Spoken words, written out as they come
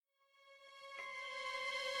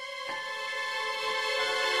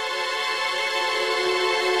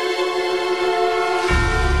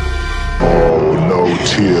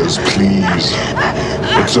answers, please.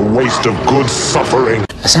 It's a waste of good suffering.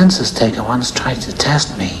 A census taker once tried to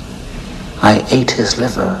test me. I ate his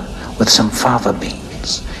liver with some fava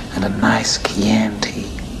beans and a nice Chianti.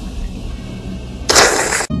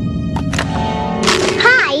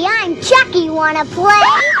 Hi, I'm Chucky. Wanna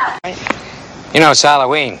play? You know, it's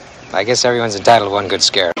Halloween. I guess everyone's entitled to one good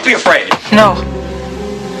scare. Be afraid. No.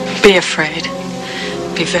 Be afraid.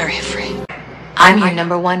 Be very afraid. I'm your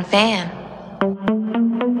number one fan.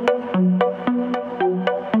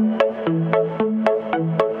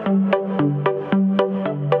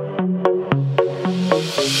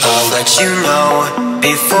 I'll let you know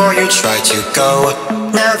before you try to go.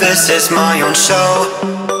 Now this is my own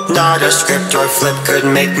show. Not a script or flip could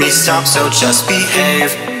make me stop, so just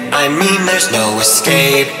behave. I mean there's no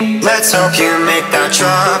escape. Let's hope you make that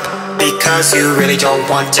drop, because you really don't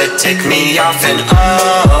want to take me off. And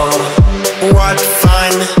oh, what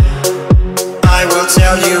fun. I will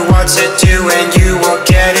tell you what to do and you will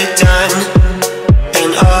get it done.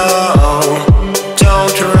 And oh,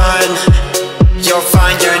 don't run. You'll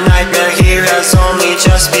find your nightmare here has only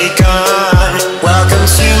just begun. Welcome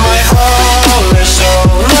to my horror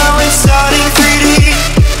show. Now it's starting 3D.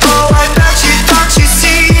 Oh, I bet you thought you'd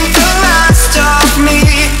seen the last of me.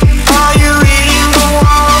 Are you reading the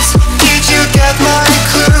walls? Did you get my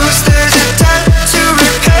clues? There's a debt to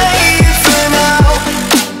repay for now.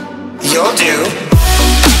 You'll do.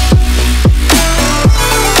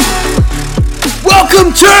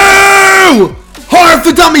 Welcome to Horror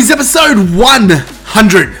for Dummies episode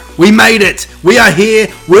 100. We made it. We are here.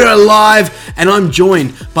 We're alive. And I'm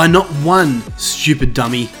joined by not one stupid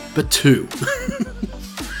dummy, but two.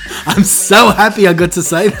 I'm so happy I got to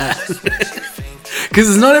say that. Because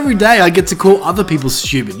it's not every day I get to call other people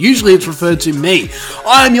stupid. Usually it's referred to me.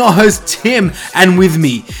 I'm your host, Tim. And with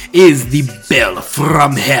me is the belle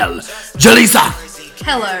from hell, Jaleesa.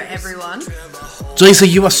 Hello, everyone. Jaleesa,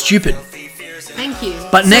 you are stupid. Thank you.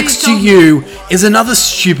 But next to you is another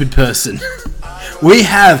stupid person. We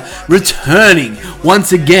have returning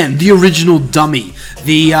once again the original dummy,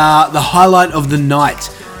 the highlight of the night,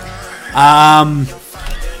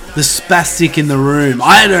 the spastic in the room.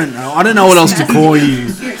 I don't know what else to call you.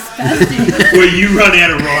 You're spastic. Well, you run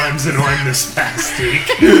out of rhymes and I'm the spastic.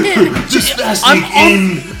 The spastic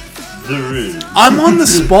in the room. I'm on the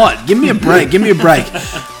spot. Give me a break.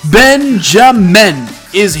 Benjamin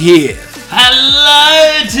is here.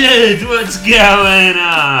 Hello, dude. What's going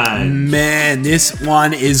on? Man, this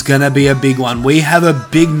one is going to be a big one. We have a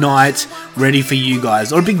big night ready for you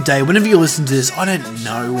guys. Or a big day. Whenever you listen to this, I don't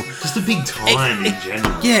know. Just a big time in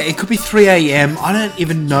general. Yeah, it could be 3 a.m. I don't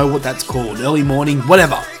even know what that's called. Early morning.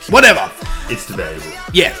 Whatever. It's debatable.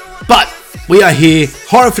 Yeah, but we are here.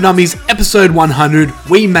 Horror for Dummies, episode 100.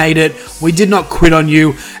 We made it. We did not quit on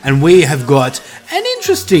you. And we have got an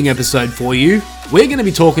interesting episode for you. We're going to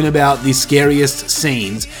be talking about the scariest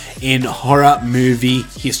scenes in horror movie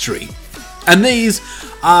history. And these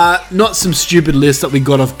are not some stupid lists that we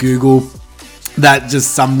got off Google that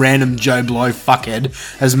just some random Joe Blow fuckhead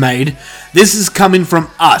has made. This is coming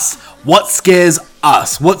from us. What scares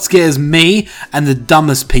us? What scares me and the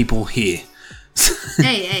dumbest people here?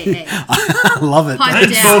 Hey. I love it. Pipe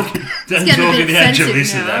down. Don't It's getting a talk bit about offensive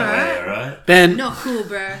Jaleesa now, that way, alright? alright? Ben, Not cool,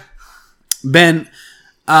 bro. Ben,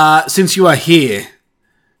 since you are here,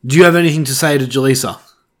 do you have anything to say to Jaleesa?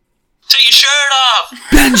 Take your shirt off.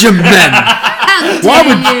 Benjamin! How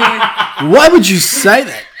dare you? Why would you say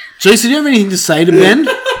that? Jaleesa, do you have anything to say to Ben?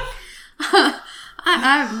 I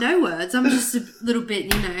have no words. I'm just a little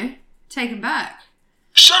bit, taken back.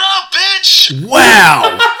 Shut up, bitch.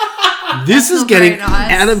 Wow! This is not getting very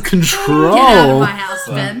nice. out of control. Get out of my house,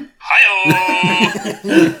 Ben.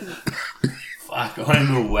 Hi-oh. Fuck,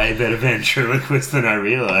 I'm a way better ventriloquist than I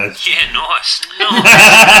realised. Yeah, nice.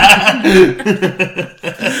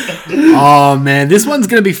 Oh man, this one's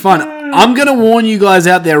going to be fun. I'm going to warn you guys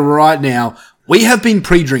out there right now. We have been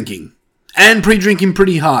pre-drinking. And pre-drinking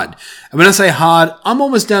pretty hard. And when I say hard, I'm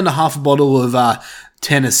almost down to half a bottle of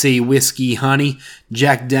Tennessee whiskey, honey,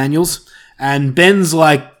 Jack Daniels. And Ben's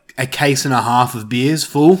like a case and a half of beers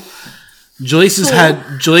full. Jaleesa's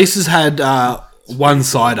had one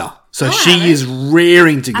cider. So she is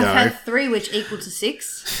rearing to go. I've had 3, which equal to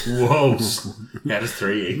 6. Whoa. How does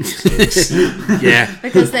 3 equal 6? Yeah.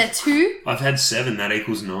 Because they're 2. I've had 7, that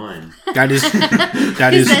equals 9. That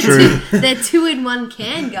is true. They're 2 in 1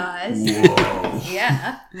 can, guys. Whoa.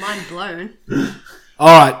 Yeah. Mind blown.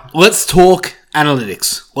 All right, let's talk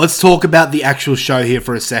analytics. Let's talk about the actual show here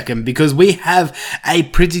for a second, because we have a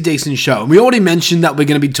pretty decent show. And we already mentioned that we're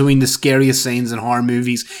going to be doing the scariest scenes in horror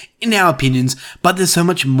movies, in our opinions, but there's so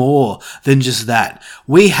much more than just that.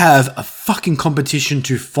 We have a fucking competition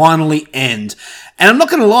to finally end. And I'm not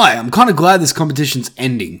going to lie, I'm kind of glad this competition's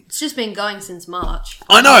ending. It's just been going since March.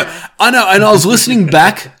 I know. And I was listening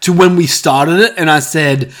back to when we started it, and I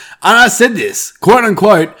said this, quote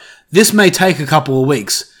unquote, this may take a couple of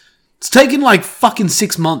weeks. It's taken like fucking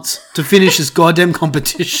 6 months to finish this goddamn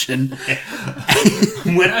competition.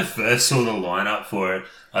 When I first saw the lineup for it,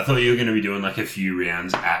 I thought you were going to be doing like a few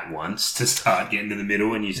rounds at once to start getting to the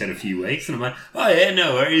middle, and you said a few weeks, and I'm like, oh yeah,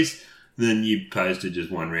 no worries. Then you posted just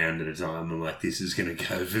one round at a time. I'm like, this is going to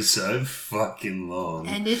go for so fucking long.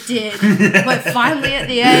 And it did. We're finally at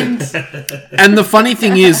the end. And the funny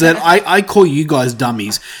thing is that I call you guys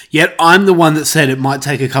dummies, yet I'm the one that said it might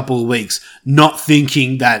take a couple of weeks, not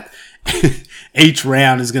thinking that each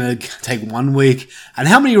round is going to take 1 week. And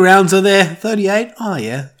how many rounds are there? 38? Oh,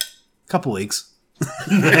 yeah. A couple weeks.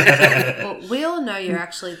 Well, we all know you're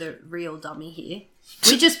actually the real dummy here.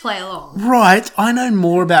 We just play along. Right. I know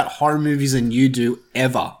more about horror movies than you do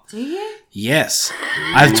ever. Do you? Yes.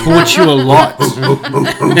 I've taught you a lot.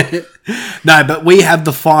 No, but we have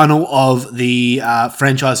the final of the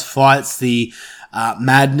franchise fights, the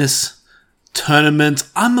Madness tournament.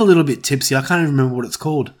 I'm a little bit tipsy. I can't even remember what it's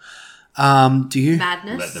called. Do you?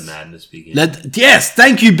 Madness. Let the madness begin. Yes,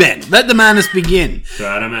 thank you, Ben. Let the madness begin. So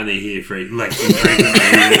I'm only here for I know.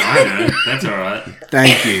 That's all right.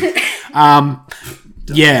 Thank you.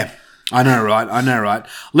 Yeah, I know, right?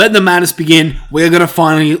 Let the madness begin. We're going to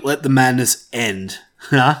finally let the madness end.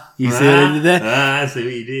 Huh? You see what I did there? I see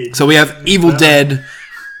what you did. So we have Evil Dead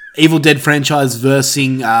franchise versus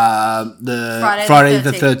the Friday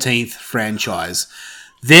the 13th franchise.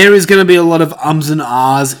 There is going to be a lot of ums and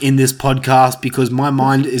ahs in this podcast because my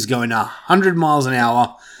mind is going 100 miles an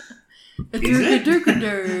hour.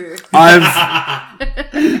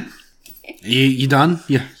 You done?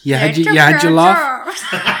 You had your laugh?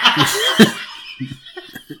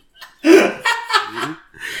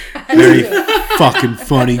 Very fucking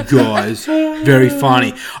funny, guys. Very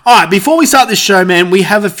funny. Alright, before we start this show, man, we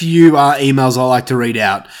have a few emails I like to read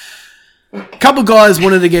out. A couple guys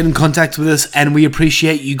wanted to get in contact with us, and we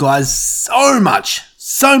appreciate you guys so much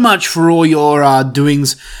for all your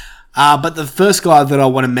doings. But the first guy that I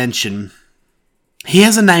want to mention, he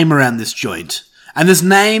has a name around this joint. And this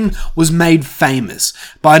name was made famous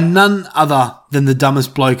by none other than the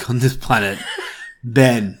dumbest bloke on this planet,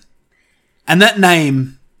 Ben. And that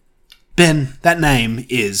name, Ben, that name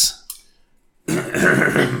is...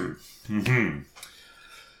 Alan!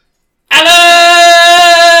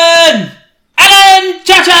 Alan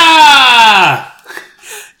Cha-Cha!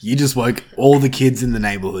 You just woke all the kids in the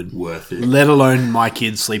neighborhood. Worth it. Let alone my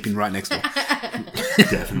kids sleeping right next door.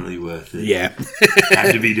 Definitely worth it. Yeah.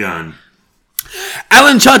 Had to be done.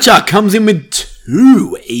 Alan Cha-Cha comes in with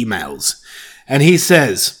 2 emails. And he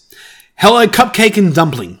says, hello, Cupcake and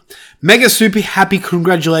Dumpling. Mega super happy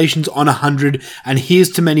congratulations on 100, and here's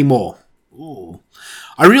to many more. Ooh.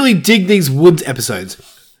 I really dig these Woods episodes.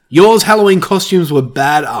 Yours Halloween costumes were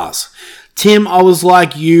badass. Tim, I was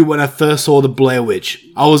like you when I first saw the Blair Witch.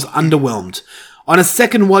 I was underwhelmed. On a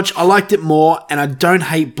second watch, I liked it more, and I don't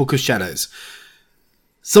hate Book of Shadows.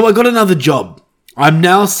 So I got another job. I'm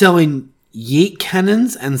now selling yeet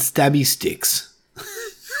cannons and stabby sticks.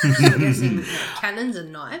 Cannons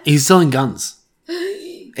and knives? He's selling guns.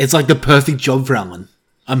 It's like the perfect job for Alan.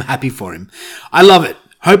 I'm happy for him. I love it.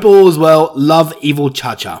 Hope all is well. Love Evil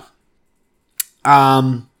Cha-Cha.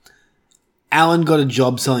 Alan got a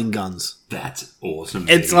job selling guns. That's awesome.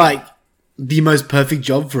 It's like the most perfect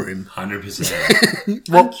job for him.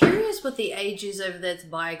 100%. I'm curious what the age is over there to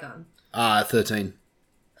buy a gun. 13.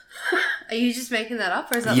 Are you just making that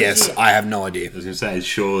up, or is that Yes, legit? I have no idea. I was going to say,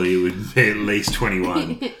 surely it would be at least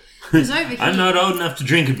 21. 'Cause over here- I'm not old enough to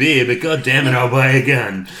drink a beer, but god damn it, I'll buy a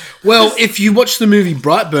gun. Well, if you watch the movie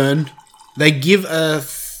Brightburn, they give a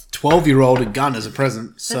 12-year-old a gun as a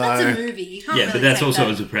present. So But that's a movie. You can't Yeah, really but that's take also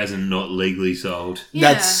that. as a present, not legally sold.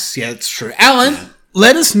 Yeah. That's true. Alan,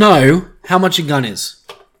 let us know how much a gun is.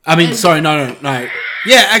 I mean, sorry, no.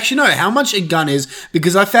 Yeah, actually, no, how much a gun is,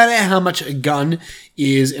 because I found out how much a gun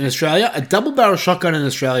is in Australia. A double-barrel shotgun in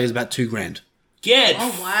Australia is about $2,000. Get Oh,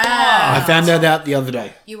 wow. I found that out the other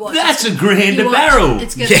day. You watch, That's it's- $1,000 you a watch, barrel.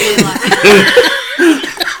 It's going to be like...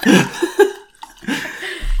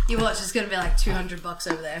 You watch, it's going to be like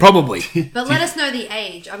 $200 over there. Probably. But let us know the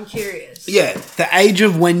age. I'm curious. Yeah, the age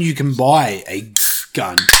of when you can buy a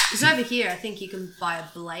gun. Because over here, I think you can buy a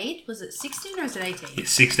blade. Was it 16 or is it 18?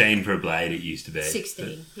 It's 16 for a blade, it used to be.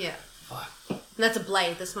 16, yeah. And that's a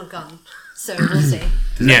blade. That's not a gun. So we'll see.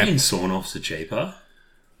 Does that mean sawn-offs are cheaper?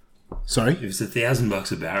 Sorry? If it's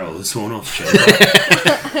 $1,000 a barrel, the sawn-off's cheaper.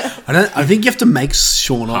 I think you have to make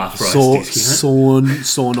sawn off. Sawn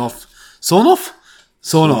off.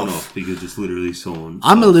 Because it's literally sawn.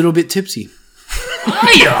 I'm a little bit tipsy.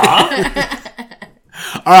 Oh, yeah.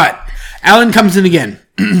 All right. Alan comes in again.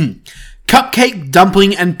 Cupcake,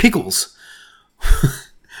 dumpling, and pickles.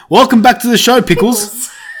 Welcome back to the show, Pickles.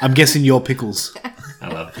 I'm guessing you're Pickles. I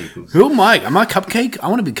love pickles. Who am I? Am I Cupcake? I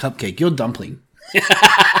want to be Cupcake. You're Dumpling.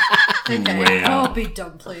 Okay, I'll be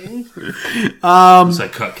Dumpling. It's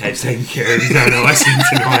like Cupcake's taking care of his own icing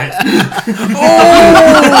tonight.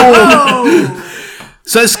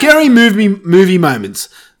 So, scary movie moments.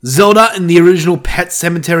 Zelda and the original Pet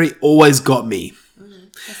Sematary always got me.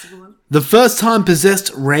 That's a good one. The first time possessed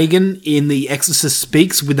Reagan in The Exorcist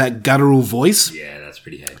speaks with that guttural voice. Yeah, that's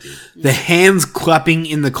pretty hectic. The hands clapping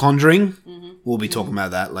in The Conjuring. We'll be talking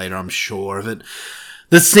about that later, I'm sure of it.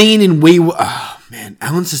 The scene in Oh, man.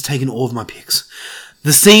 Alan's just taken all of my picks.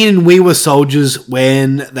 The scene in We Were Soldiers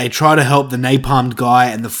when they try to help the napalmed guy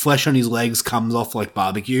and the flesh on his legs comes off like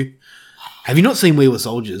barbecue. Have you not seen We Were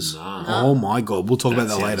Soldiers? No. Oh, my God. We'll talk about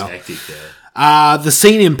that later. Hectic there. The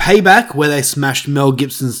scene in Payback where they smashed Mel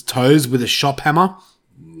Gibson's toes with a shop hammer.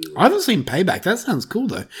 I haven't seen Payback. That sounds cool,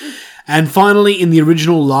 though. And finally, in the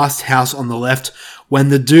original Last House on the Left, when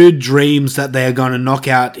the dude dreams that they are going to knock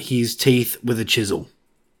out his teeth with a chisel.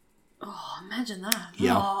 Oh, imagine that.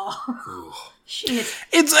 Yeah. Oh, shit.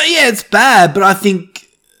 It's bad, but I think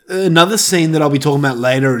another scene that I'll be talking about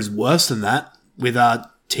later is worse than that, with our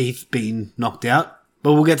teeth being knocked out.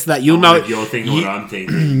 But we'll get to that. You'll know. If you're thinking what I'm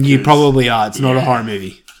thinking. You probably are. It's not a horror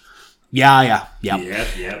movie. Yeah.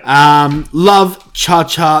 Yep. Love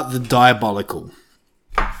Cha-Cha the Diabolical.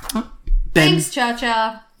 Ben, Thanks,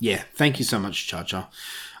 Cha-Cha. yeah, thank you so much, Cha-Cha.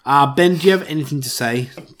 Ben, do you have anything to say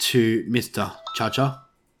to Mr. Cha-Cha?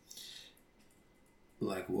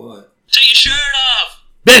 Like what? Take your shirt off!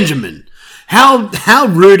 Benjamin, how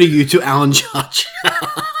rude are you to Alan Cha-Cha?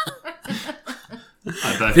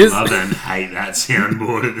 I both love and hate that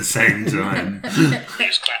soundboard at the same time. He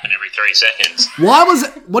was clapping every 3 seconds.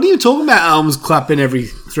 What are you talking about? Alan was clapping every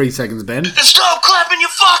 3 seconds, Ben. Then stop clapping your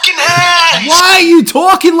fucking hands! Why are you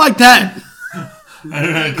talking like that? I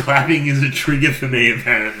don't know, clapping is a trigger for me,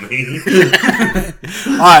 apparently.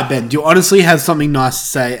 Alright, Ben, do you honestly have something nice to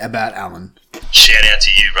say about Alan? Shout out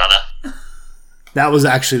to you, brother. That was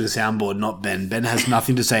actually the soundboard, not Ben. Ben has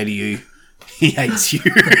nothing to say to you. He hates you.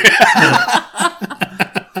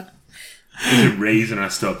 There's a reason I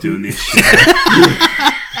stopped doing this shit.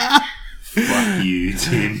 Fuck you,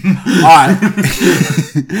 Tim. Alright.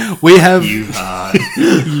 We have... You hard.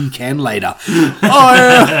 You can later.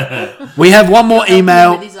 We have one more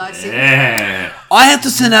email. Yeah. I have to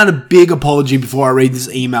send out a big apology before I read this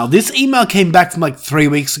email. This email came back from like 3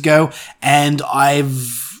 weeks ago, and I've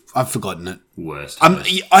forgotten it. Worst.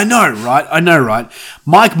 I know, right?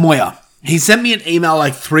 Mike Moyer. He sent me an email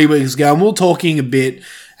like 3 weeks ago, and we were talking a bit,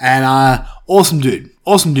 and awesome dude.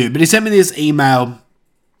 But he sent me this email,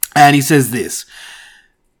 and he says this.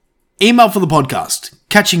 Email for the podcast.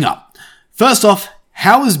 Catching up. First off,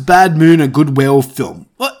 how is Bad Moon a good werewolf film?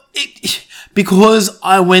 Well, because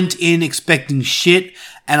I went in expecting shit,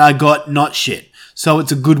 and I got not shit. So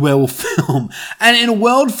it's a good werewolf film. And in a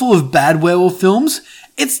world full of bad werewolf films,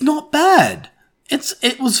 it's not bad.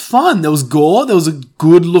 It was fun. There was gore. There was a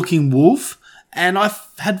good-looking wolf, and I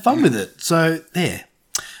had fun with it. So there.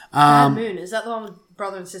 Bad Moon, is that the one with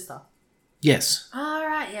brother and sister? Yes. Oh,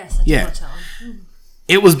 right, yes. I did watch that one.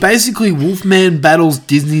 It was basically Wolfman battles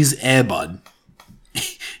Disney's Air Bud.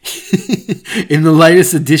 In the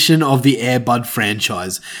latest edition of the Air Bud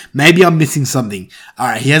franchise. Maybe I'm missing something.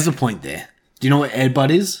 Alright, he has a point there. Do you know what Air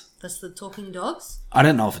Bud is? That's the talking dogs? I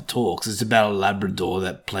don't know if it talks. It's about a Labrador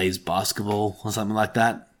that plays basketball or something like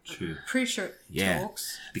that. True. Pretty sure it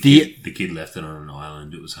talks. The kid left it on an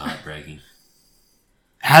island. It was heartbreaking.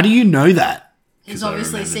 How do you know that? He's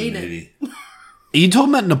obviously seen it. Are you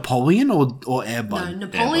talking about Napoleon or Air Bud? No,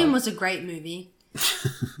 Napoleon was a great movie.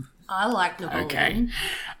 I like Napoleon.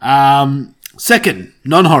 Okay. Second,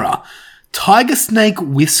 non-horror. Tiger Snake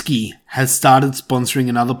Whiskey has started sponsoring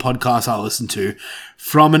another podcast I listen to.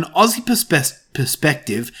 From an Aussie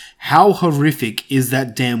perspective, how horrific is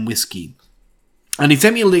that damn whiskey? And he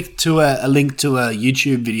sent me a link to a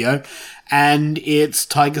YouTube video, and it's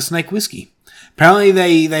Tiger Snake Whiskey.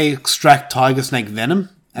 Apparently they extract tiger snake venom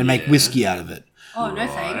and make whiskey out of it. Oh, no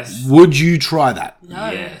thanks. Would you try that? No.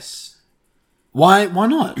 Yes. Why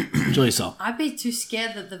not, Julissa? I'd be too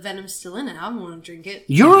scared that the venom's still in it. I wouldn't want to drink it.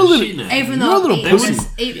 You're a little Even you're though a little pussy.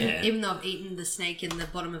 even though I've eaten the snake in the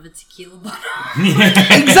bottom of a tequila bottle.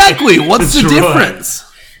 Exactly. What's the difference?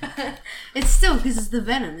 It's still, because it's the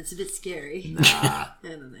venom. It's a bit scary. Nah. I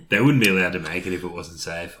don't know. They wouldn't be allowed to make it if it wasn't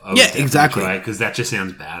safe. Exactly. Because that just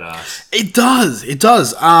sounds badass. It does. It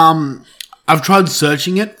does. I've tried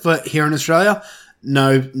searching it for here in Australia.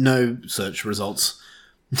 No search results.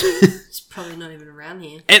 It's probably not even around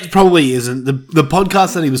here. It probably isn't. The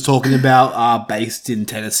podcasts that he was talking about are based in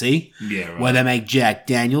Tennessee. Yeah, right. Where they make Jack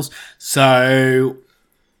Daniels. So,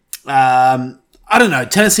 I don't know.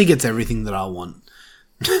 Tennessee gets everything that I want.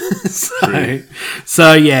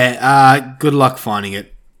 so yeah, good luck finding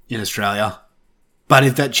it in Australia. But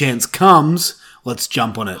if that chance comes, let's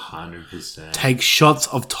jump on it. 100%. Take shots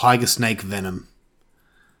of tiger snake venom.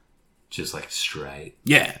 Just like straight.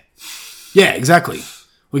 Yeah. Yeah, exactly.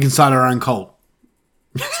 We can start our own cult.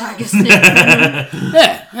 Tiger snake venom.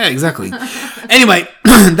 Yeah, exactly. Anyway,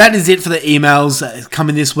 that is it for the emails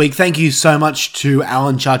coming this week. Thank you so much to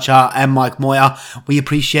Alan Cha-Cha and Mike Moyer. We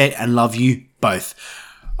appreciate and love you both.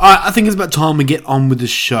 I think it's about time we get on with the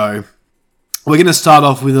show. We're going to start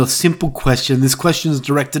off with a simple question. This question is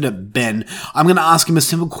directed at Ben. I'm going to ask him a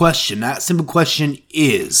simple question. That simple question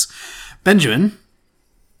is, Benjamin,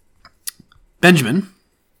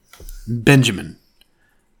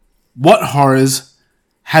 what horrors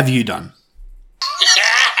have you done?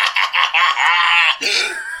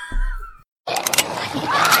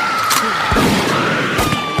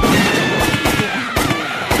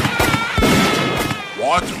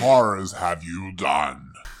 What horrors have you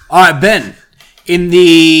done? Alright, Ben.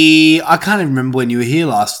 I can't even remember when you were here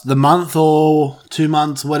last. The month or 2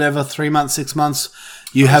 months, whatever, 3 months, 6 months.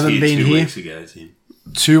 You haven't been here. 2 weeks ago, Tim.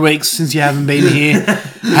 2 weeks since you haven't been here.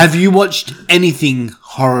 Have you watched anything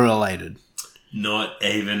horror related? Not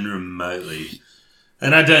even remotely.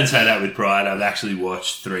 And I don't say that with pride. I've actually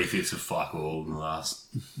watched 3/5 of fuck all in the last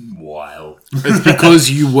while. It's because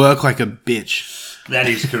you work like a bitch. That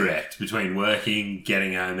is correct. Between working,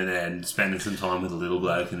 getting home, and then spending some time with the little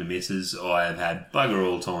bloke and the missus, I have had bugger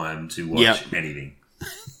all time to watch anything.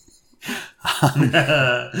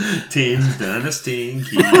 Tim's done a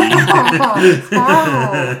stinky.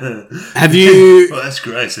 Have you... Well, that's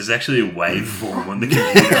gross. There's actually a waveform on the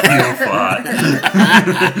computer for your fart.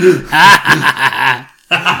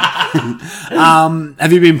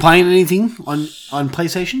 Have you been playing anything on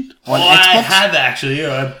PlayStation? On I Xbox? have actually,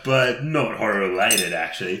 but not horror related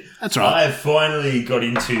actually. That's right. I finally got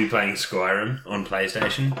into playing Skyrim on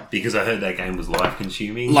PlayStation because I heard that game was life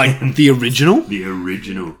consuming. Like the original? The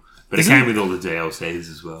original. But it came with all the DLCs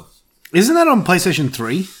as well. Isn't that on PlayStation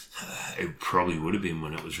 3? It probably would have been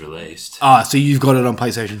when it was released. Ah, so you've got it on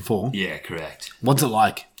PlayStation 4? Yeah, correct. What's it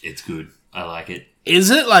like? It's good. I like it. Is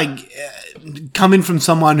it like coming from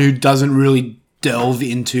someone who doesn't really delve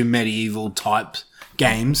into medieval type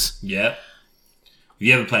games? Yeah. Have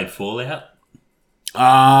you ever played Fallout?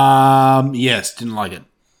 Yes, didn't like it.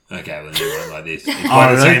 Okay, well, you won't like this. It's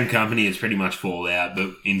by the same company. It's pretty much Fallout,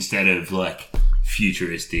 but instead of like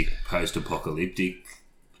futuristic post-apocalyptic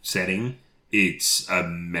setting, it's a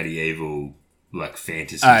medieval like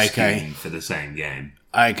fantasy scheme for the same game.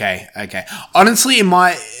 Okay. Honestly, in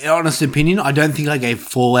my honest opinion, I don't think I gave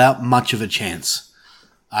Fallout much of a chance.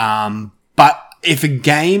 But if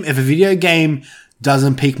a video game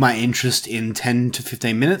doesn't pique my interest in 10 to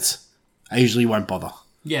 15 minutes, I usually won't bother.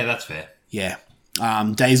 Yeah, that's fair. Yeah.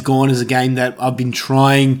 Days Gone is a game that I've been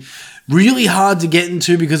trying really hard to get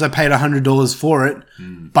into because I paid $100 for it,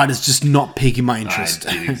 but it's just not piquing my interest.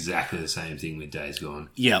 I did exactly the same thing with Days Gone.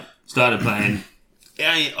 Yep. Started playing.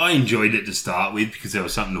 I enjoyed it to start with because there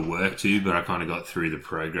was something to work to, but I kind of got through the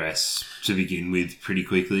progress to begin with pretty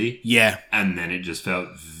quickly. Yeah. And then it just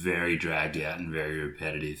felt very dragged out and very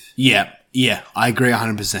repetitive. Yeah, I agree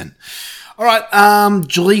 100%. All right,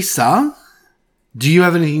 Julissa, do you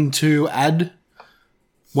have anything to add?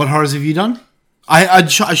 What horrors have you done? I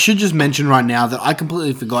should just mention right now that I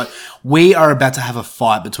completely forgot. We are about to have a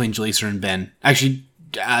fight between Julissa and Ben. Actually,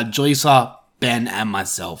 Julissa, Ben, and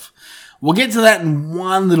myself. We'll get to that in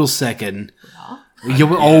one little second.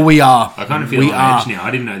 We are. I kind of feel on edge now.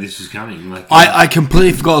 I didn't know this was coming. I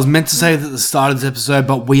completely forgot. I was meant to say that at the start of this episode,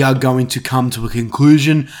 but we are going to come to a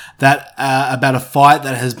conclusion that about a fight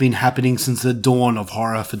that has been happening since the dawn of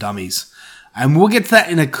Horror for Dummies. And we'll get to that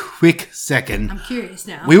in a quick second. I'm curious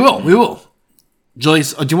now. We will.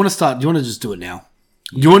 Joyce, do you want to start? Do you want to just do it now?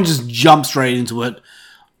 Do you want to just jump straight into it?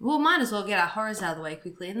 Well, might as well get our horrors out of the way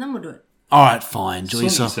quickly and then we'll do it. All right, fine.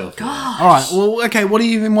 Joyce. All right, well, okay, what have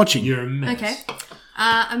you been watching? You're a mess. Okay.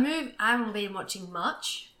 I haven't been watching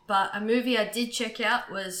much, but But a movie I did check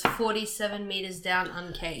out was 47 Meters Down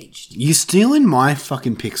Uncaged. You're stealing my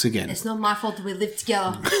fucking picks again. It's not my fault that we live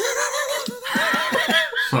together.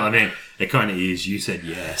 Well, I mean, it kind of is. You said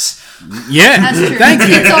yes. Yeah, That's true. thank you.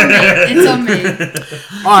 It's on me.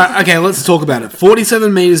 All right, okay, let's talk about it.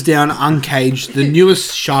 47 Meters Down, Uncaged, the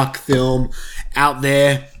newest shark film out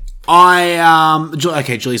there.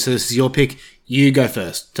 Okay, Julie, so this is your pick. You go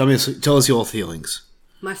first. Tell us your feelings.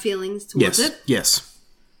 My feelings towards it? Yes.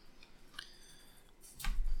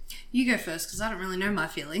 You go first, because I don't really know my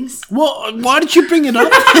feelings. Well, why did you bring it up?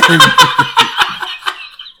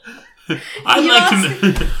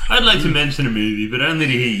 I'd like to mention a movie, but only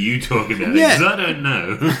to hear you talk about it, because I don't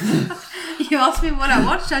know. You asked me what I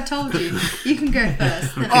watched, I told you. You can go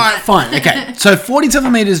first. All right, fine. Okay, so 47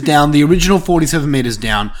 Meters Down, the original 47 Meters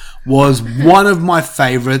Down, was one of my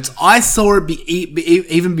favourites. I saw it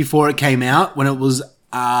even before it came out, when it was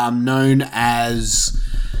known as...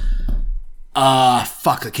 I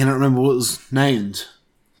cannot remember what it was named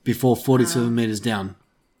before 47 Meters Down.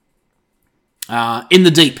 In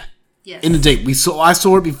the Deep. Yes. In the Deep. I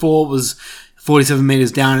saw it before it was 47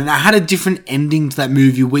 Meters Down, and it had a different ending to that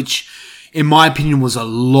movie, which, in my opinion, was a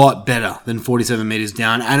lot better than 47 Meters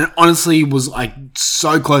Down, and it honestly was like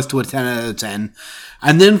so close to a 10 out of 10.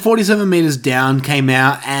 And then 47 Meters Down came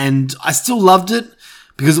out, and I still loved it,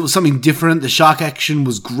 because it was something different. The shark action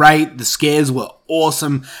was great. The scares were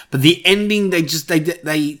awesome. But the ending, they Disneyed it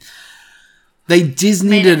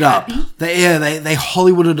up. They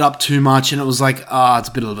Hollywooded it up too much, and it was like, it's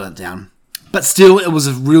a bit of a letdown. But still, it was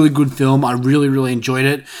a really good film. I really, really enjoyed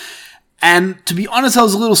it. And to be honest, I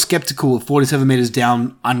was a little skeptical of 47 Meters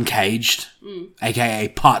Down Uncaged, aka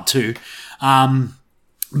Part 2.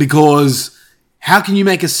 Because how can you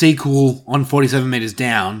make a sequel on 47 Meters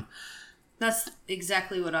Down? That's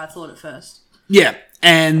exactly what I thought at first. Yeah,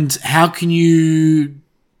 and how can you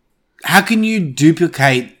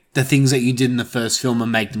duplicate the things that you did in the first film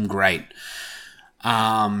and make them great?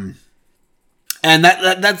 And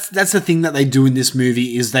that's the thing that they do in this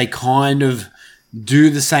movie, is they kind of do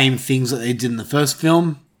the same things that they did in the first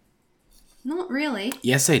film. Not really.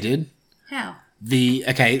 Yes, they did. How? They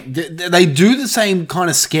do the same kind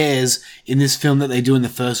of scares in this film that they do in the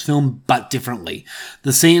first film, but differently.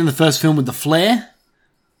 The scene in the first film with the flare,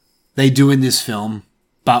 they do in this film,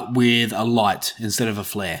 but with a light instead of a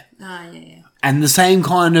flare. Yeah. And it's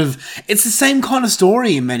the same kind of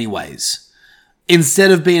story in many ways. Instead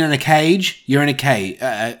of being in a cage, you're in a cave.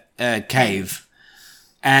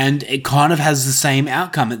 And it kind of has the same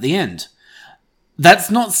outcome at the end. That's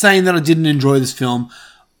not saying that I didn't enjoy this film.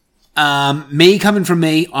 Coming from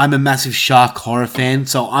me, I'm a massive shark horror fan,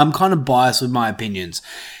 so I'm kind of biased with my opinions.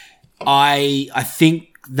 I think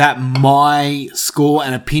that my score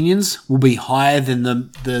and opinions will be higher than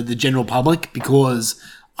the general public, because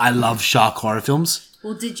I love shark horror films.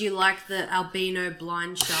 Well, did you like the albino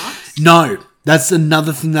blind sharks? No, that's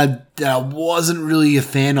another thing that I wasn't really a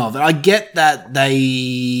fan of. I get that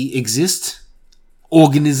they exist.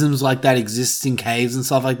 Organisms like that exist in caves and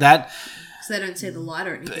stuff like that. Because they don't see the light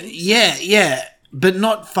or anything. Yeah, but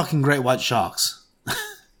not fucking great white sharks.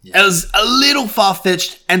 It was a little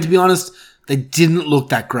far-fetched, and to be honest, they didn't look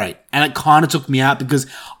that great. And it kind of took me out, because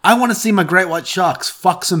I want to see my great white sharks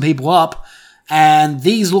fuck some people up, and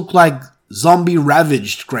these look like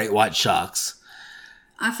zombie-ravaged great white sharks.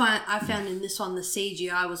 I found in this one the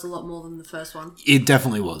CGI was a lot more than the first one. It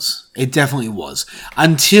definitely was.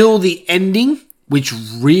 Until the ending, which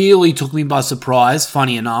really took me by surprise,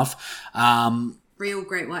 funny enough. Real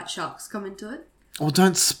great white sharks come into it. Well,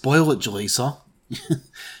 don't spoil it, Jaleesa.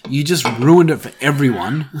 You just ruined it for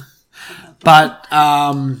everyone. But,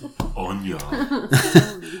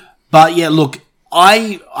 but yeah, look,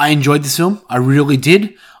 I enjoyed this film. I really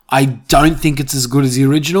did. I don't think it's as good as the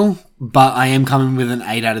original, but I am coming with an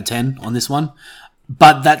 8 out of 10 on this one.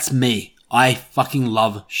 But that's me. I fucking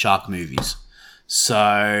love shark movies.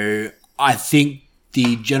 So I think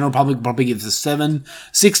the general public probably gives a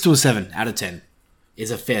 6 to a 7 out of 10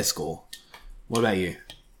 is a fair score. What about you?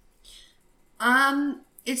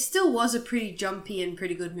 It still was a pretty jumpy and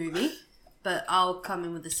pretty good movie, but I'll come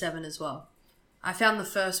in with a 7 as well. I found the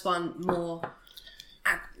first one more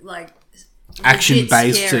action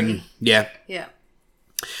based, scary. and yeah.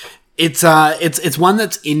 It's one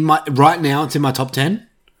that's in my right now. It's in my top 10,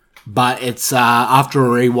 but it's after a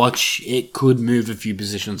rewatch, it could move a few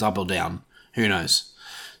positions up or down. Who knows?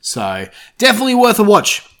 So definitely worth a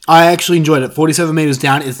watch. I actually enjoyed it. 47 Meters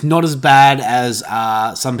Down. It's not as bad as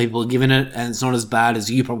some people are giving it, and it's not as bad as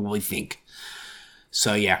you probably think.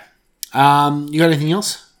 So yeah. You got anything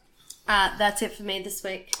else? That's it for me this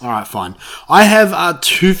week. All right, fine. I have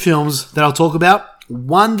 2 films that I'll talk about.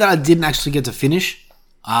 one that I didn't actually get to finish.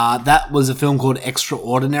 That was a film called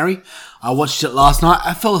Extraordinary. I watched it last night.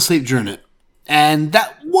 I fell asleep during it. And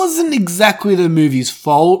that wasn't exactly the movie's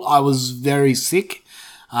fault. I was very sick.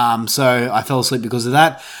 So I fell asleep because of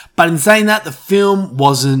that. But in saying that, the film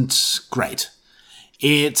wasn't great.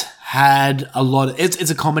 It had a lot of... It's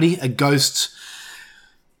a comedy, a ghost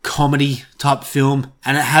comedy type film.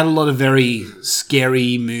 And it had a lot of very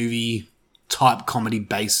scary movie type comedy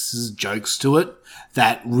bases, jokes to it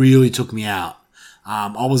that really took me out.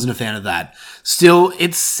 I wasn't a fan of that. Still,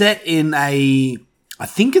 it's set in I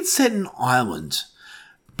think it's set in Ireland.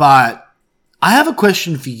 But I have a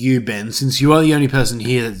question for you, Ben, since you are the only person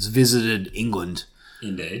here that's visited England.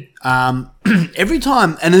 Indeed. Every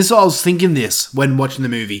time, and this I was thinking this when watching the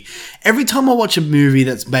movie, every time I watch a movie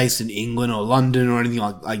that's based in England or London or anything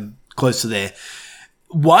like close to there,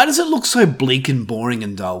 why does it look so bleak and boring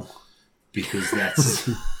and dull? Because that's...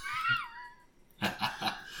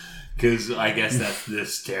 Because I guess that's the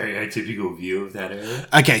stereotypical view of that area.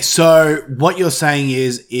 Okay, so what you're saying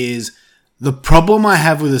is the problem I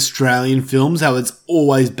have with Australian films, how it's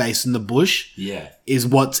always based in the bush, is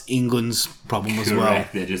what's England's problem as well.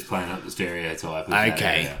 Correct. They're just playing up the stereotype of that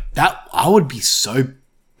area. That I would be so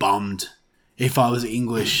bummed if I was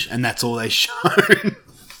English and that's all they showed.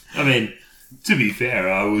 I mean, to be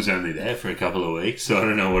fair, I was only there for a couple of weeks, so I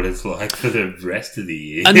don't know what it's like for the rest of the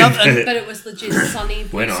year. But it was legit sunny.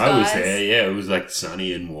 When I was there, it was like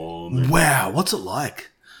sunny and warm. And wow, what's it like?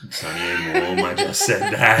 Sunny and warm. I just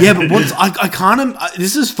said that. Yeah, but I can't.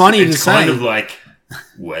 This is funny to say. It's kind of like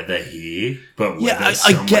weather here, but weather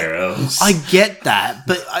somewhere else. I get that,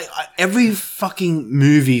 but every fucking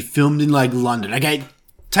movie filmed in like London. Okay,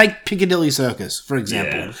 take Piccadilly Circus for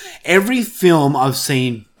example. Yeah. Every film I've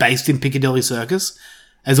seen based in Piccadilly Circus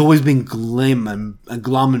has always been glum and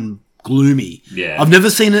gloomy. Yeah, I've never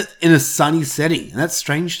seen it in a sunny setting, and that's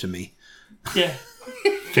strange to me. Yeah,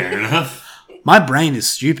 fair enough. My brain is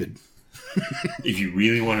stupid. If you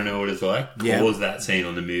really want to know what it's like, pause that scene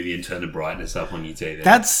on the movie and turn the brightness up on your TV.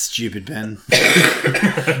 That's stupid, Ben.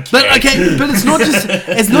 But it's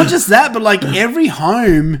not just that, but like every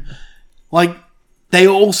home, like they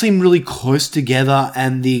all seem really close together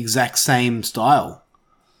and the exact same style.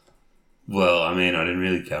 Well, I mean, I didn't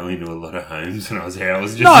really go into a lot of homes when I was here. I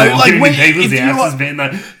was just walking into people's houses being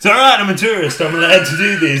like, it's alright, I'm a tourist, I'm allowed to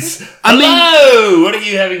do this. Hello! What are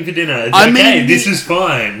you having for dinner? This is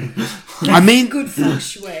fine. I mean... Good feng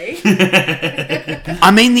shui.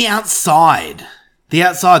 I mean the outside.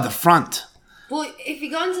 The front. Well, if you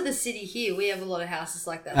go into the city here, we have a lot of houses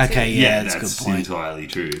like that too. Okay, yeah, that's a good point. Entirely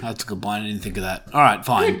true. That's a good point. I didn't think of that. Alright,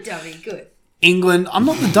 fine. Good dummy, good. England. I'm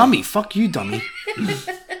not the dummy. Fuck you, dummy.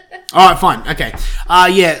 All right, fine. Okay.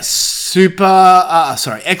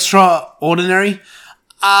 Extraordinary.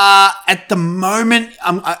 At the moment,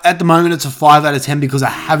 it's a 5 out of 10 because I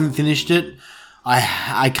haven't finished it.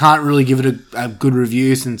 I can't really give it a good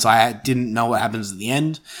review since I didn't know what happens at the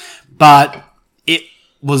end, but it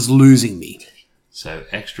was losing me. So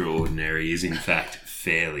Extraordinary is in fact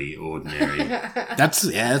fairly ordinary. That's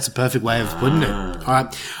a perfect way of putting it. All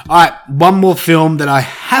right. One more film that I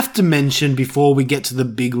have to mention before we get to the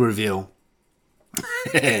big reveal.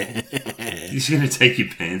 You're going to take your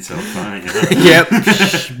pants off, aren't you? Yep.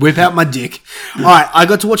 Whip out my dick. All right. I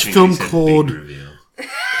got to watch a film called... Big reveal.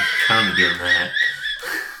 Can't be doing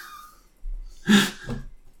that.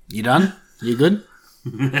 You done? You good?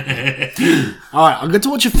 All right. I got to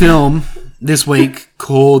watch a film this week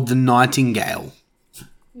called The Nightingale.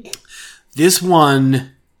 This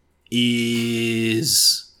one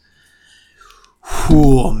is...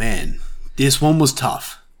 Oh, man. This one was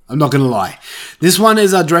tough. I'm not going to lie. This one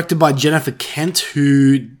is directed by Jennifer Kent,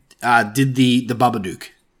 who did the Babadook.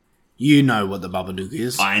 You know what the Babadook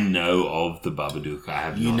is. I know of the Babadook. I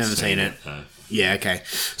have not never seen it. Though. Yeah, okay.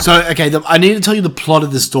 So, I need to tell you the plot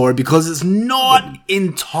of the story because it's not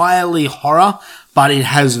entirely horror, but it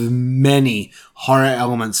has many horror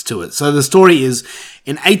elements to it. So the story is,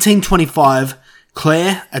 in 1825,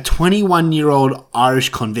 Claire, a 21-year-old Irish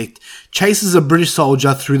convict, chases a British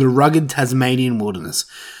soldier through the rugged Tasmanian wilderness.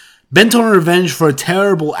 Bent on revenge for a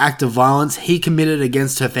terrible act of violence he committed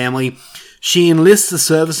against her family, she enlists the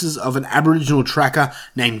services of an Aboriginal tracker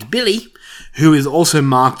named Billy, who is also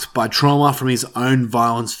marked by trauma from his own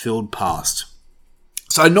violence-filled past.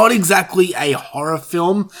 So not exactly a horror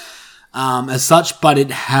film as such, but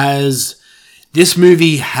this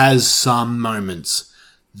movie has some moments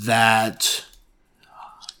that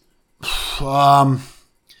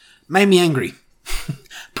made me angry.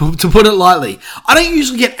 To put it lightly. I don't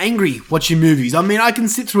usually get angry watching movies. I mean, I can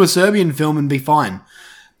sit through a Serbian film and be fine.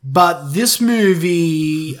 But this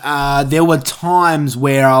movie, there were times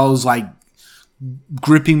where I was like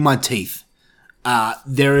gripping my teeth.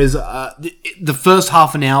 There is the first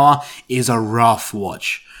half an hour is a rough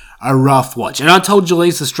watch. And I told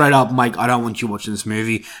Jaleesa straight up, Mike, I don't want you watching this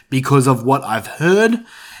movie because of what I've heard.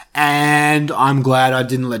 And I'm glad I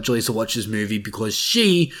didn't let Jaleesa watch this movie because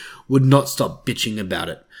she would not stop bitching about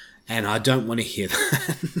it. And I don't want to hear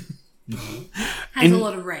that. Has a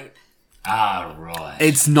lot of rape. Ah, right.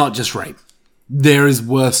 It's not just rape. There is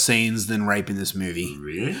worse scenes than rape in this movie.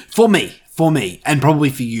 Really? For me. And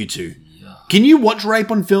probably for you too. Yeah. Can you watch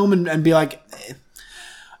rape on film and be like...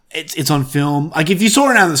 It's on film. Like, if you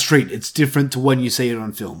saw it out on the street, it's different to when you see it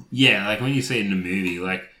on film. Yeah, like when you see it in a movie,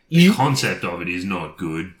 like, the concept of it is not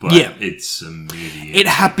good, but it's a movie. It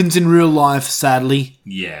happens in real life, sadly.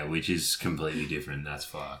 Yeah, which is completely different. That's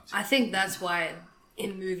fucked. I think that's why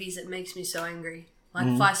in movies it makes me so angry. Like,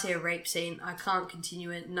 if I see a rape scene, I can't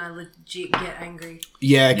continue it, and I legit get angry.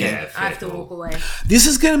 Yeah, okay. Yeah, I have to walk away. This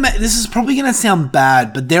is probably gonna sound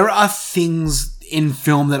bad, but there are things in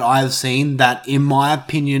film that I've seen that, in my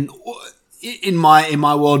opinion, in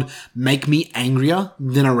my world, make me angrier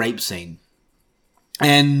than a rape scene.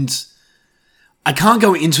 And I can't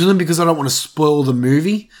go into them because I don't want to spoil the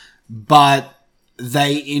movie, but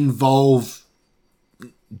they involve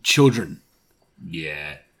children.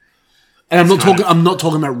 Yeah. And I'm not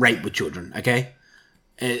talking about rape with children, okay?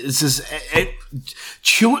 It's just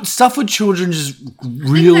stuff with children just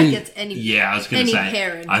really. I think I was going to say.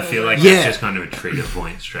 Parent I feel like that's just kind of a trigger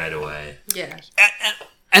point straight away. Yeah.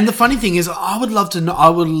 And the funny thing is, I would love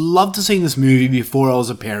to see this movie before I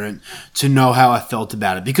was a parent to know how I felt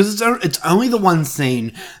about it, because it's only the one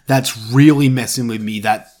scene that's really messing with me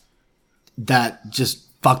that just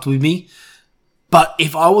fucked with me. But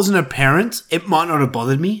if I wasn't a parent, it might not have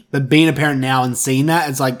bothered me. But being a parent now and seeing that,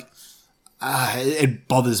 it's like. It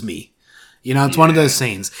bothers me. You know, it's one of those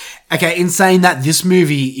scenes. Okay, in saying that, this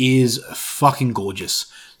movie is fucking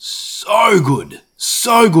gorgeous. So good.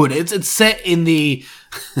 It's set in the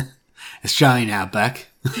Australian outback.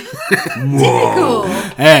 Whoa. Cool.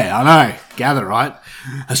 Hey, I know. Gather, right?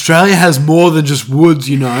 Australia has more than just woods,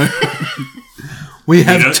 you know. We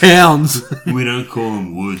have towns. We don't call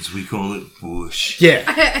them woods. We call it bush.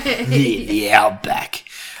 Yeah. The outback.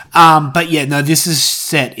 But yeah, no, this is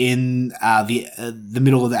set in the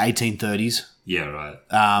middle of the 1830s. Yeah,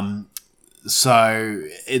 right. So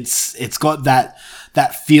it's got that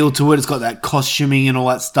feel to it. It's got that costuming and all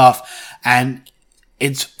that stuff, and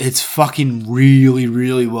it's fucking really,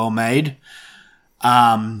 really well made.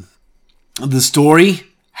 The story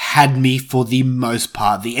had me for the most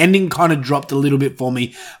part. The ending kind of dropped a little bit for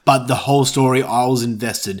me, but the whole story, I was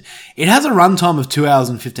invested. It has a runtime of 2 hours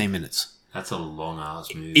and 15 minutes. That's a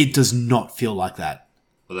long-ass movie. It does not feel like that.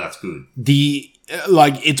 Well, that's good.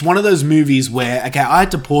 It's one of those movies where, okay, I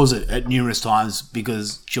had to pause it at numerous times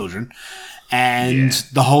because children. And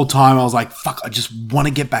the whole time I was like, fuck, I just want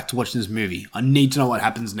to get back to watching this movie. I need to know what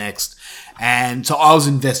happens next. And so I was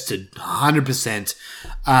invested 100%.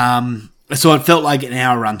 So it felt like an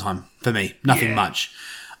hour runtime for me. Nothing much.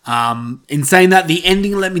 In saying that, the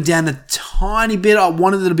ending let me down a tiny bit. I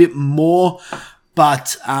wanted it a bit more.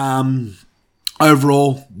 But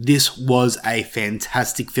overall, this was a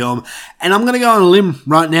fantastic film. And I'm going to go on a limb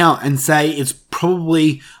right now and say it's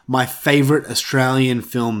probably my favourite Australian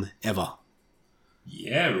film ever.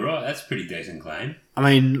 Yeah, right. That's a pretty decent claim. I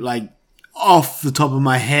mean, like, off the top of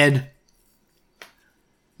my head,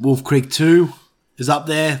 Wolf Creek 2 is up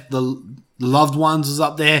there. The Loved Ones is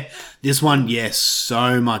up there. This one, yes,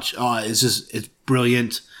 so much. Oh, it's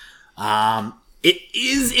brilliant. It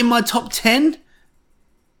is in my top 10.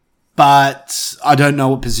 But I don't know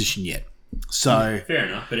what position yet. So fair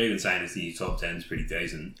enough. But even saying it's in your top 10 is pretty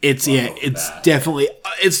decent. It's definitely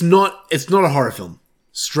it's not a horror film.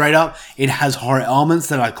 Straight up, it has horror elements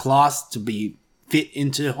that I class to be fit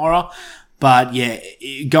into horror. But yeah,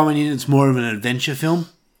 going in, it's more of an adventure film.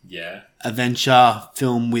 Yeah. Adventure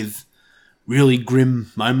film with really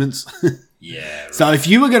grim moments. Yeah. Right. So if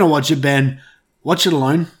you were going to watch it, Ben, watch it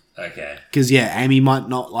alone. Okay. Because Amy might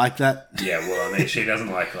not like that. Yeah, well, I mean, she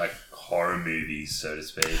doesn't like horror movies, so to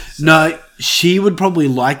speak. So. No, she would probably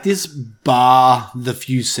like this, bar the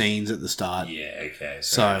few scenes at the start. Yeah, okay.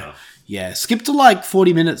 So, yeah, skip to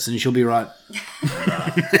 40 minutes and she'll be right.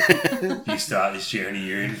 You start this journey,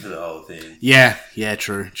 you're in for the whole thing. Yeah,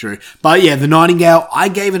 true. But yeah, The Nightingale, I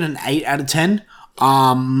gave it an 8 out of 10.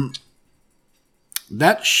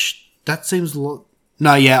 That seems a lot.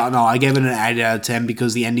 No, I gave it an 8 out of 10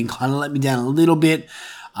 because the ending kind of let me down a little bit.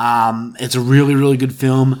 It's a really, really good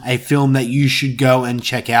film. A film that you should go and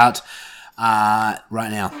check out right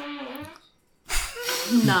now.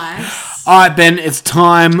 Nice. All right, Ben, it's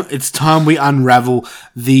time. It's time we unravel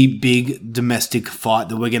the big domestic fight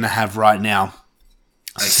that we're going to have right now.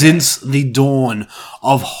 Okay. Since the dawn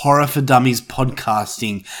of Horror for Dummies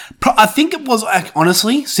podcasting, I think it was,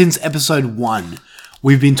 honestly, since episode 1,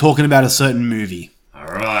 we've been talking about a certain movie. All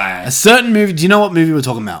right. A certain movie. Do you know what movie we're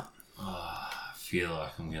talking about? I feel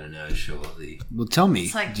like I'm going to know shortly. Well, tell me.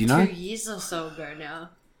 It's like do you know? 2 years or so ago now.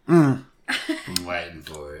 I'm waiting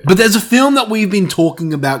for it. But there's a film that we've been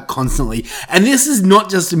talking about constantly, and this is not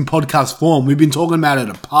just in podcast form. We've been talking about it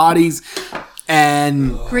at parties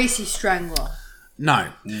and... Greasy Strangler.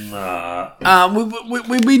 No. Nah.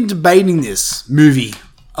 We've been debating this movie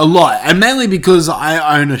a lot, and mainly because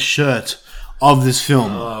I own a shirt of this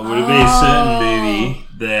film. Would it be a certain movie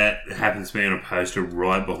that happens to be on a poster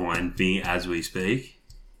right behind me as we speak?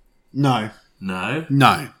 No. No?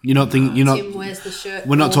 No. You're not thinking... You're not, Tim wears the shirt.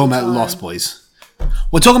 we're not all talking the about time. Lost Boys.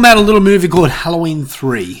 We're talking about a little movie called Halloween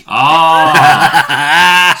 3. Oh!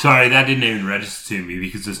 Sorry, that didn't even register to me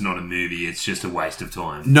because it's not a movie. It's just a waste of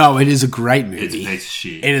time. No, it is a great movie. It's a piece of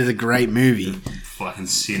shit. It is a great movie. Fucking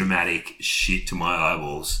cinematic shit to my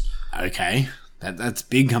eyeballs. Okay. That's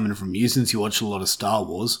big coming from you since you watch a lot of Star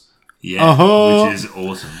Wars. Yeah, which is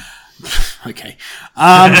awesome. Okay.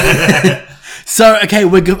 So, okay,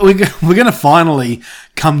 we're going to finally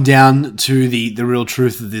come down to the real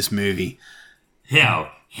truth of this movie.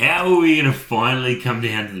 How? How are we going to finally come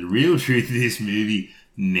down to the real truth of this movie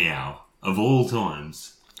now, of all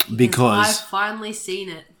times? Because I've finally seen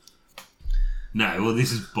it. No, well,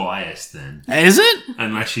 this is biased then. Is it?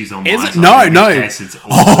 Unless she's on my Is it? side. No. In which case it's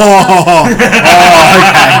awesome. Okay.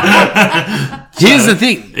 Here's the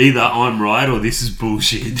thing. Either I'm right or this is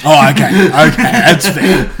bullshit. Oh, okay. Okay, that's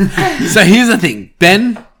fair. So here's the thing.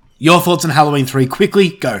 Ben, your thoughts on Halloween 3. Quickly,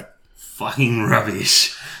 go. Fucking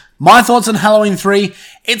rubbish. My thoughts on Halloween 3.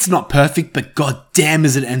 It's not perfect, but goddamn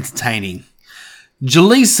is it entertaining.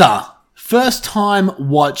 Jaleesa, first time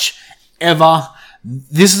watch ever.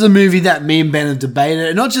 This is a movie that me and Ben have debated.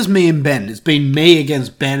 And not just me and Ben. It's been me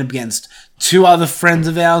against Ben against 2 other friends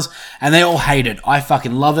of ours. And they all hate it. I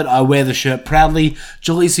fucking love it. I wear the shirt proudly.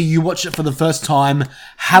 Jaleesa, you watched it for the first time.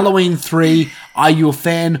 Halloween 3. Are you a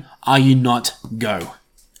fan? Are you not? Go.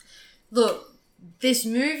 Look, this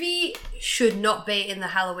movie should not be in the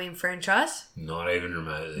Halloween franchise. Not even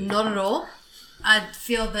remotely. Not at all. I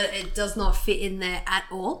feel that it does not fit in there at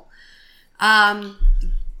all.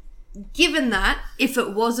 Given that, if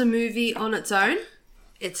it was a movie on its own,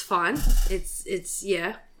 it's fine. It's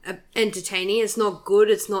entertaining. It's not good.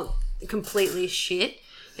 It's not completely shit.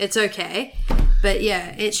 It's okay. But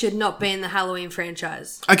yeah, it should not be in the Halloween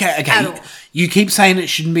franchise. Okay. At all. You keep saying it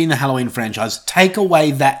shouldn't be in the Halloween franchise. Take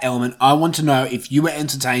away that element. I want to know if you were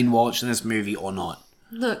entertained watching this movie or not.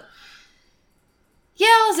 Look, yeah,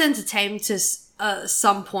 I was entertained to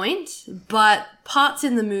some point, but parts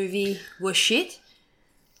in the movie were shit.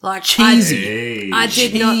 Like cheesy. I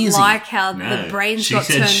did not like how the brains got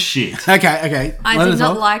turned. Shit. Okay. I did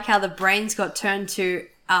not like how the brains got turned to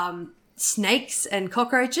snakes and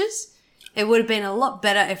cockroaches. It would have been a lot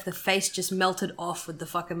better if the face just melted off with the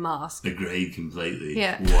fucking mask. Agreed completely.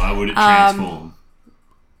 Yeah. Why would it transform?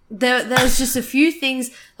 There's just a few things,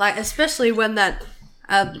 like especially when that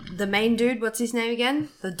the main dude, what's his name again?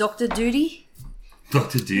 The Dr. Duty.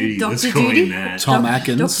 Dr. Duty. Let's Dr. call Duty? him that. Tom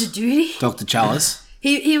Atkins. Dr. Duty. Dr. Chalice.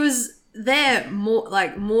 He was there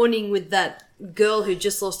mourning with that girl who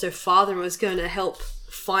just lost her father and was going to help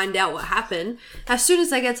find out what happened. As soon as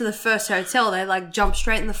they get to the first hotel, they jump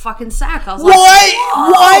straight in the fucking sack. I was like,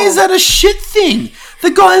 Why is that a shit thing? The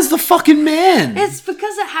guy's the fucking man. It's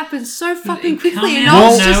because it happened so fucking quickly, and out I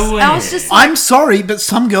was just like, I'm sorry, but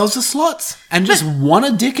some girls are sluts and just want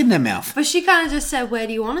a dick in their mouth. but she kind of just said, "Where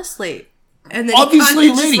do you want to sleep?" And then Obviously, he kind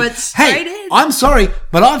of just leading. went straight Hey, in. I'm sorry,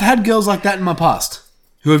 but I've had girls like that in my past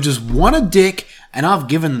who have just won a dick, and I've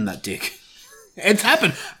given them that dick. It's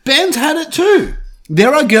happened. Ben's had it too.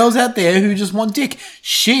 There are girls out there who just want dick.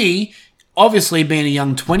 She, obviously being a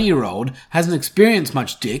young 20-year-old, hasn't experienced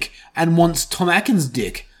much dick and wants Tom Atkins'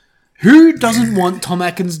 dick. Who doesn't want Tom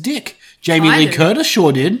Atkins' dick? Jamie I Lee do. Curtis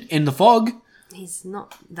sure did in The Fog. He's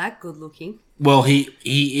not that good looking. Well, he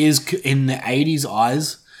is in the 80s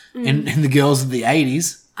eyes, in the girls of the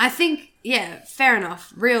 80s. I think, yeah, fair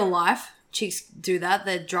enough. Real life, chicks do that.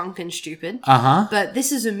 They're drunk and stupid. Uh-huh. But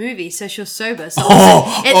this is a movie, so she's sober. So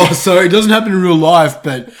So it doesn't happen in real life,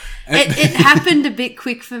 but... it happened a bit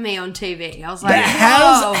quick for me on TV. I was like, But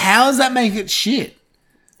how does that make it shit?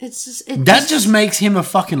 It's just... That just makes him a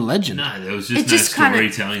fucking legend. No, there was It just no just kinda-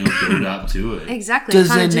 storytelling or build up to it. Exactly. Does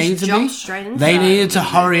kinda there just need to be? jumped straight into They that. needed to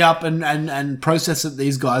hurry up and process that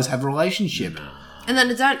these guys have a relationship. And then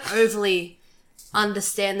I don't overly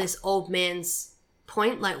understand this old man's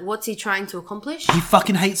point. Like, what's he trying to accomplish? He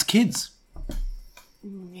fucking hates kids.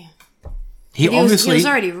 Yeah. He obviously... He was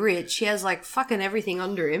already rich. He has, like, fucking everything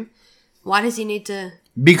under him. Why does he need to...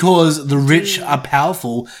 Because the rich are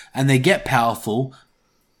powerful, and they get powerful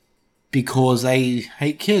because they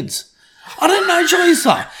hate kids. I don't know, Joyce.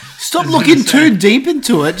 Stop looking too deep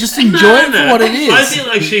into it. Just enjoy it for what it is. I feel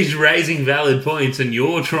like she's raising valid points and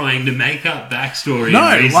you're trying to make up backstory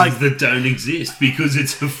and reasons that don't exist because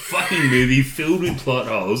it's a fucking movie filled with plot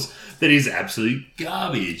holes that is absolute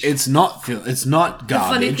garbage. It's not garbage. The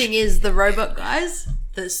funny thing is the robot guys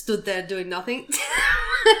that stood there doing nothing,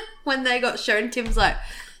 when they got shown, Tim's like,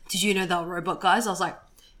 did you know they were robot guys? I was like,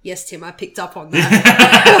 yes, Tim, I picked up on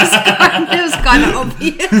that. It was kind of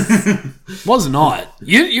obvious. Was not.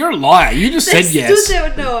 You're a liar. You just said yes. They stood there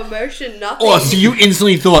with no emotion, nothing. Oh, so you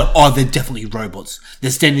instantly thought, oh, they're definitely robots.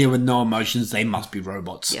 They're standing there with no emotions. They must be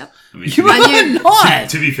robots. Yep. I mean, you are not.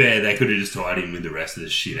 To be fair, they could have just tied in with the rest of the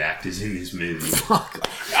shit actors in this movie. Fuck.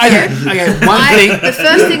 Okay, one thing. The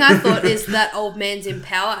first thing I thought is that old man's in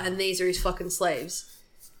power and these are his fucking slaves.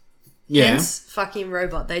 Yeah. Hence, fucking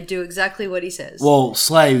robot. They do exactly what he says. Well,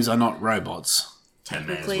 slaves are not robots.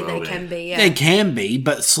 Technically, they can be, yeah. They can be,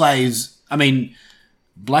 but slaves, I mean,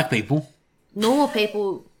 black people. Normal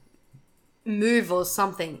people move or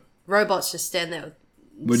something. Robots just stand there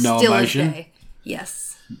with no still emotion? as day.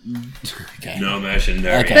 Yes. Okay. No emotion,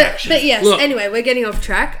 no reaction. But yes, Look. anyway, we're getting off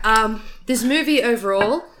track. This movie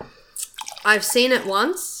overall, I've seen it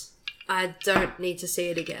once. I don't need to see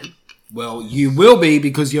it again. Well, you will be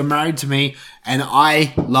because you're married to me, and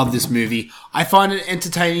I love this movie. I find it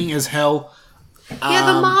entertaining as hell.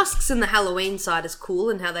 Yeah, the masks and the Halloween side is cool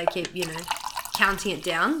and how they keep, counting it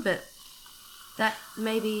down, but that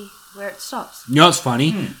may be where it stops. You know what's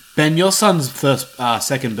funny? Ben, your son's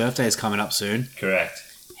second birthday is coming up soon. Correct.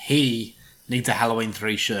 He needs a Halloween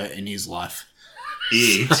 3 shirt in his life.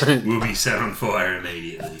 It will be set on fire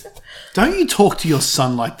immediately. Don't you talk to your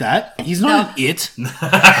son like that. He's not an it.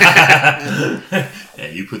 Yeah,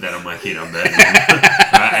 you put that on my kid, I'm burning him.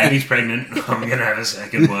 Amy's pregnant. I'm going to have a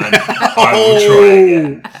second one. I will try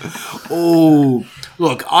again. Oh,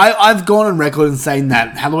 look, I've gone on record in saying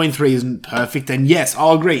that Halloween 3 isn't perfect, and yes,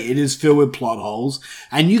 I'll agree, it is filled with plot holes,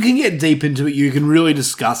 and you can get deep into it, you can really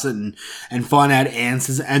discuss it and find out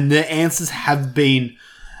answers, and the answers have been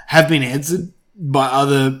answered by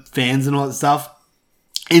other fans and all that stuff.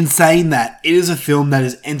 In saying that, it is a film that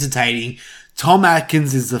is entertaining. Tom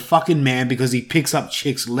Atkins is the fucking man because he picks up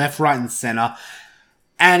chicks left, right, and center,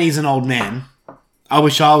 and he's an old man. I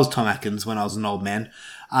wish I was Tom Atkins when I was an old man.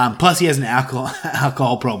 Plus, he has an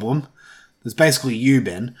alcohol problem. That's basically you,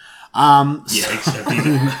 Ben. Yeah, except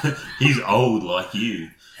he's old like you.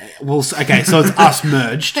 Well, okay, so it's us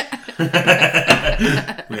merged. Yeah,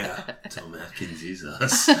 Tom Atkins is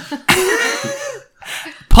us.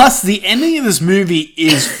 Plus, the ending of this movie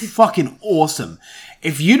is fucking awesome.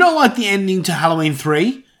 If you don't like the ending to Halloween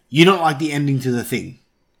 3, you don't like the ending to The Thing.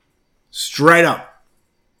 Straight up.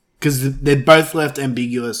 Because they're both left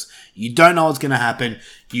ambiguous. You don't know what's going to happen.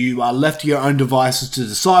 You are left to your own devices to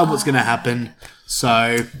decide what's going to happen.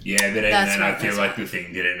 So... Yeah, but even then I feel like The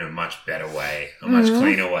Thing did it in a much better way. A much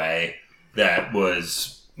cleaner way that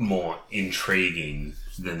was more intriguing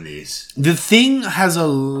than this. The Thing has a...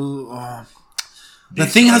 The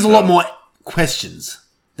Thing has a lot more questions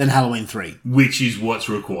than Halloween 3. Which is what's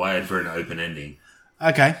required for an open ending.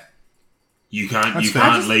 Okay. You can't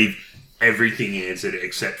leave everything answered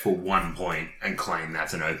except for one point and claim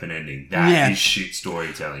that's an open ending. That is shit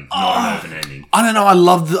storytelling, not an open ending. I don't know. I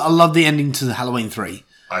love the ending to the Halloween 3.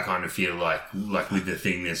 I kind of feel like with The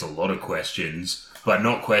Thing, there's a lot of questions, but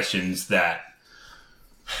not questions that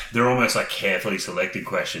they're almost like carefully selected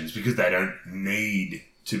questions because they don't need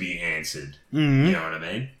to be answered. Mm-hmm. You know what I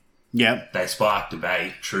mean? Yeah. They spark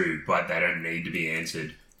debate, true, but they don't need to be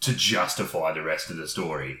answered to justify the rest of the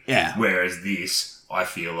story. Yeah. Whereas this, I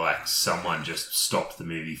feel like someone just stopped the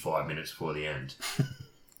movie 5 minutes before the end.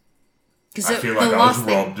 I feel like I was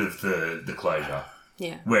robbed of the closure.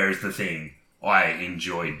 Yeah. Whereas The Thing, I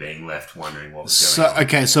enjoyed being left wondering what was going on.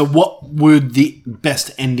 Okay, so what would the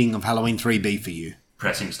best ending of Halloween 3 be for you?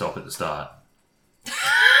 Pressing stop at the start.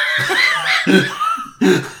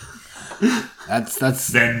 That's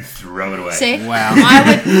then throw it away. See, wow.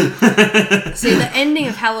 See, the ending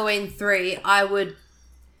of Halloween 3, I would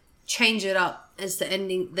change it up as the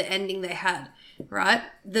ending they had. Right,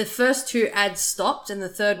 the first two ads stopped and the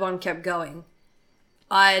third one kept going.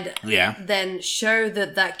 I'd then show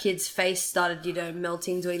that kid's face started,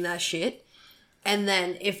 melting, doing that shit, and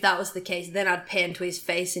then if that was the case, then I'd pan to his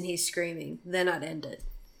face and he's screaming. Then I'd end it.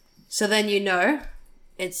 So then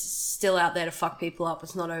it's still out there to fuck people up.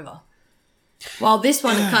 It's not over. While this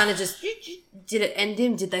one, it kind of just... Did it end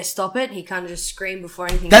him? Did they stop it? He kind of just screamed before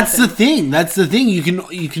anything happened. That's the thing. You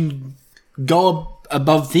can go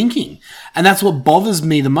above thinking. And that's what bothers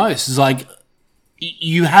me the most. Is like,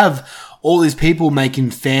 you have all these people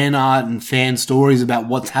making fan art and fan stories about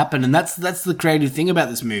what's happened. And that's the creative thing about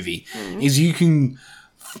this movie. Is you can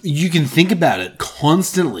think about it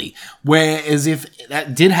constantly. Whereas if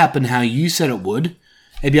that did happen how you said it would,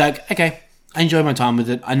 it'd be like, okay, I enjoy my time with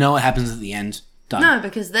it. I know what happens at the end. Done. No,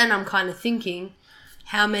 because then I'm kind of thinking,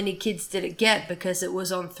 how many kids did it get? Because it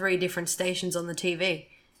was on 3 different stations on the TV.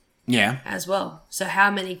 Yeah. As well. So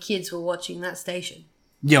how many kids were watching that station?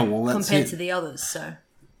 Yeah, well, that's compared it. to the others, so,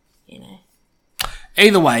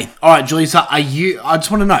 Either way, all right, Julissa, I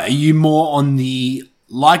just want to know, are you more on the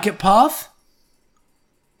like it path,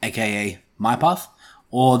 aka my path,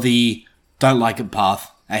 or the don't like it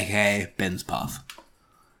path, aka Ben's path?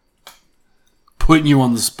 Putting you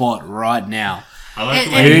on the spot right now. I like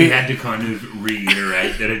the way you had to kind of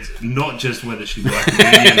reiterate that it's not just whether she liked the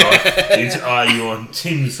movie or not, it's are you on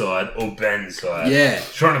Tim's side or Ben's side. Yeah.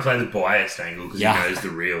 He's trying to play the biased angle because he knows the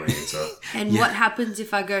real answer. And what happens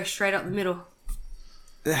if I go straight up the middle?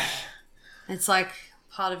 It's like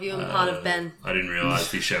part of you and part of Ben. I didn't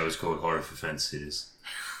realise this show was called Horror for Fence Sitters.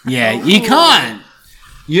 Yeah, you can't.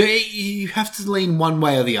 You have to lean one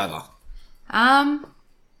way or the other.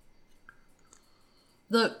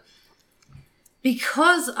 Look,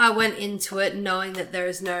 because I went into it knowing that there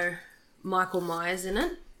is no Michael Myers in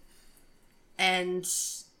it, and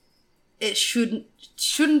it shouldn't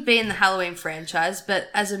be in the Halloween franchise, but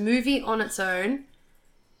as a movie on its own,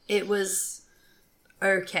 it was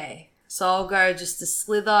okay. So I'll go just a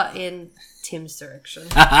slither in Tim's direction.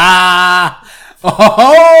 Just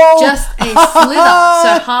a slither.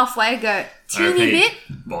 So halfway, go teeny bit.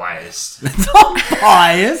 Biased. It's not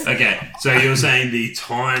biased. Okay, so you're saying the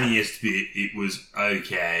tiniest bit, it was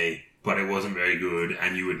okay, but it wasn't very good,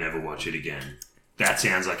 and you would never watch it again. That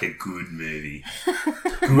sounds like a good movie.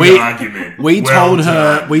 Good argument. We told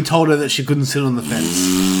her that she couldn't sit on the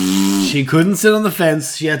fence. She couldn't sit on the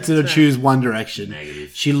fence. She had to choose one direction.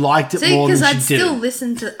 Negative. She liked it more than she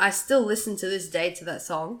didn't. I still listen to this day to that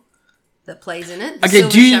song that plays in it. Okay,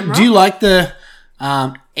 do you like the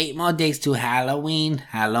 8 more days to Halloween,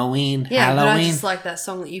 Halloween, yeah, Halloween? But I just like that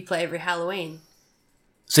song that you play every Halloween.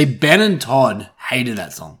 See, Ben and Todd hated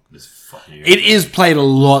that song. It is played a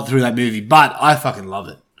lot through that movie, but I fucking love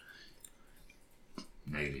it.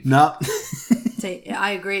 Negative. No. See,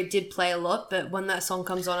 I agree it did play a lot, but when that song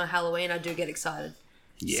comes on Halloween, I do get excited.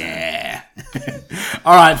 Yeah.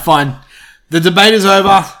 All right, fine. The debate is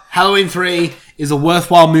over. Halloween 3 is a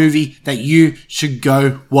worthwhile movie that you should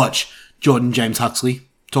go watch. Jordan James Huxley,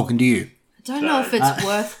 talking to you. I don't know if it's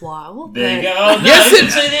worthwhile. There you go. Oh, no,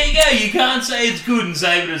 yes, so there you go. You can't say it's good and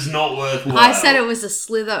say that it's not worthwhile. I said it was a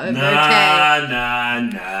slither over okay.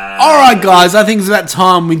 Nah. All right, guys. I think it's about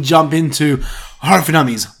time we jump into Horror for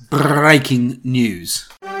Dummies breaking news.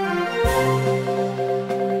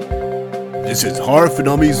 This is Horror for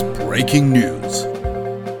Dummies breaking news.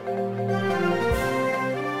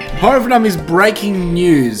 Horror for Dummies breaking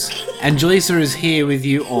news. And Julissa is here with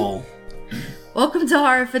you all. Welcome to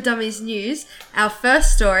Horror for Dummies News. Our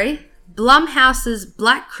first story, Blumhouse's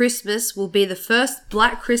Black Christmas will be the first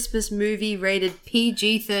Black Christmas movie rated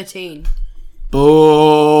PG-13.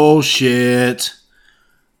 Bullshit.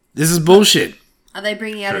 This is bullshit. Are they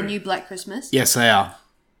bringing out a new Black Christmas? Yes, they are.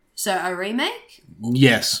 So a remake?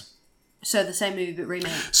 Yes. So the same movie but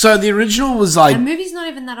remake. So the original was like... The movie's not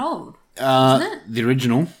even that old, isn't it? The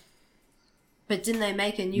original. But didn't they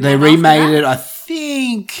make a new They one remade after that? it, I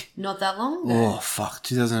think... Not that long ago. Oh, fuck.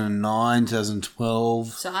 2009, 2012.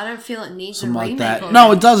 So I don't feel it needs Something a like remake. that.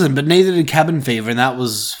 No, it doesn't, but neither did Cabin Fever, and that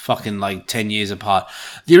was fucking like 10 years apart.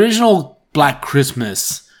 The original Black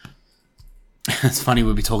Christmas... It's funny,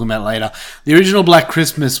 we'll be talking about it later. The original Black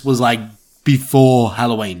Christmas was like before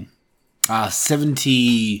Halloween. 70...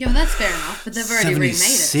 Yeah, well, that's fair enough, but they've already remade it.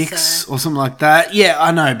 76 or something like that. Yeah,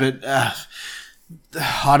 I know, but...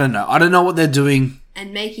 I don't know. I don't know what they're doing.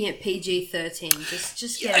 And making it PG-13.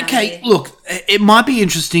 Just get out Okay, of here. look, it might be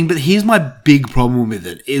interesting, but here's my big problem with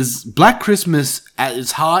it, is Black Christmas, at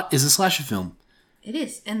its heart, is a slasher film. It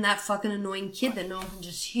is. And that fucking annoying kid that no one can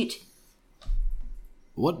just hit.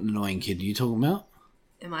 What annoying kid are you talking about?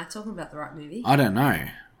 Am I talking about the right movie? I don't know.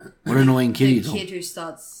 What annoying kid are you The talking kid who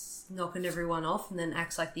starts knocking everyone off and then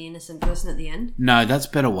acts like the innocent person at the end? No, that's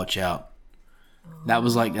Better Watch Out.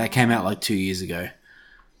 That came out like 2 years ago.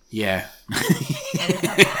 Yeah.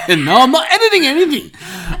 No, I'm not editing anything.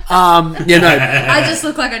 I just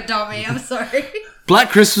look like a dummy. I'm sorry. Black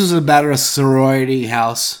Christmas is about a sorority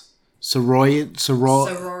house.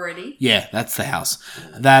 Sorority. Yeah, that's the house.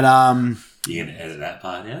 That You gonna edit that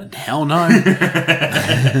part out? Hell no.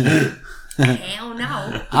 Hell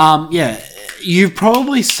no. Yeah, you've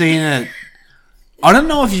probably seen it. I don't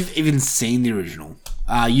know if you've even seen the original.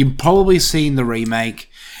 You've probably seen the remake.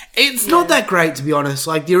 It's not that great, to be honest.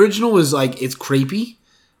 Like, the original was, like, it's creepy.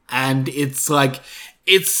 And it's, like,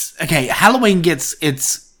 okay, Halloween gets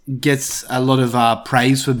a lot of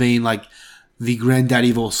praise for being, like, the granddaddy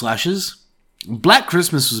of all slashers. Black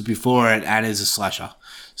Christmas was before it and is a slasher.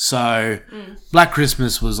 So, Black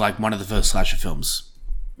Christmas was, like, one of the first slasher films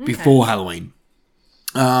before Halloween.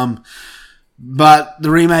 But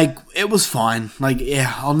the remake, it was fine. Like,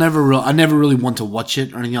 yeah, I never really want to watch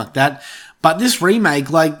it or anything like that. But this remake,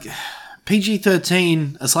 like,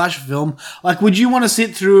 PG-13, a slasher film, like, would you want to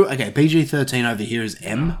sit through... Okay, PG-13 over here is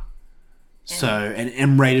M. So, an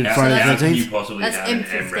M-rated Friday the 13th. How can you possibly That's have an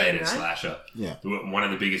M15, M-rated right? slasher? Yeah. One of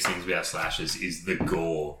the biggest things about slashers is the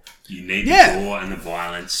gore. You need the gore and the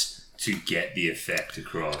violence to get the effect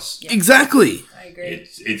across. Yeah. Exactly. I agree.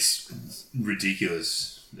 It's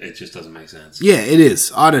ridiculous. It just doesn't make sense. Yeah, it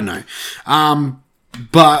is. I don't know.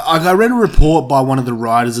 But I read a report by one of the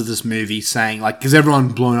writers of this movie saying, like, because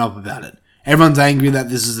everyone's blown up about it. Everyone's angry that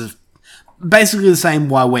this is basically the same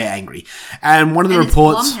why we're angry. And one of the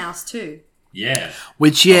reports... It's Blumhouse too. Yeah.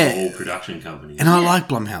 Which, yeah. All production companies. And I like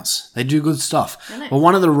Blumhouse. They do good stuff. But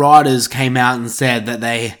one of the writers came out and said that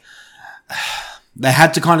they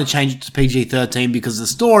had to kind of change it to PG-13 because the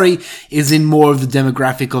story is in more of the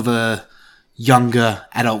demographic of a younger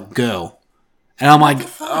adult girl. And I'm like,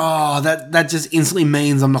 oh, that just instantly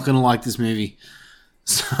means I'm not going to like this movie.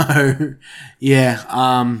 So, yeah,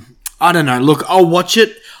 I don't know. Look, I'll watch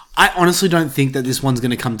it. I honestly don't think that this one's going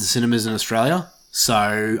to come to cinemas in Australia. So,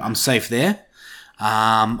 I'm safe there.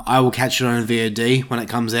 I will catch it on VOD when it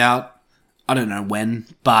comes out. I don't know when,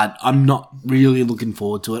 but I'm not really looking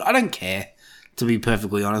forward to it. I don't care, to be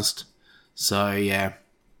perfectly honest. So, yeah.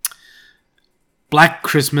 Black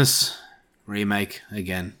Christmas remake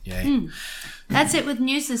again. Yeah. That's it with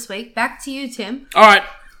news this week. Back to you, Tim. All right.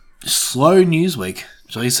 Slow news week.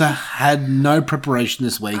 Jaleesa had no preparation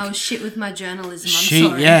this week. I was shit with my journalism. I'm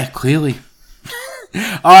sorry. Yeah, clearly.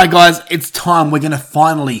 All right, guys. It's time. We're going to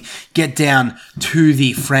finally get down to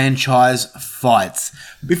the franchise fights.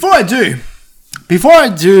 Before I do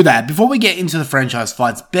that, before we get into the franchise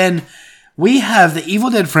fights, Ben, we have the Evil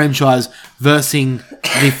Dead franchise versus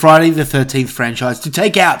the Friday the 13th franchise to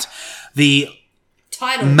take out the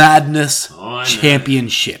Title. Madness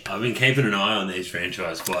Championship. I've been keeping an eye on these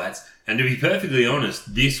franchise fights, and to be perfectly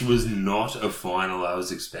honest, this was not a final I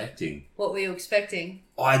was expecting. What were you expecting?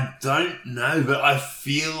 I don't know, but I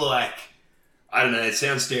feel like... I don't know, it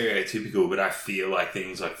sounds stereotypical, but I feel like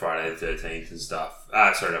things like Friday the 13th and stuff...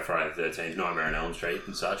 sorry, not Friday the 13th, Nightmare on Elm Street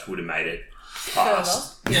and such would have made it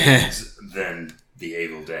past than The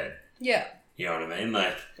Evil Dead. Yeah. You know what I mean?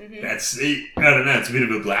 Like, that's... I don't know, it's a bit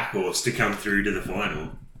of a black horse to come through to the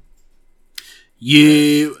final.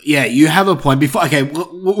 You have a point.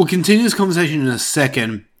 We'll continue this conversation in a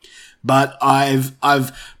second, but I've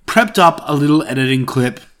prepped up a little editing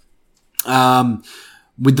clip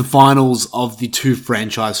with the finals of the two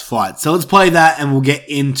franchise fights. So let's play that and we'll get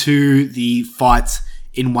into the fights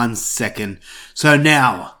in 1 second. So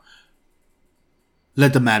now,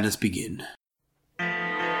 let the madness begin.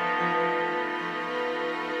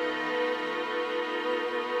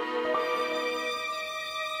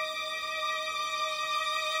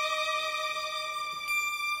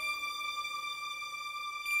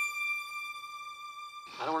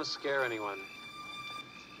 I don't want to scare anyone,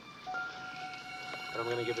 but I'm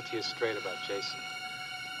going to give it to you straight about Jason.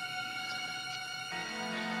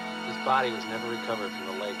 His body was never recovered from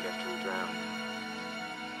the lake after he drowned.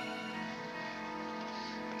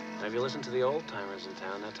 And if you listen to the old-timers in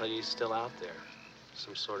town, they'll tell you he's still out there.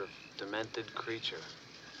 Some sort of demented creature.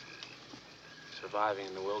 Surviving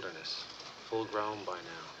in the wilderness. Full-grown by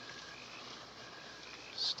now.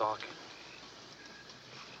 Stalking.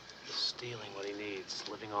 Stealing what he needs,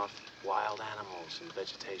 living off wild animals and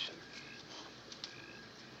vegetation.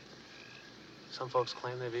 Some folks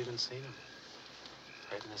claim they've even seen him,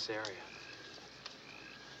 right in this area.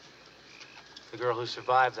 The girl who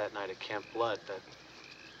survived that night at Camp Blood, that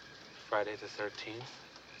Friday the 13th,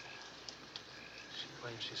 she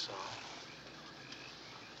claims she saw him.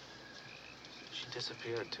 She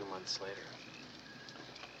disappeared 2 months later.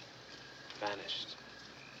 Vanished.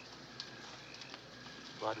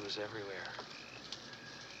 Blood was everywhere.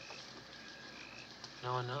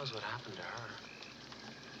 No one knows what happened to her.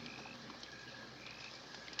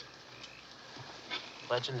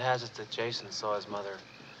 Legend has it that Jason saw his mother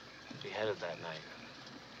beheaded that night.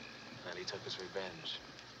 And that he took his revenge.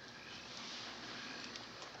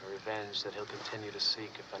 A revenge that he'll continue to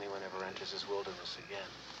seek if anyone ever enters his wilderness again.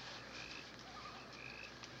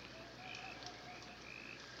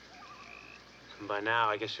 And by now,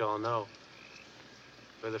 I guess you all know,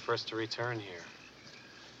 we're the first to return here.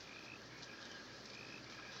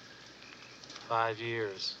 5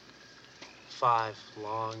 years. 5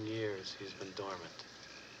 long years he's been dormant.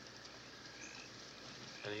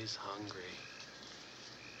 And he's hungry.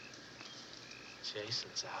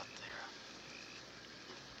 Jason's out there.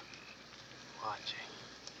 Watching.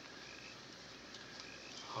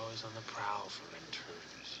 Always on the prowl for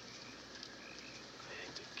intruders.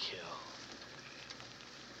 Waiting to kill.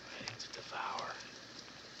 Waiting to devour.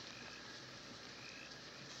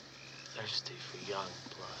 Thirsty for young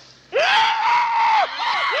blood.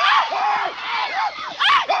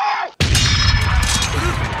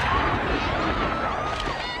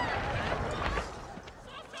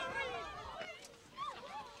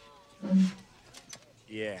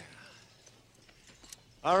 Yeah.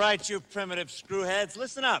 All right, you primitive screwheads,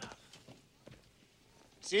 listen up.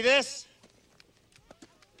 See this?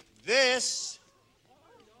 This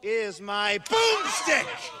is my boomstick.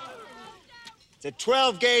 It's a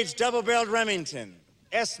 12-gauge double-barreled Remington.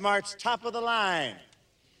 S-Mart's top of the line.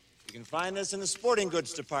 You can find this in the sporting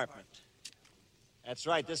goods department. That's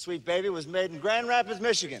right, this sweet baby was made in Grand Rapids,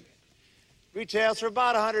 Michigan. Retails for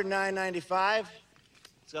about $109.95.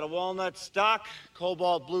 It's got a walnut stock,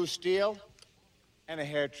 cobalt blue steel, and a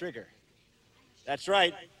hair trigger. That's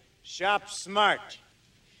right, shop smart.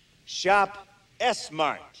 Shop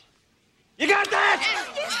S-Mart. You got that?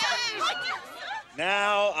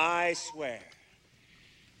 Now I swear,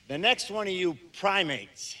 the next one of you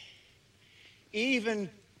primates even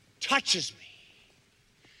touches me.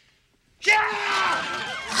 Kill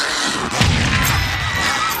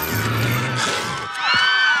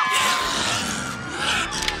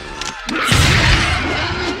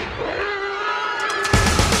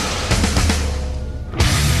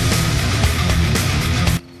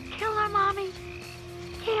her, Mommy.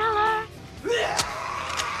 Kill her.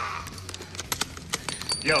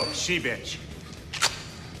 Yo, she-bitch.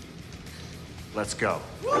 Let's go.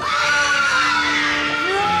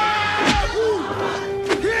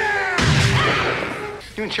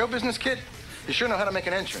 You in show business, kid? You sure know how to make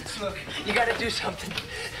an entrance. Look, you gotta do something.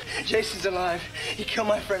 Jason's alive. He killed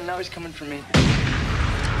my friend, now he's coming for me.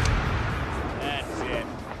 That's it.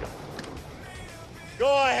 Go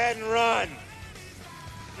ahead and run.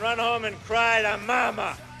 Run home and cry to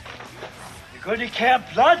Mama. You're good at Camp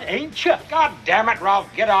Blood, ain't you? God damn it,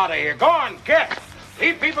 Ralph, get out of here. Go on, get.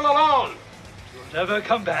 Leave people alone. You'll never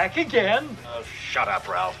come back again. Oh, shut up,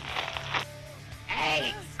 Ralph.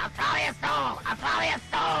 Hey, I'll follow your soul. I'll follow your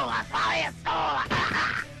soul. I'll follow your soul.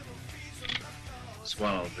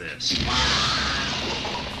 Swallow this.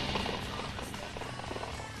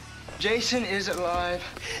 Jason is alive.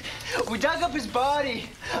 We dug up his body.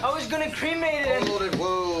 I was gonna cremate it. Hold it,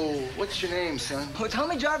 whoa. What's your name, son? Well, tell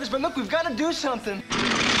me, Jarvis, but look, we've gotta do something.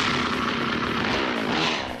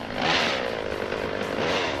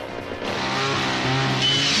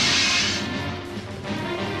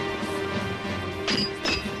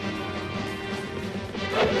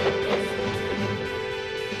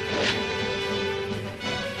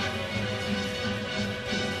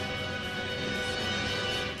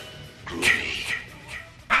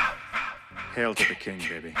 Hail to the king,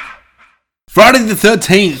 baby. Friday the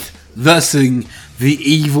 13th versus The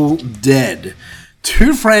Evil Dead.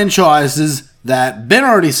 Two franchises that Ben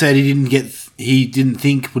already said he didn't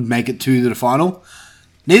think would make it to the final.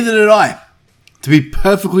 Neither did I. To be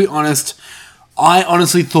perfectly honest, I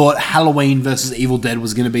honestly thought Halloween versus Evil Dead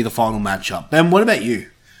was going to be the final matchup. Ben, what about you?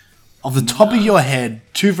 Off the top of your head,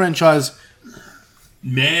 two franchise.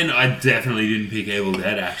 Man, I definitely didn't pick Evil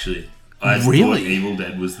Dead, actually. I Really? thought Evil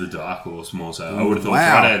Dead was the dark horse more so. I would have thought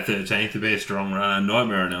Wow. Friday the 13th would be a strong runner.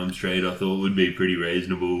 Nightmare on Elm Street I thought would be pretty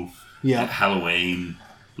reasonable. Yeah. Halloween,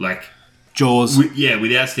 like... Jaws.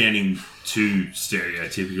 Without standing too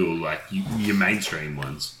stereotypical, like your mainstream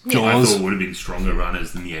ones. I Jaws. thought would have been stronger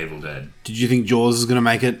runners than the Evil Dead. Did you think Jaws is going to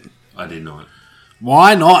make it? I did not.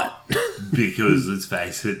 Why not? Because, let's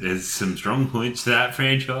face it, there's some strong points to that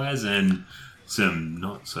franchise and some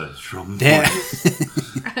not so strong points.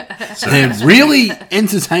 They're really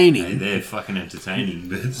entertaining. They're fucking entertaining,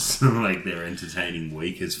 but it's not like they're entertaining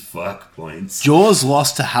weak as fuck points. Jaws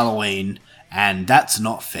lost to Halloween, and that's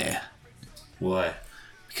not fair. Why?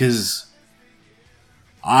 Because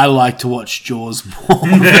I like to watch Jaws more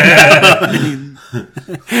than Halloween.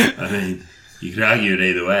 I mean, You could argue it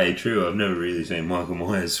either way. True, I've never really seen Michael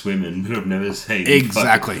Myers swimming, but I've never seen...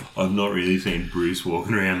 Exactly. I've not really seen Bruce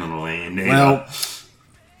walking around on the land either. Well,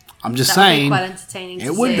 I'm just That would be saying... quite entertaining to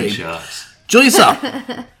It would see. be. Shucks.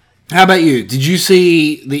 Julissa, how about you? Did you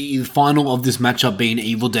see the final of this matchup being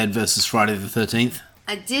Evil Dead versus Friday the 13th?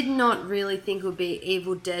 I did not really think it would be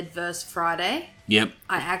Evil Dead versus Friday. Yep.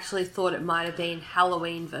 I actually thought it might have been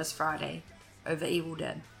Halloween versus Friday over Evil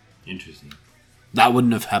Dead. Interesting. That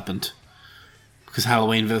wouldn't have happened. Because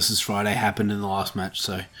Halloween versus Friday happened in the last match,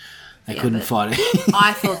 so they couldn't but fight it.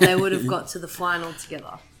 I thought they would have got to the final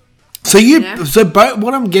together. So know?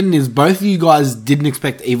 What I'm getting is both of you guys didn't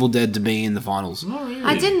expect Evil Dead to be in the finals. Not really.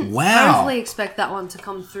 I didn't totally expect that one to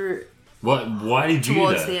come through Why did you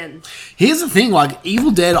towards though? the end. Here's the thing, like,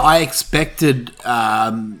 Evil Dead, I expected,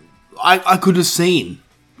 I could have seen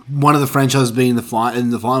one of the franchises being in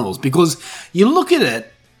the finals, because you look at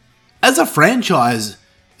it, as a franchise,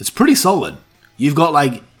 it's pretty solid. You've got,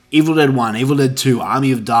 like, Evil Dead 1, Evil Dead 2,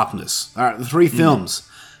 Army of Darkness. All right, the 3 films.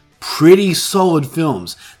 Pretty solid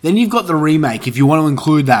films. Then you've got the remake, if you want to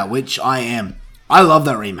include that, which I am. I love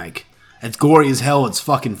that remake. It's gory as hell. It's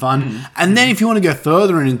fucking fun. And then if you want to go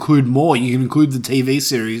further and include more, you can include the TV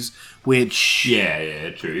series, which...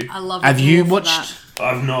 Yeah, true. I love Have you watched...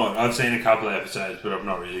 I've not. I've seen a couple of episodes, but I've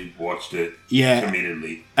not really watched it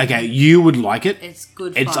committedly. Okay, you would like it. It's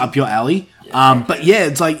good It's fun. up your alley. But yeah,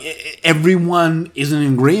 it's like everyone is in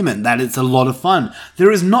agreement that it's a lot of fun.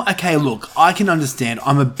 There is not... Okay, look, I can understand.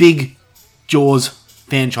 I'm a big Jaws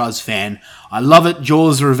franchise fan. I love it.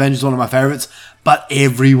 Jaws the Revenge is one of my favourites. But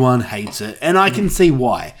everyone hates it. And I can see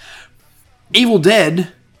why. Evil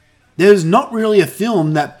Dead, there's not really a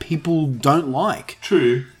film that people don't like.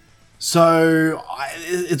 True. So,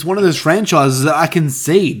 it's one of those franchises that I can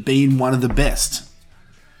see being one of the best.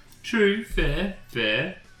 True. Fair.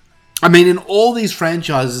 I mean, in all these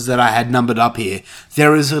franchises that I had numbered up here,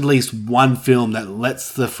 there is at least one film that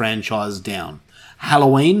lets the franchise down.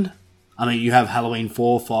 Halloween, I mean, you have Halloween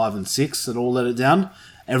 4, 5, and 6 that all let it down.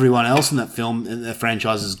 Everyone else in that film, in the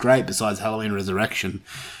franchise, is great, besides Halloween Resurrection.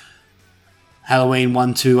 Halloween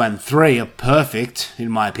 1, 2, and 3 are perfect, in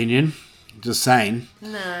my opinion. Just saying.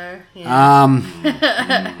 No.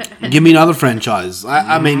 Yeah. Give me another franchise.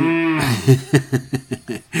 I mean...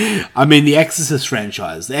 I mean, the Exorcist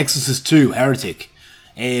franchise. The Exorcist 2, Heretic.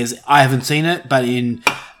 I haven't seen it, but in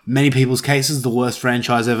many people's cases, the worst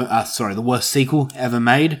franchise ever... the worst sequel ever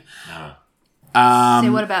made.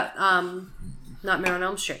 So what about Nightmare on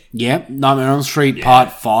Elm Street? Yeah, Nightmare on Elm Street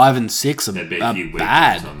Part 5 and 6 are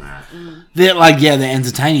bad. On that. They're they're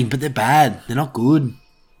entertaining, but they're bad. They're not good.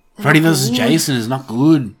 Freddy vs. Jason is not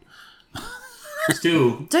good.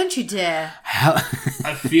 Still, don't you dare.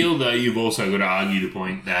 I feel though you've also got to argue the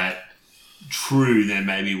point that true, there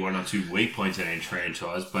may be one or two weak points in each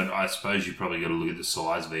franchise, but I suppose you've probably got to look at the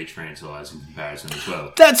size of each franchise in comparison as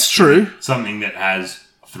well. That's true. Something that has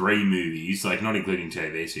 3 movies, like not including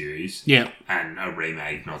TV series, and a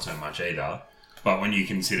remake, not so much either. But when you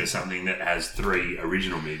consider something that has 3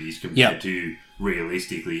 original movies compared to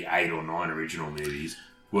realistically 8 or 9 original movies,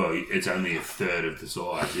 well, it's only a third of the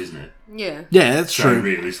size, isn't it? Yeah. Yeah, that's so true. So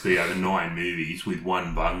realistically, over 9 movies with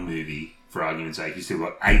 1 bung movie, for argument's sake, you still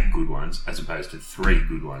got 8 good ones as opposed to 3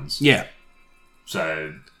 good ones. Yeah.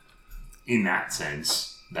 So, in that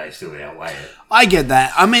sense, they still outweigh it. I get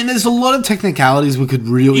that. I mean, there's a lot of technicalities we could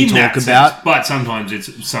really talk about. Sense, but sometimes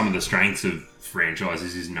it's some of the strengths of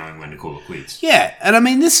franchises is knowing when to call it quits. Yeah, and I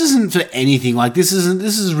mean, this isn't for anything. Like, this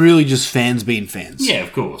is really just fans being fans. Yeah,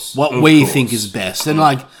 of course. What we think is best. And,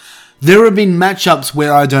 like, there have been matchups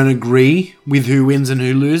where I don't agree with who wins and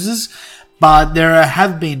who loses, but there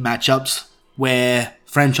have been matchups where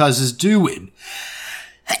franchises do win.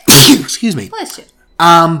 Excuse me. Bless you.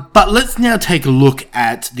 But let's now take a look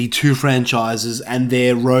at the 2 franchises and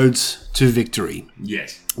their roads to victory.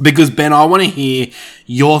 Yes. Because, Ben, I want to hear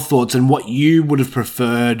your thoughts and what you would have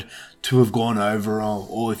preferred to have gone over,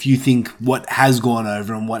 or if you think what has gone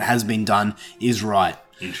over and what has been done is right.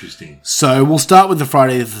 Interesting. So we'll start with the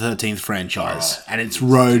Friday the 13th franchise and its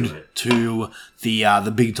road to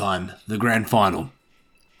the big time, the grand final.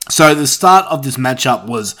 So the start of this matchup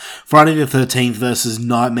was Friday the 13th versus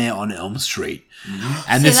Nightmare on Elm Street. Mm-hmm.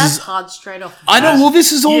 And that's hard straight off. I know. Well,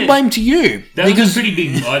 this is all blame to you. That was a pretty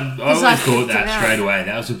big. I always thought that straight away.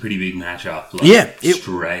 That was a pretty big matchup.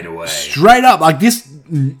 Straight away. Straight up, like this,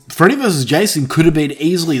 Freddy vs. Jason could have been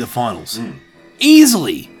easily the finals,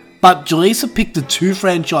 easily. But Julissa picked the 2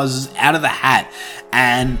 franchises out of the hat,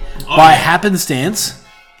 and by happenstance,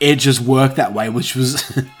 it just worked that way, which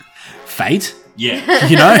was fate. Yeah,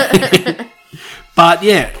 you know. But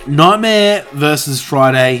yeah, Nightmare versus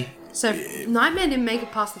Friday. So Nightmare didn't make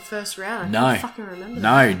it past the first round. I can't fucking remember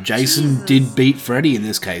that. No, Jason did beat Freddy in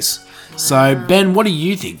this case. So, Ben, what do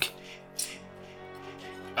you think?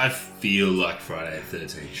 I feel like Friday the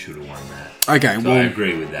 13th should have won that. Okay, so well, I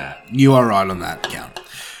agree with that. You are right on that count.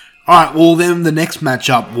 Alright, well then the next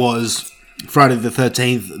matchup was Friday the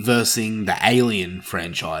 13th versus the Alien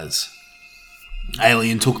franchise.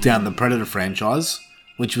 Alien took down the Predator franchise,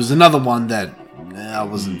 which was another one that I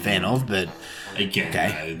wasn't a fan of, but...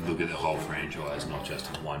 Again, look at the whole franchise, not just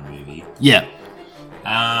one movie. Yeah.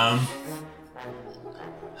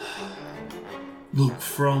 Look,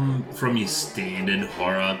 from your standard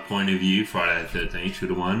horror point of view, Friday the 13th should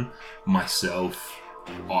have won. Myself,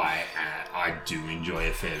 I do enjoy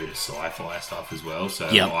a fair bit of sci-fi stuff as well, so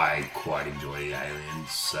I quite enjoy the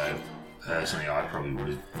Aliens. So personally, I probably would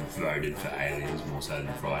have voted for Aliens more so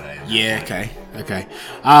than Friday. Yeah, okay.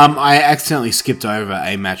 I accidentally skipped over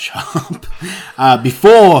a matchup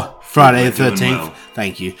before Friday the 13th. Well.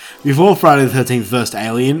 Thank you. Before Friday the 13th versus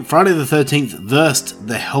Alien, Friday the 13th versus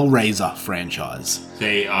the Hellraiser franchise.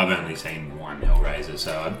 See, I've only seen one Hellraiser,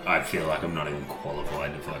 so I feel like I'm not even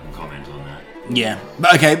qualified if I can comment on that. Yeah.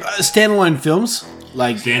 Okay, standalone films?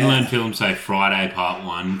 Like standalone films, say Friday Part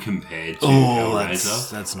 1 compared to Hellraiser.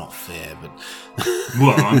 That's not fair, but...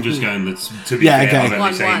 Well, I'm just going, to be fair,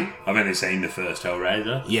 okay. I've only seen the first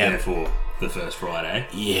Hellraiser, therefore the first Friday.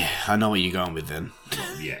 Yeah, I know what you're going with then.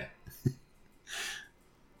 Yeah.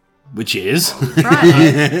 Which is?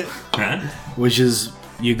 Right. Which is,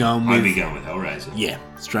 you're going with... I'd be going with Hellraiser. Yeah,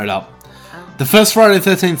 straight up. The first Friday the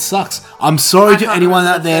 13th sucks. I'm sorry to anyone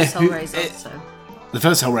out there who... The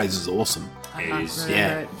first Hellraiser is awesome. It is.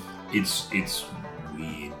 Yeah. It's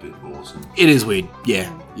weird, but awesome. It is weird. Yeah,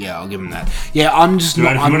 I'll give him that. Yeah, I'm just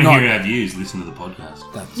not... If you want to hear our views, listen to the podcast.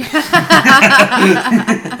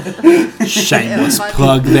 Shameless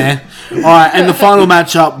plug there. Alright, and the final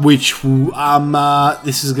matchup, which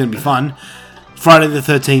this is going to be fun. Friday the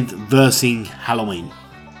 13th versus Halloween.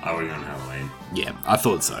 I would have gone Halloween. Yeah, I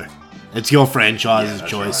thought so. It's your franchise's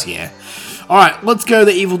choice, right. yeah. Alright, let's go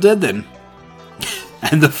to Evil Dead then.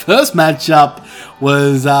 And the first matchup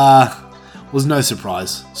was no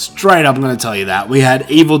surprise. Straight up, I'm going to tell you that. We had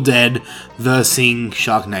Evil Dead versus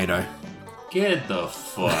Sharknado. Get the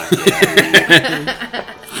fuck out of here.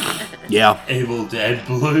 Yeah. Evil Dead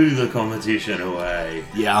blew the competition away.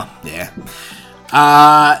 Yeah.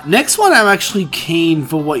 Next one, I'm actually keen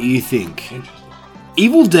for what you think.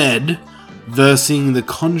 Evil Dead versus the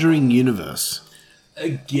Conjuring universe.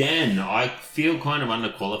 Again, I feel kind of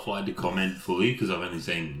underqualified to comment fully because I've only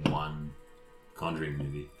seen one Conjuring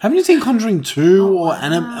movie. Haven't you seen Conjuring 2 or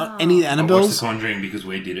any Annabelles? I watched The Conjuring because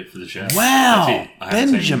we did it for the show. Wow,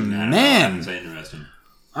 Benjamin. I haven't seen the rest of them.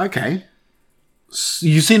 Okay.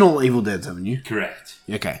 You've seen all Evil Deads, haven't you? Correct.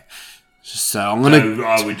 Okay. So I'm gonna. So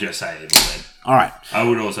I would just say Evil Dead. All right. I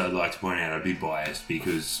would also like to point out I'd be biased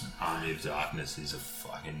because Army of Darkness is a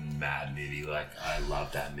fucking mad movie. Like, I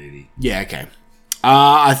love that movie. Yeah. Okay.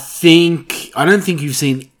 I don't think you've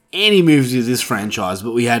seen any movies of this franchise,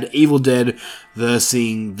 but we had Evil Dead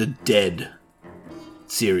versus the Dead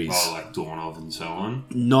series. Oh, like Dawn of and so on.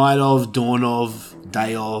 Night of, Dawn of,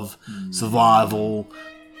 Day of, Survival,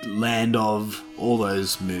 Land of, all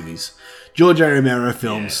those movies. George A. Romero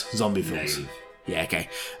films, zombie films. Native. Yeah, okay.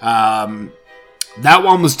 That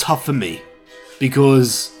one was tough for me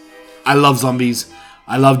because I love zombies.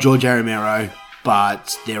 I love George A. Romero,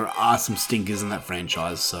 but there are some stinkers in that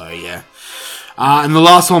franchise, so yeah. And the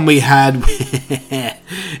last one we had,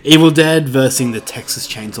 Evil Dead versus the Texas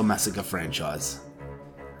Chainsaw Massacre franchise.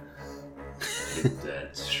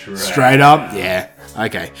 Straight up? Yeah.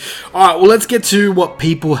 Okay. Alright, well, let's get to what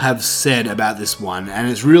people have said about this one, and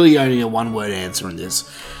it's really only a one-word answer in this.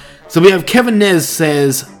 So we have Kevin Nez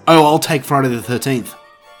says, "Oh, I'll take Friday the 13th."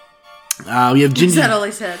 We have Ginger. Is that all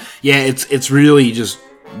he said? Yeah, it's really just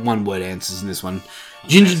one-word answers in this one.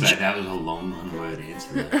 Ginger. That was a long one-word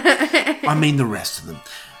answer. I mean the rest of them.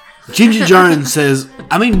 Ginger Jones says,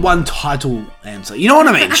 I mean one title answer. You know what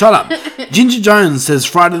I mean? Shut up. Ginger Jones says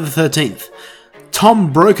Friday the 13th.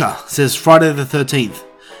 Tom Broker says Friday the 13th.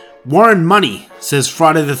 Warren Money says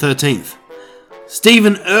Friday the 13th.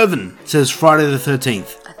 Stephen Irvin says Friday the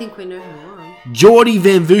 13th. I think we know who won. Geordie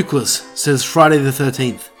Van Vuklis says Friday the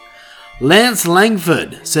 13th. Lance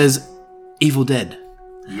Langford says Evil Dead.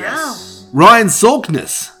 Yes. Ryan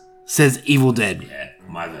Salkness says Evil Dead. Yeah,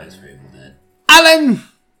 my vote's for Evil Dead. Alan!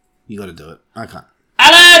 You gotta do it. I can't.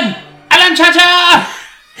 Alan Chacha!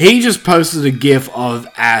 He just posted a gif of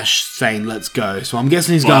Ash saying let's go, so I'm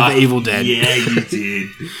guessing he's going for Evil Dead. Yeah, you did.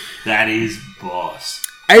 That is boss.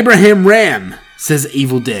 Abraham Ram says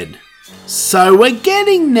Evil Dead. So we're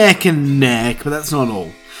getting neck and neck, but that's not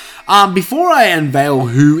all. Before I unveil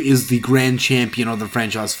who is the grand champion of the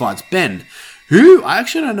franchise fights, Ben, I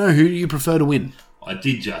actually don't know who you prefer to win. I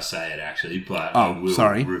did just say it actually, but I will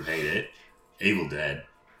repeat it. Evil Dead.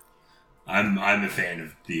 I'm a fan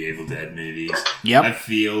of the Evil Dead movies. Yep. I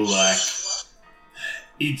feel like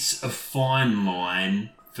it's a fine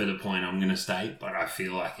line for the point I'm going to state, but I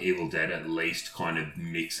feel like Evil Dead at least kind of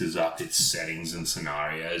mixes up its settings and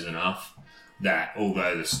scenarios enough that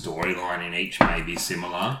although the storyline in each may be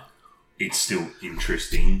similar, it's still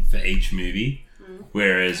interesting for each movie.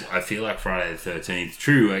 Whereas I feel like Friday the 13th,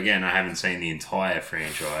 true, again, I haven't seen the entire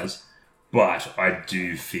franchise, but I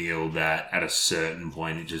do feel that at a certain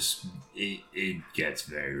point it gets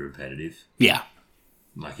very repetitive. Yeah.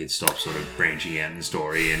 Like it stops sort of branching out in the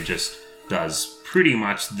story and just does pretty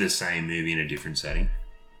much the same movie in a different setting.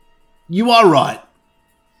 You are right.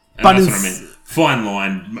 And that's what I mean. Fine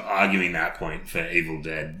line arguing that point for Evil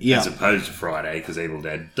Dead as opposed to Friday, because Evil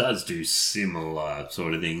Dead does do similar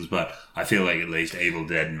sort of things, but I feel like at least Evil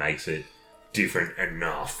Dead makes it different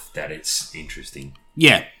enough that it's interesting.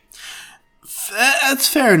 Yeah. That's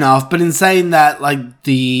fair enough, but in saying that, like,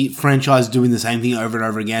 the franchise doing the same thing over and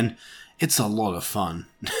over again, it's a lot of fun.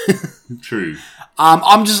 True.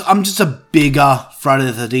 I'm just a bigger Friday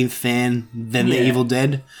the 13th fan than the Evil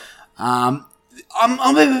Dead.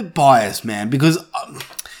 I'm a bit biased, man, because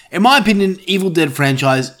in my opinion, Evil Dead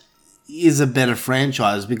franchise is a better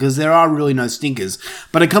franchise because there are really no stinkers.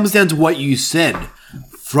 But it comes down to what you said.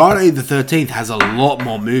 Friday the 13th has a lot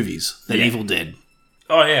more movies than Evil Dead.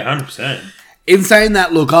 Oh, yeah, 100%. In saying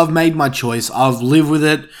that, look, I've made my choice. I've lived with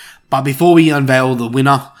it. But before we unveil the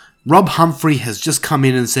winner, Rob Humphrey has just come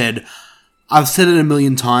in and said, I've said it a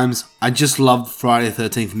million times, I just love Friday the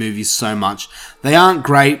 13th movies so much. They aren't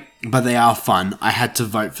great, but they are fun. I had to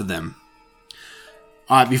vote for them.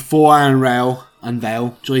 Alright, before I unveil,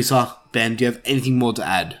 Julissa, Ben, do you have anything more to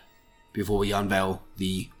add before we unveil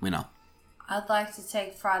the winner? I'd like to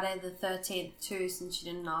take Friday the 13th too, since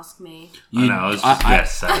you didn't ask me. I was just about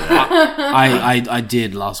to say that. I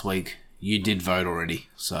did last week. You did vote already,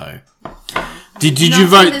 so... Did you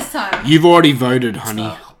vote? This time. You've already voted,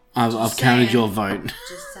 honey. I've counted your vote.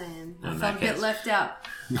 Just saying. I felt a bit left out.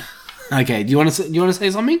 Okay, do you want to say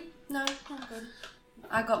something? No, I'm good.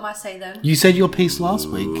 I got my say then. You said your piece last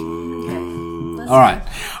week. Okay. All right.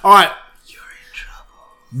 You're in trouble.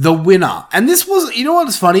 The winner, and this was, you know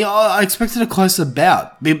what's funny? I expected a closer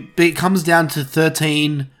bout. It comes down to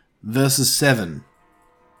 13 versus 7.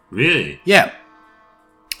 Really? Yeah.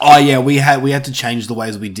 Oh yeah, we had to change the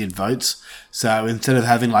ways we did votes. So instead of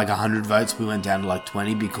having like 100 votes, we went down to like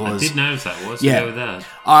 20 because... I did notice that. What's the go with that?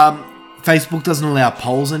 Facebook doesn't allow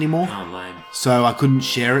polls anymore. Oh, lame. So I couldn't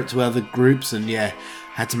share it to other groups and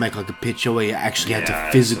had to make like a picture where you actually had to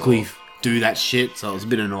physically do that shit. So it was a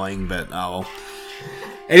bit annoying, but oh well.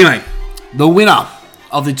 Anyway, the winner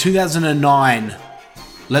of the 2009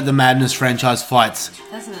 Let the Madness franchise fights.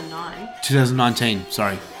 2019,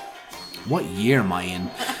 sorry. What year am I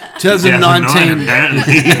in? 2019.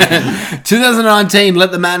 2019,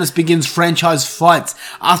 Let the Madness Begins franchise fights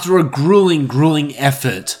after a grueling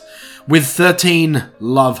effort. With 13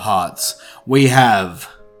 love hearts, we have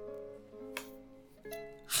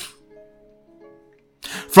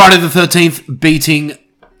Friday the 13th beating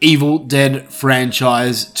Evil Dead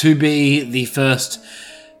franchise to be the first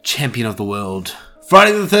champion of the world.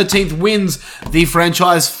 Friday the 13th wins the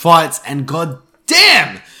franchise fights, and god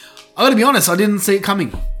damn, I gotta be honest, I didn't see it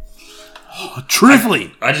coming. Oh,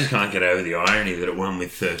 truthfully. I just can't get over the irony that it won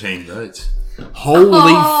with 13 votes.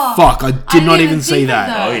 Holy fuck, I did not even see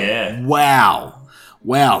that. Oh, yeah. Wow.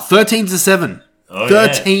 13-7. Oh,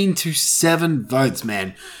 13-7 votes,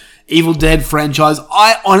 man. Evil Dead franchise.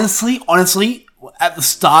 I honestly, at the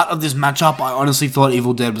start of this matchup, I honestly thought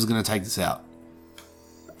Evil Dead was going to take this out.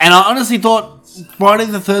 And I honestly thought Friday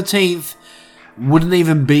the 13th wouldn't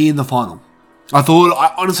even be in the final.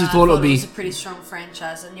 I honestly thought it would be... It was a pretty strong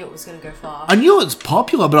franchise. I knew it was going to go far. I knew it was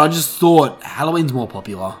popular, but I just thought Halloween's more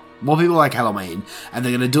popular. More people like Halloween, and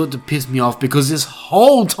they're going to do it to piss me off because this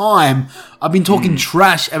whole time I've been talking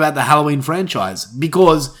trash about the Halloween franchise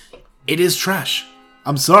because it is trash.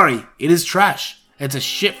 I'm sorry, it is trash. It's a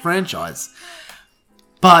shit franchise.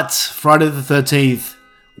 But Friday the 13th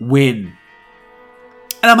win.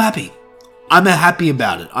 And I'm happy. I'm happy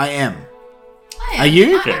about it. I am. Are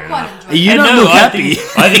you? You don't look happy.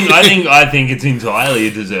 I think it's entirely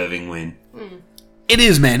a deserving win. It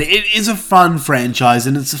is, man. It is a fun franchise,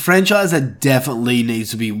 and it's a franchise that definitely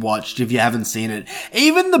needs to be watched if you haven't seen it.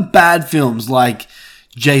 Even the bad films like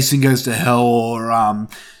Jason Goes to Hell or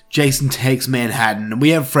Jason Takes Manhattan. We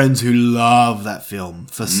have friends who love that film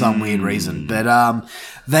for some weird reason. But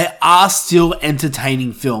they are still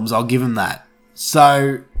entertaining films. I'll give them that.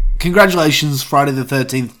 So, congratulations, Friday the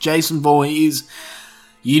 13th. Jason Voorhees,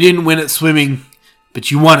 you didn't win at swimming,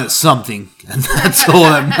 but you won at something. And that's all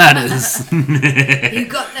that matters. You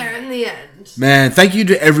got there in the end. Man, thank you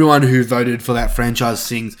to everyone who voted for that franchise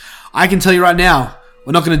things. I can tell you right now,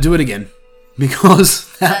 we're not going to do it again.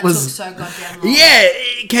 Because that was... took so goddamn long. Yeah,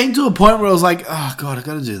 it came to a point where I was like, oh god, I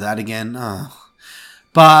got to do that again. Oh.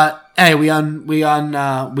 But hey, we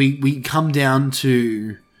come down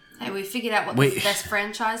to... Hey, we figured out what the best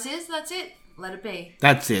franchise is. That's it. Let it be.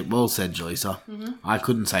 That's it. Well said, Jaleesa. Mhm. I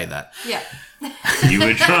couldn't say that. Yeah. You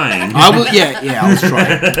were trying. I was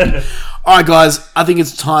trying. Alright guys, I think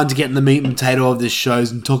it's time to get in the meat and potato of this show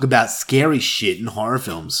and talk about scary shit in horror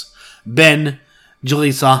films. Ben,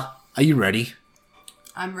 Jaleesa, are you ready?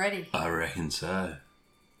 I'm ready. I reckon so.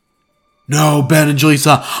 No, Ben and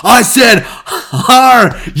Jaleesa, I said,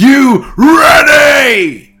 are you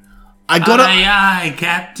ready? Aye,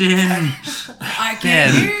 Captain. I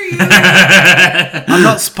can hear you. I'm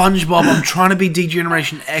not SpongeBob. I'm trying to be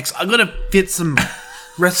D-Generation X. I gotta fit some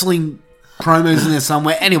wrestling promos in there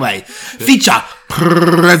somewhere. Anyway, feature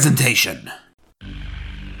presentation.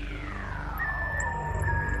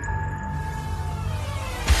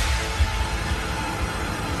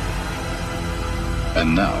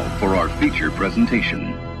 And now for our feature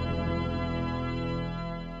presentation.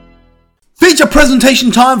 Feature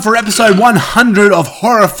presentation time for episode 100 of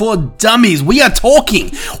Horror for Dummies. We are talking,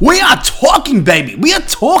 baby. We are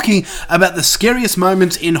talking about the scariest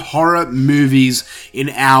moments in horror movies in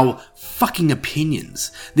our fucking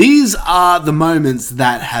opinions. These are the moments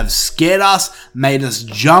that have scared us, made us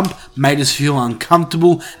jump, made us feel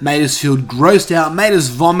uncomfortable, made us feel grossed out, made us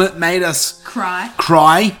vomit, made us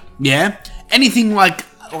cry, yeah? Anything like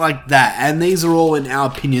that, and these are all in our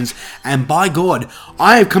opinions, and by God,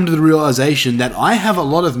 I have come to the realization that I have a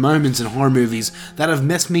lot of moments in horror movies that have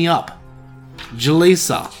messed me up.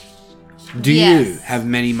 Jaleesa, do you have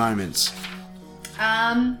many moments?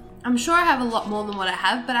 I'm sure I have a lot more than what I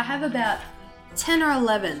have, but I have about 10 or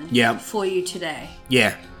 11 for you today.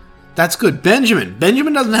 Yeah, that's good. Benjamin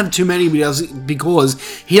doesn't have too many because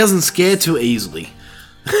he doesn't scare too easily.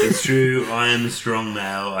 It's true, I am a strong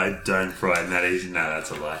male, I don't frighten that easy. No,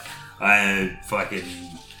 that's a lie. I fucking...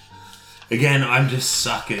 Again, I'm just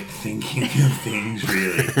suck at thinking of things,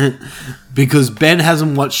 really. Because Ben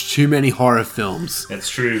hasn't watched too many horror films.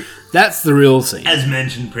 That's true. That's the real thing. As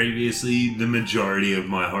mentioned previously, the majority of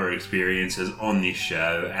my horror experience is on this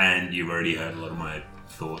show, and you've already heard a lot of my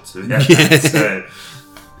thoughts about that, so...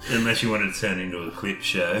 Unless you want to turn into a clip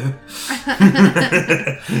show.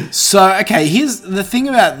 So, okay, here's the thing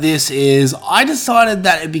about this is I decided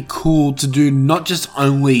that it'd be cool to do not just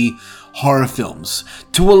only horror films,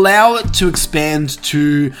 to allow it to expand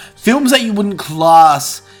to films that you wouldn't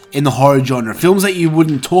class in the horror genre, films that you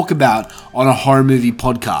wouldn't talk about on a horror movie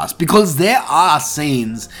podcast, because there are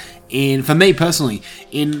scenes for me personally,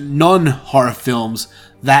 in non-horror films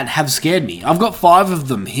that have scared me. I've got 5 of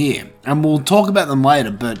them here, and we'll talk about them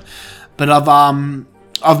later. But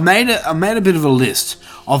I've made a bit of a list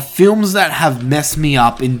of films that have messed me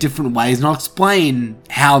up in different ways, and I'll explain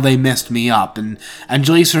how they messed me up. And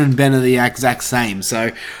Jaleesa and Ben are the exact same.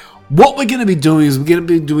 So what we're going to be doing is we're going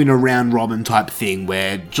to be doing a round robin type thing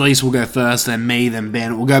where Jaleesa will go first, then me, then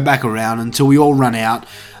Ben. We'll go back around until we all run out.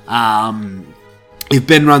 If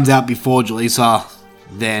Ben runs out before Jaleesa,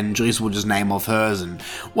 then Jaleesa will just name off hers and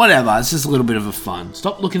whatever. It's just a little bit of a fun.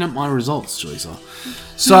 Stop looking at my results, Jaleesa.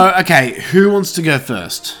 So, okay, who wants to go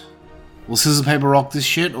first? Will scissors, paper, rock this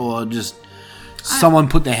shit, or just someone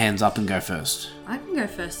put their hands up and go first? I can go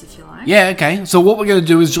first if you like. Yeah, okay. So what we're going to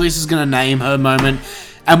do is Jaleesa's going to name her moment,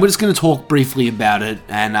 and we're just going to talk briefly about it,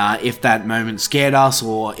 and if that moment scared us,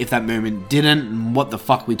 or if that moment didn't, and what the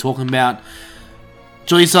fuck we're talking about.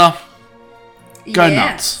 Jaleesa, go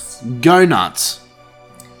nuts. Go nuts.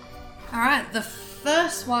 Alright, the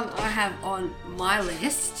first one I have on my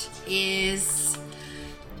list is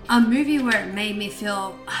a movie where it made me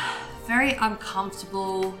feel very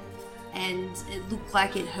uncomfortable and it looked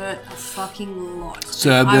like it hurt a fucking lot.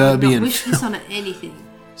 I would not wish this on anything.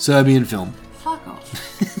 Serbian film. Fuck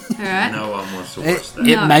off. Alright? No one wants to watch that.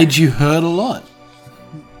 It made you hurt a lot.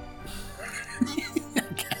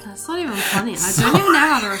 That's not even funny. I don't even know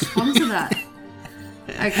how to respond to that.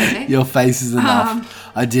 Okay. Your face is enough.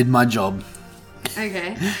 I did my job.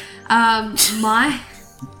 Okay. Can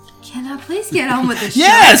I please get on with the show?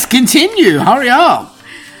 Yes, continue. Hurry up.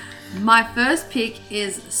 My first pick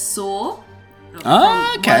is Saw.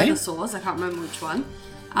 Oh, okay. One of the Saws. I can't remember which one.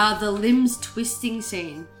 The limbs twisting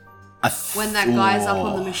scene. When that guy's up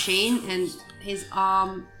on the machine and his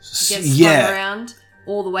arm gets Yeah. spun around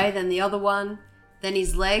all the way, then the other one, then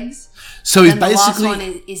his legs. So he's then the basically- last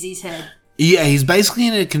one is his head. Yeah, he's basically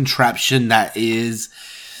in a contraption that is...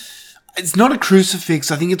 It's not a crucifix.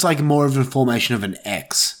 I think it's like more of a formation of an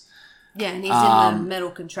X. Yeah, and he's in the metal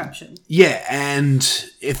contraption. Yeah, and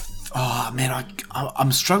if... Oh, man,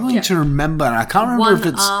 I'm struggling to remember, and I can't remember if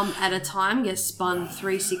One it's... arm at a time gets spun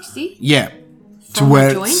 360. Yeah, to From where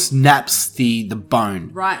the it joint? snaps the bone.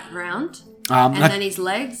 Right round. And And then his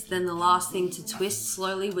legs. Then the last thing to twist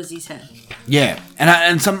slowly was his head. Yeah,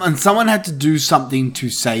 and someone had to do something to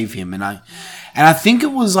save him, and I think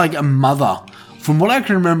it was like a mother. From what I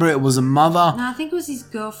can remember, it was a mother. No, I think it was his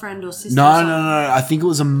girlfriend or sister. No. I think it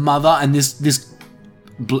was a mother, and this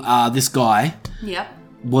guy Yep.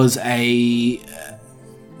 was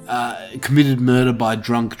committed murder by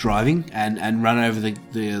drunk driving and run over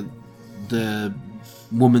the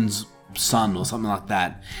woman's son or something like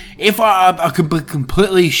that. If I could be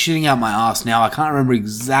completely shitting out my ass now, I can't remember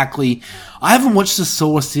exactly. I haven't watched the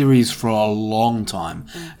Saw series for a long time,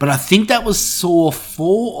 but I think that was Saw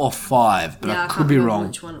 4 or 5, but Yeah, I could can't be remember wrong.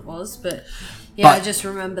 which one it was, but yeah, I But- just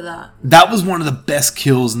remember that. That was one of the best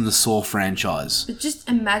kills in the Saw franchise. But just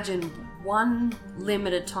imagine one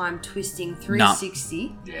limited time twisting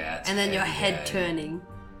 360, Yeah, and then your head turning.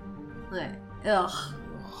 Like, ugh.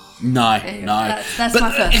 No. That's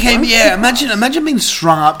my first okay, one. yeah, imagine being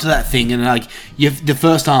strung up to that thing and like the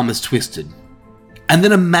first arm is twisted. And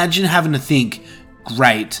then imagine having to think,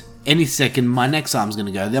 great, any second my next arm's going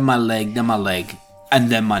to go, then my leg, and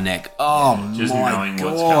then my neck. Oh Just my knowing God.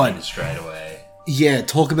 what's coming straight away. Yeah,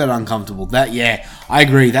 talk about uncomfortable. I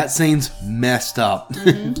agree. That scene's messed up.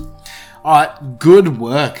 All right, good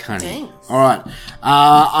work, honey. Thanks. All right,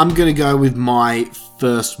 I'm going to go with my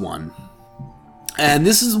first one. And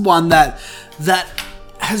this is one that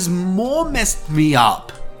has more messed me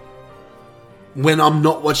up when I'm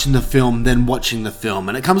not watching the film than watching the film.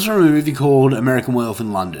 And it comes from a movie called American Werewolf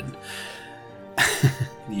in London.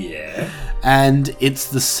 Yeah. And it's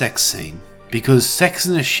the sex scene. Because sex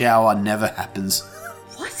in a shower never happens.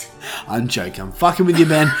 What? I'm joking. I'm fucking with you,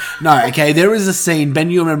 Ben. No, okay, there is a scene.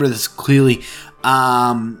 Ben, you remember this clearly.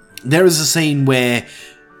 There is a scene where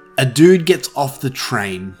a dude gets off the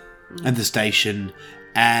train at the station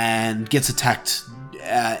and gets attacked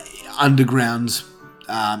underground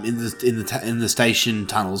in the station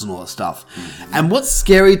tunnels and all that stuff. And what's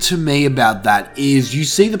scary to me about that is you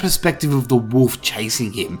see the perspective of the wolf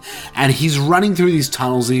chasing him, and he's running through these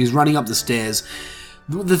tunnels and he's running up the stairs.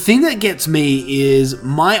 The thing that gets me is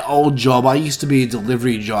my old job. I used to be a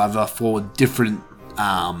delivery driver for different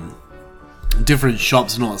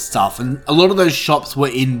shops and all that stuff, and a lot of those shops were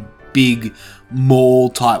in big mall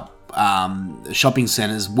type shopping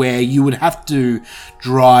centers where you would have to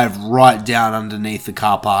drive right down underneath the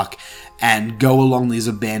car park and go along these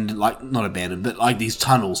these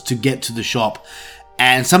tunnels to get to the shop.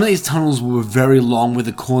 And some of these tunnels were very long with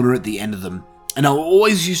a corner at the end of them. And I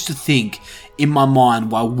always used to think in my mind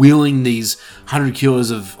while wheeling these 100 kilos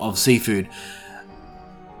of seafood,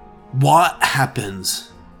 what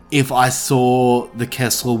happens if I saw the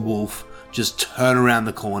Kessler wolf just turn around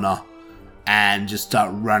the corner and just start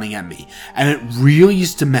running at me? And it really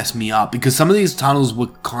used to mess me up because some of these tunnels were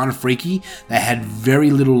kind of freaky. They had very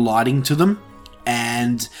little lighting to them,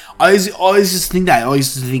 and I always just think that. I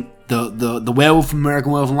used to think the werewolf from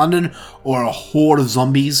American Werewolf in London or a horde of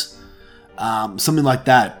zombies, something like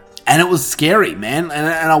that. And it was scary, man.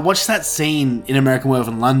 And I watched that scene in American Werewolf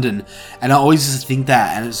in London, and I always just think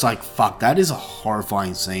that, and it's like, fuck, that is a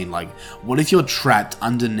horrifying scene. Like, what if you're trapped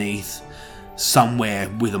underneath somewhere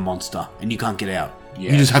with a monster and you can't get out?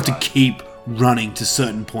 Yeah, you just have right. to keep running to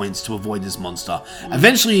certain points to avoid this monster.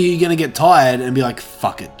 Eventually you're going to get tired and be like,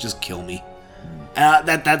 fuck it, just kill me.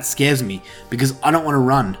 That scares me because I don't want to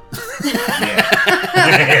run.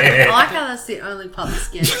 I like how that's the only part that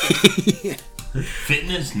scares me.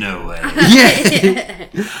 Fitness? No way. Yeah.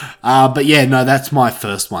 But yeah, no, that's my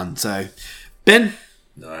first one. So, Ben?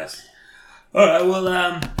 Nice. Alright, well,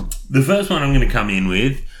 the first one I'm going to come in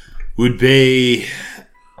with would be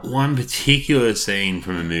one particular scene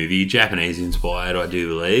from a movie, Japanese inspired, I do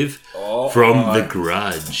believe, from The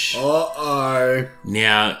Grudge. Uh-oh.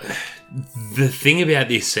 Now, the thing about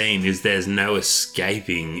this scene is there's no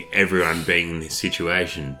escaping everyone being in this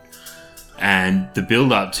situation. And the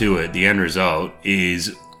build-up to it, the end result,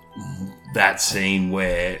 is that scene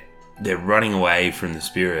where they're running away from the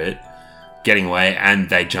spirit, getting away, and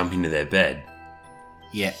they jump into their bed.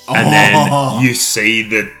 Yeah. And then you see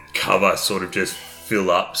the cover sort of just fill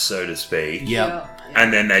up, so to speak. Yep.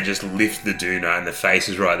 And then they just lift the doona and the face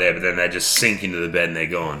is right there, but then they just sink into the bed and they're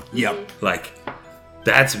gone. Yep. Like,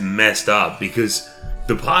 that's messed up because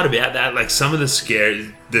the part about that, like some of the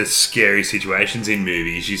scary situations in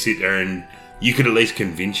movies, you sit there and you could at least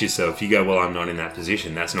convince yourself, you go, well, I'm not in that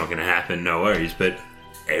position, that's not going to happen, no worries. But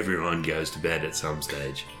everyone goes to bed at some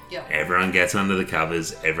stage. Yep. Everyone gets under the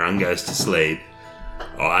covers, everyone goes to sleep.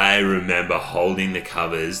 I remember holding the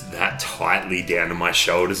covers that tightly down to my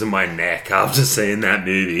shoulders and my neck after seeing that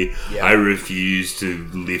movie. Yep. I refused to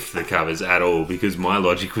lift the covers at all because my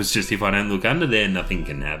logic was just, if I don't look under there, nothing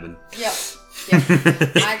can happen. Yep.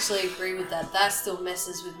 I actually agree with that. That still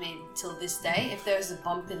messes with me till this day. If there's a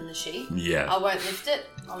bump in the sheet, I won't lift it.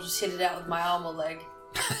 I'll just hit it out with my arm or leg.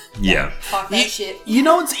 Fuck that shit. You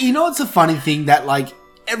know it's a funny thing that, like,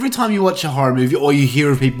 every time you watch a horror movie or you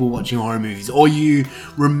hear of people watching horror movies or you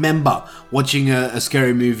remember watching a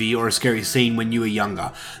scary movie or a scary scene when you were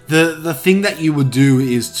younger, the thing that you would do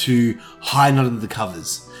is to hide under the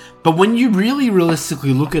covers. But when you really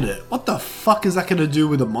realistically look at it, what the fuck is that going to do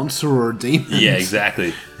with a monster or a demon? Yeah,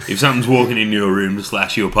 exactly. If something's walking into your room to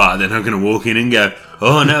slash you apart, they're not going to walk in and go,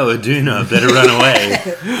 oh no, a doona, better run away.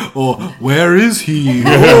 Or, where is he?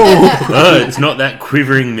 Oh, it's not that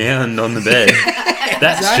quivering mound on the bed.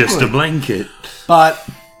 That's just a blanket. But,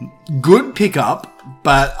 good pickup,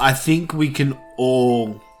 but I think we can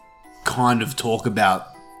all kind of talk about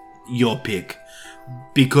your pick.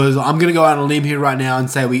 Because I'm going to go out on a limb here right now and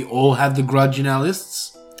say we all have The Grudge in our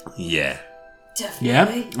lists. Yeah.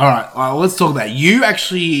 Definitely. Yeah? Alright, let's talk about it. You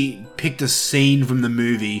actually picked a scene from the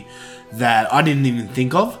movie that I didn't even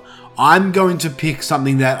think of. I'm going to pick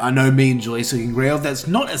something that I know me and Julissa can agree on. That's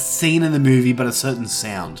not a scene in the movie, but a certain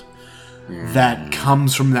sound that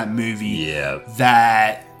comes from that movie. Yeah.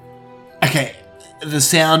 That... Okay, the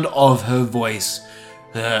sound of her voice.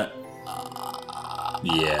 That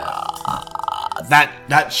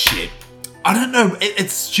shit. I don't know.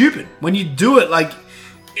 It's stupid. When you do it, like,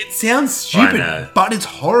 it sounds stupid, but it's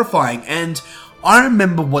horrifying. And I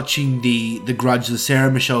remember watching the Grudge, the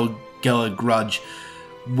Sarah Michelle Gellar Grudge,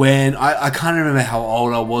 when I can't remember how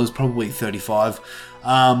old I was, probably 35.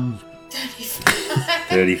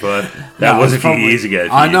 35? That was a few years ago.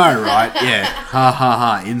 I know, right? Yeah. Ha ha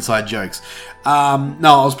ha. Inside jokes.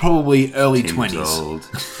 No, I was probably early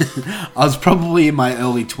 20s. I was probably in my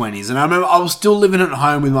early 20s. And I remember I was still living at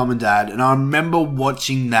home with mum and dad. And I remember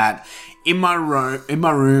watching that in my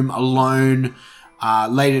room alone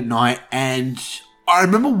late at night. And I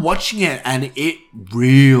remember watching it and it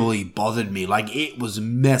really bothered me. Like, it was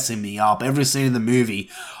messing me up. Every scene in the movie,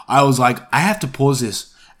 I was like, I have to pause this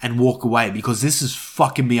and walk away because this is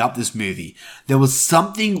fucking me up, this movie. There was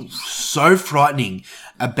something so frightening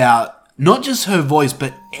about not just her voice,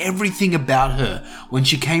 but everything about her when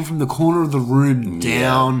she came from the corner of the room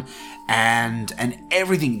down and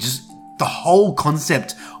everything. Just the whole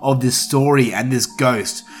concept of this story and this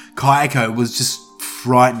ghost, Kayako, was just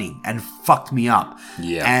frightening and fucked me up.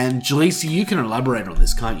 Yeah. And Julissa, you can elaborate on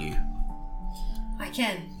this, can't you? I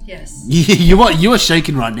can, yes. You are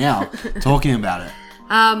shaking right now talking about it.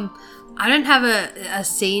 I don't have a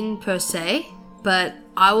scene per se, but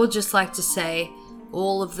I would just like to say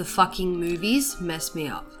all of the fucking movies mess me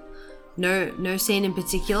up. No scene in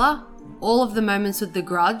particular. All of the moments with The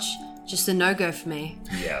Grudge, just a no-go for me.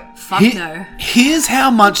 Yeah. Fuck no. Here's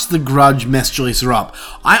how much The Grudge messed Julissa up.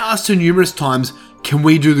 I asked her numerous times, can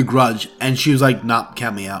we do The Grudge? And she was like, nah,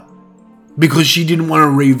 count me out. Because she didn't want to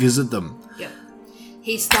revisit them. Yep.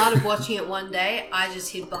 He started watching it one day. I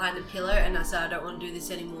just hid behind a pillow and I said, I don't want to do this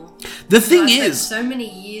anymore. The thing I is... so many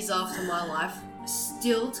years after my life,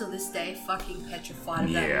 still to this day, fucking petrified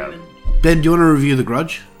of that woman. Ben, do you want to review The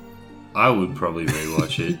Grudge? I would probably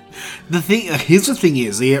rewatch it. Here's the thing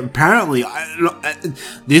is, apparently,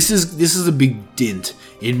 this is a big dint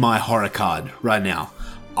in my horror card right now.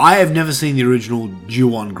 I have never seen the original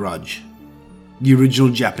Ju-on Grudge. The original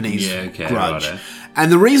Japanese Grudge. Righto.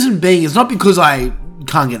 And the reason being is not because I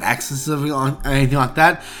can't get access to anything like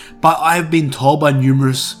that, but I have been told by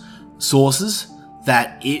numerous sources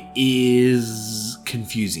that it is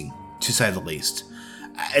confusing, to say the least.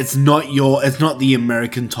 It's not the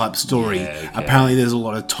American type story. Yeah, okay. Apparently there's a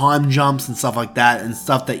lot of time jumps and stuff like that, and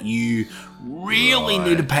stuff that you really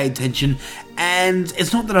need to pay attention. And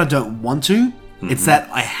it's not that I don't want to, it's that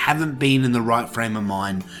I haven't been in the right frame of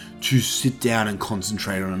mind to sit down and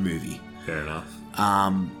concentrate on a movie. Fair enough.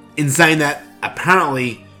 In saying that,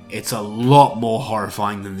 apparently it's a lot more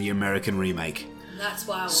horrifying than the American remake. That's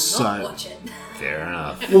why I will not watch it. Fair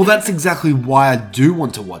enough. Well, that's exactly why I do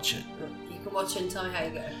want to watch it. You can watch it and tell me how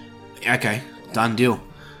you go. Okay, done deal.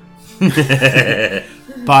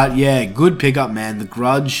 But yeah, good pickup, man. The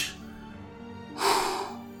Grudge.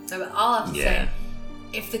 So but I'll have to Yeah. say,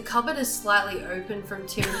 if the cupboard is slightly open from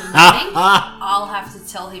 2 in the morning, I'll have to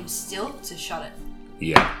tell him still to shut it.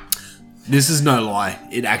 Yeah. This is no lie.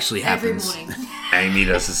 It actually Every happens. morning. Amy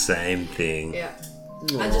does the same thing. Yeah.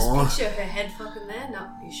 I just picture her head fucking there. No,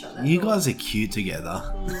 you shut that You door. guys are cute together.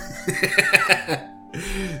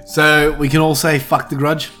 So we can all say fuck the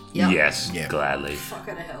Grudge? Yep. Yes, gladly.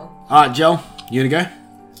 Fucking hell. Alright, Joel, you gonna go?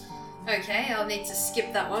 Okay, I'll need to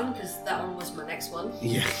skip that one because that one was my next one.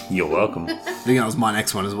 Yeah. You're welcome. I think that was my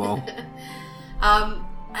next one as well.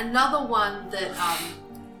 Another one that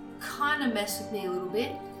kind of messed with me a little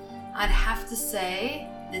bit, I'd have to say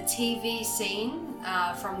the TV scene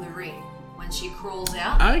from The Ring when she crawls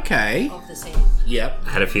out Okay. of the scene. Yep. I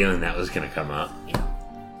had a feeling that was going to come up.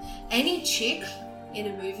 Any chick in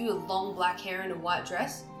a movie with long black hair and a white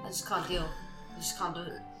dress, I just can't deal. I just can't do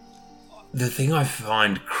it. The thing I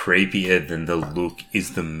find creepier than the look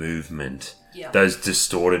is the movement. Yeah. Those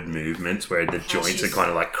distorted movements where the How joints are she's- kind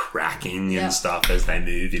of like cracking Yeah. and stuff as they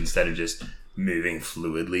move instead of just moving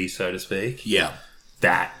fluidly, so to speak. Yeah.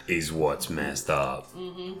 That is what's messed up.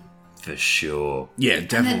 Mm-hmm. For sure. Yeah,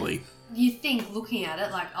 definitely. You think looking at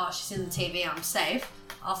it like, oh, she's in the TV, I'm safe.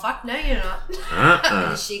 Oh fuck, no, you're not.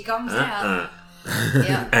 Uh-uh. She comes out.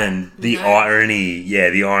 Yeah. And the irony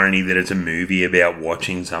that it's a movie about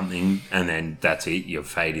watching something and then that's it, your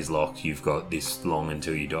fate is locked, you've got this long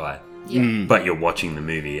until you die. Yeah. But you're watching the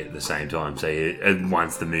movie at the same time, so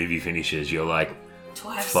once the movie finishes, you're like, Do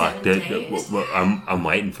I have fuck, 7 days? I'm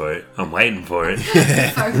waiting for it. I'm waiting for it.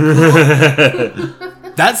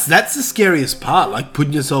 That's the scariest part, like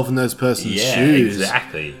putting yourself in those person's Yeah, shoes.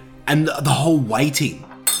 exactly. And the whole waiting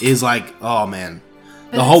is like, oh man.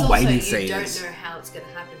 But The it's whole also, waiting you scene don't is... know how it's going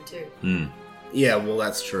to happen too. Yeah, well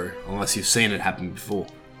that's true. Unless you've seen it happen before.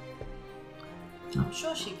 I'm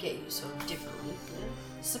sure she'd get you sort of differently. You know?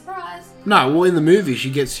 Surprise! No, well in the movie she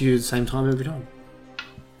gets you at the same time every time.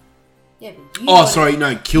 Yeah, but you Oh, sorry,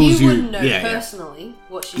 no, kills you. wouldn't know Yeah, yeah. personally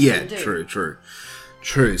what she's Yeah, going to do.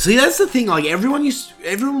 true. See, that's the thing. Like everyone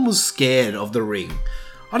was scared of the Ring.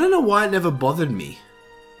 I don't know why it never bothered me.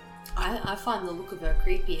 I find the look of her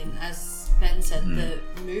creepy, and as Ben said, the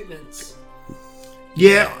movements.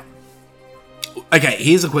 Yeah. Okay,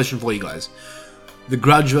 here's a question for you guys: The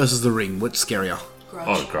Grudge versus the Ring. What's scarier? Grudge.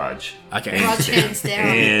 Oh, Grudge. Okay. Grudge hands down.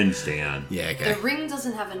 Hands down. Yeah. Okay. The Ring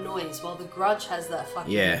doesn't have a noise, while the Grudge has that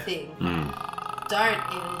fucking Yeah. thing. Don't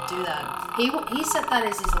even do that. He set that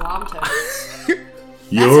as his alarm tones.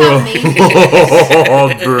 You're how mean he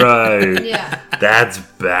oh, bro. Yeah. That's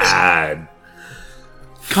bad.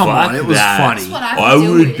 Come Fuck on, it was that. funny. That's what I I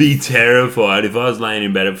deal would with. be terrified if I was laying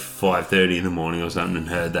in bed at 5:30 in the morning or something and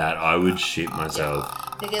heard that. I would shit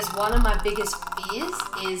myself. Because one of my biggest fears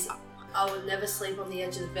is I would never sleep on the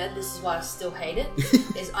edge of the bed. This is why I still hate it.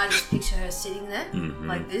 Is I just picture her sitting there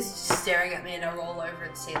like this, just staring at me, and I roll over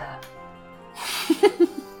and see that.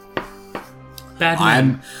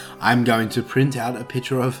 I'm going to print out a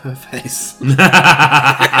picture of her face. Do it,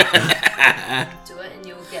 and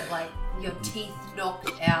you'll get like your teeth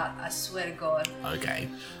knocked out. I swear to God. Okay.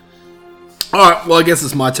 Alright, well I guess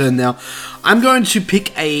it's my turn now. I'm going to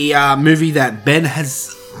pick a movie that Ben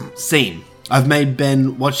has seen. I've made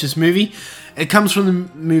Ben watch this movie. It comes from the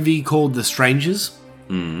movie called The Strangers.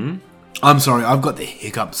 I'm sorry, I've got the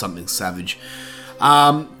hiccup, something savage.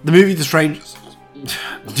 The movie The Strangers.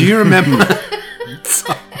 Do you remember?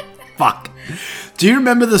 Fuck. Do you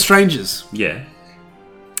remember The Strangers? Yeah.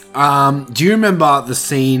 Do you remember the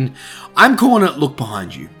scene? I'm calling it Look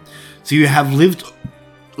Behind You. So you have Liv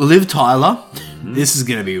Tyler. This is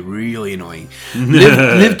going to be really annoying.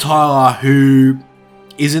 Liv Tyler, who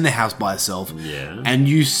is in the house by herself. Yeah. And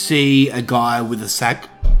you see a guy with a sack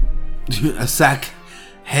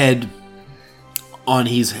head on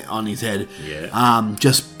his head. Yeah.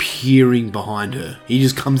 Just peering behind her. He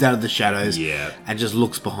just comes out of the shadows. Yeah. And just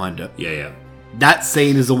looks behind her. Yeah. That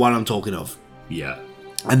scene is the one I'm talking of. Yeah.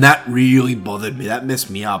 And that really bothered me. That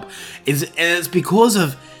messed me up. It's because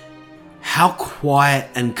of how quiet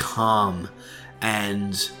and calm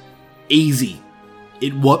and easy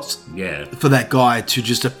it was for that guy to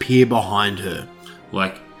just appear behind her.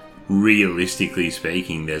 Like, realistically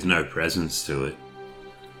speaking, there's no presence to it.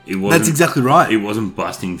 That's exactly right. It wasn't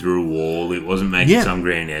busting through a wall. It wasn't making some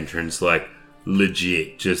grand entrance. Like,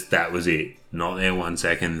 legit, just that was it. Not there 1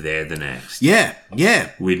 second, there the next. Yeah.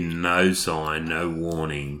 With no sign, no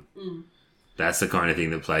warning. That's the kind of thing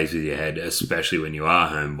that plays with your head, especially when you are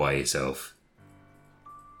home by yourself.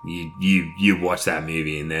 You watch that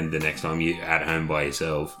movie and then the next time you're at home by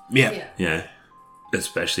yourself. Yeah. Yeah.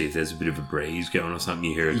 Especially if there's a bit of a breeze going or something,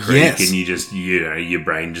 you hear a creak and you just, your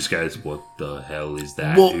brain just goes, what the hell is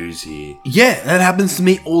that? Well, who's here? Yeah, that happens to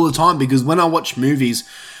me all the time because when I watch movies,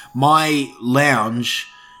 my lounge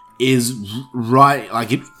is right,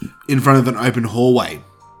 like, in front of an open hallway.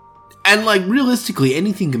 And, like, realistically,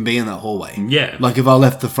 anything can be in that hallway. Yeah. Like, if I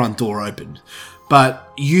left the front door open.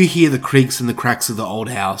 But you hear the creaks and the cracks of the old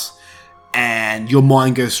house, and your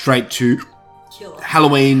mind goes straight to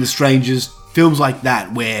Halloween, The Strangers, films like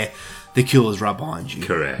that where the killer's right behind you.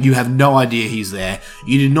 Correct. You have no idea he's there.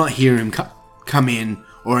 You did not hear him come in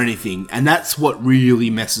or anything. And that's what really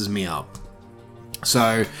messes me up.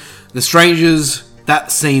 So, The Strangers,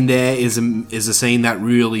 that scene there is a scene that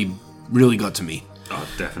really, really got to me. Oh,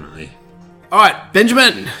 definitely. Alright,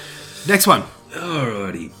 Benjamin. Next one.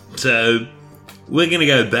 Alrighty. So, we're going to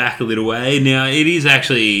go back a little way. Now, it is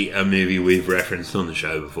actually a movie we've referenced on the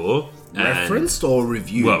show before. Referenced or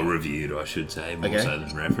reviewed? Well, reviewed, I should say, more so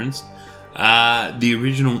than referenced. The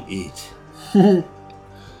original It.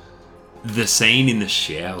 The scene in the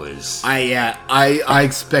showers. I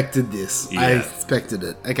expected this. Yeah. I expected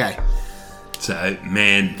it. Okay. So,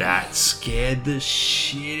 man, that scared the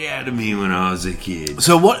shit out of me when I was a kid.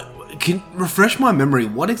 So can refresh my memory,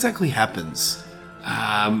 what exactly happens?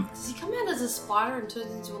 Does he come out as a spider and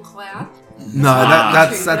turns into a cloud? No,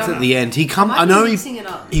 that's at the end. I know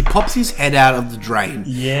he pops his head out of the drain.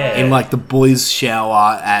 Yeah. In like the boys'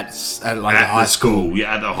 shower at the high school.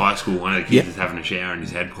 Yeah, at the high school, one of the kids is having a shower and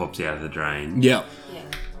his head pops out of the drain. Yeah.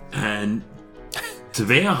 And to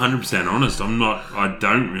be 100% honest, I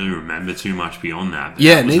don't really remember too much beyond that. But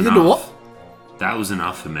Yeah, that was neither enough. do I. That was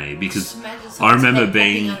enough for me because I remember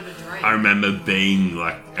being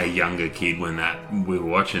like a younger kid when we were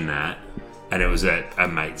watching that, and it was at a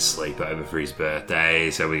mate's sleepover for his birthday,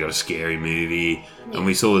 so we got a scary movie and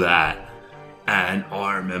we saw that, and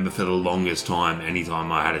I remember for the longest time,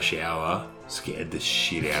 anytime I had a shower, scared the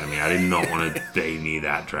shit out of me. I did not want to be near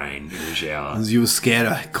that drain in the shower. Because you were scared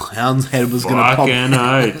a clown's head was going to pop. Fucking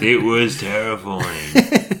oath, it was terrifying.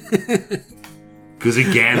 Because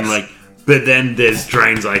again, but then there's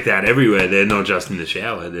drains like that everywhere. They're not just in the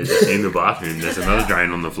shower. They're just in the bathroom. There's another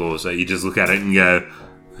drain on the floor. So you just look at it and go,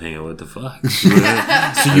 hang on, what the fuck? So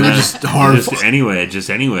you were just horrified.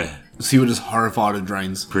 Just anywhere. So you were just horrified of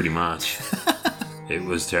drains? Pretty much. It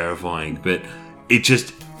was terrifying. But it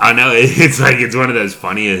just, I know, it's one of those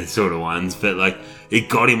funnier sort of ones, but it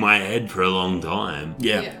got in my head for a long time.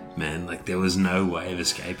 Yeah. Man, there was no way of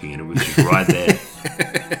escaping it. It was just right there.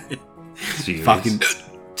 Serious. Fucking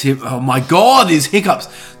Tim, oh my god, these hiccups.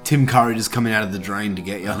 Tim Curry just coming out of the drain to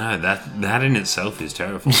get you. No, that in itself is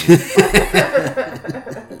terrifying.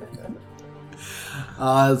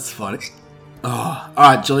 Oh, that's funny. Oh,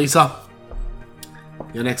 alright, Jaleesa.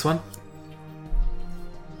 Your next one?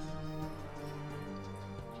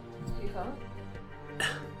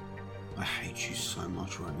 I hate you so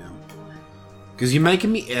much right now. Because you're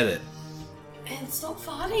making me edit. And stop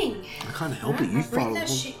farting. I can't help it, you Bring fart. that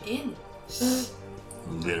shit in.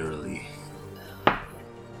 Literally.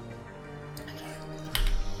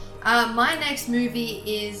 My next movie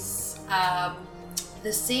is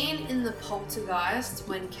the scene in The Poltergeist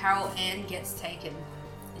when Carol Ann gets taken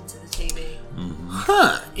into the TV.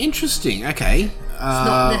 Huh, interesting. Okay. It's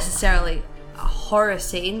not necessarily a horror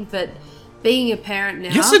scene, but being a parent now...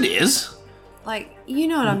 Yes, it is. You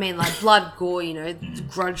know what I mean? Blood, gore,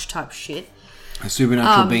 grudge type shit. A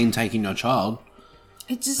supernatural being taking your child.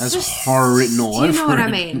 That's horror written all over it. You know what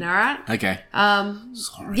I mean, alright? Okay.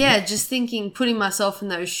 Sorry. Yeah, just putting myself in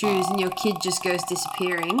those shoes and your kid just goes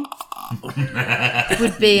disappearing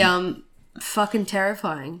would be fucking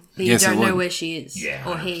terrifying. That you don't know where she is. Yeah,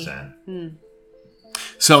 or he.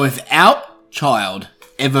 So if our child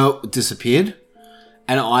ever disappeared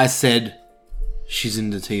and I said she's in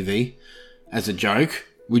the TV as a joke,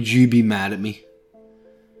 would you be mad at me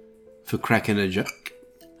for cracking a joke?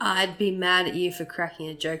 I'd be mad at you for cracking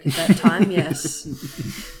a joke at that time, yes.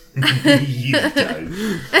 You don't.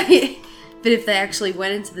 But if they actually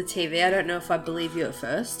went into the TV, I don't know if I believe you at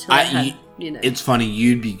first. It's funny,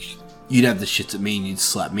 you'd have the shits at me and you'd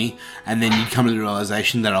slap me, and then you'd come to the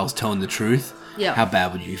realization that I was telling the truth. Yeah. How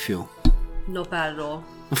bad would you feel? Not bad at all.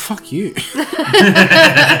 Well, fuck you.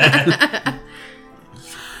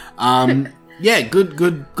 Yeah,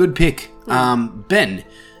 good pick. Ben,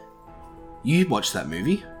 you watched that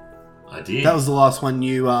movie. I did. That was the last one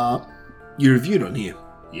you reviewed on here.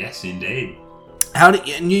 Yes, indeed.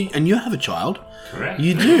 And you have a child. Correct.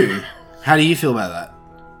 You do. How do you feel about that?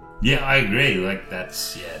 Yeah, I agree.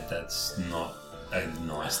 That's not a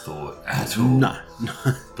nice thought at all. No.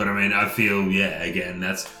 But I mean, I feel, again,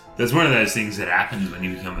 that's one of those things that happens when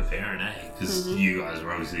you become a parent, eh? Because you guys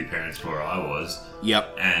were obviously parents before I was.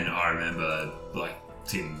 Yep. And I remember, like,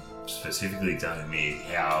 Tim specifically telling me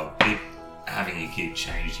how having a kid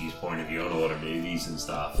changed his point of view on a lot of movies and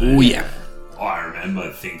stuff. Oh, yeah. I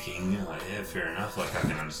remember thinking, like, yeah, fair enough, like, I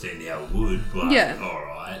can understand how it would, but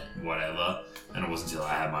alright, whatever. And it wasn't until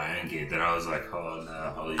I had my own kid that I was like, oh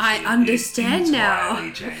no, holy shit. I understand it now.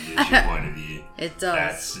 entirely changes your point of view. It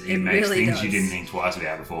does. It makes really things does. you didn't think twice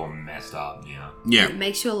about before messed up, Yeah. It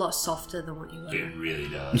makes you a lot softer than what you were. It really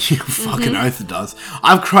does. You fucking oath it does.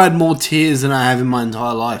 I've cried more tears than I have in my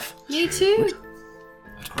entire life. Me too.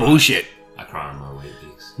 Bullshit. I cry on my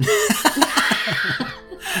Weet-Bix.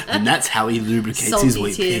 And that's how he lubricates his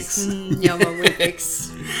Weet-Bix. Yeah, my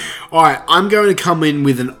Weet-Bix. Alright, I'm going to come in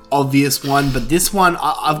with an obvious one, but this one,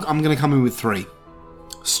 I'm going to come in with 3.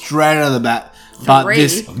 Straight out of the bat. But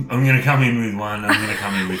this, I'm going to come in with 1, I'm going to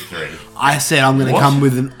come in with 3. I said I'm going to come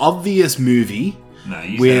with an obvious movie. No,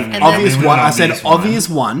 you with said obvious with one. an I said obvious one. obvious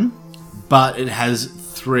one, but it has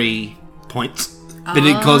 3 points. But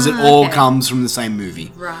because it all comes from the same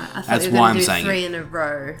movie. Right, I thought That's you were why going I'm to do saying 3 it. in a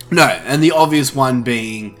row. No, and the obvious one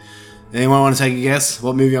being... Anyone want to take a guess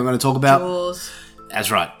what movie I'm going to talk about? Jaws.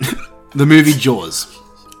 That's right. The movie Jaws.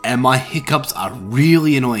 And my hiccups are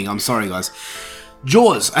really annoying. I'm sorry, guys.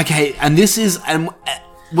 Jaws. Okay, and this is... and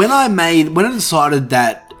when I decided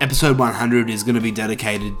that episode 100 is going to be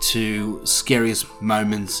dedicated to scariest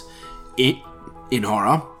moments in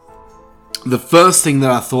horror, the first thing that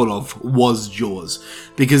I thought of was Jaws,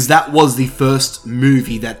 because that was the first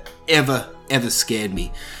movie that ever scared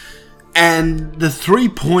me. And the 3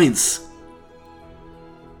 points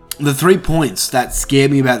that scare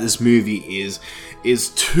me about this movie is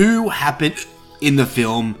 2 happen in the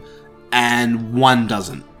film and 1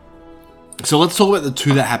 doesn't. So let's talk about the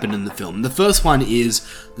 2 that happened in the film. The first one is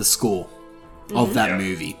the score of that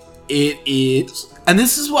movie. It is, and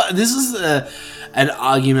this is an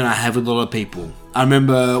argument I have with a lot of people. I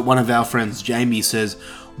remember one of our friends, Jamie, says,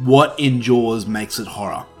 "What in Jaws makes it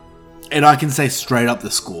horror?" And I can say straight up the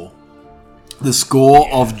score. The score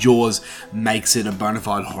of Jaws makes it a bona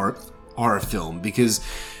fide horror film, because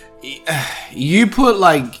you put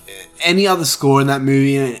like any other score in that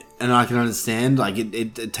movie and I can understand, like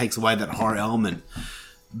it takes away that horror element.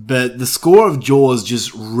 But the score of Jaws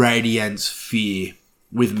just radiates fear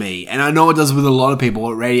with me. And I know it does with a lot of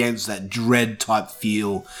people. It radiates that dread type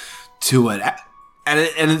feel to it.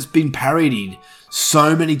 And it's been parodied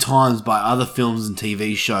so many times by other films and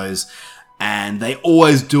TV shows. And they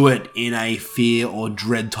always do it in a fear or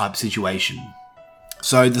dread type situation.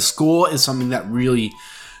 So the score is something that really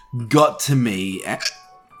got to me.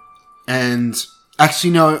 And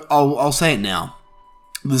actually, no, I'll say it now.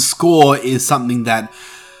 The score is something that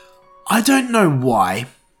I don't know why,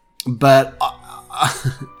 but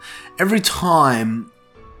every time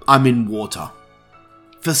I'm in water,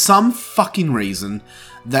 for some fucking reason,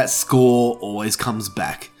 that score always comes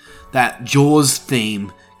back. That Jaws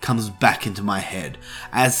theme comes back into my head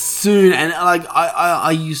as soon, and like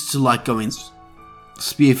I used to like going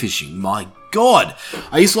spearfishing. My God,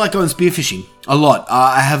 I used to like going spearfishing a lot.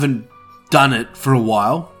 I haven't done it for a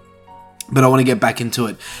while, but I want to get back into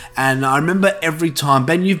it. And I remember every time,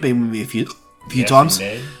 Ben, you've been with me a few times.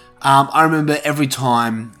 I remember every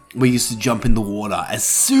time we used to jump in the water, as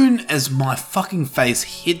soon as my fucking face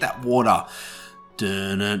hit that water,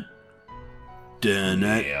 dun it,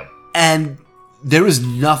 and there is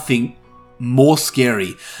nothing more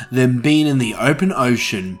scary than being in the open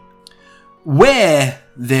ocean where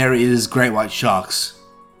there is great white sharks,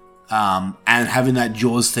 and having that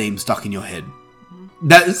Jaws theme stuck in your head.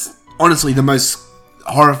 That is honestly the most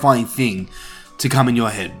horrifying thing to come in your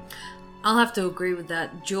head. I'll have to agree with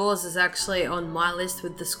that. Jaws is actually on my list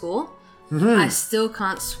with the score. Mm-hmm. I still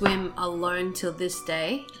can't swim alone till this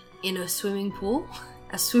day in a swimming pool.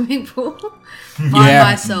 By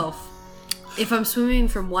myself. If I'm swimming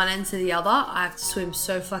from one end to the other, I have to swim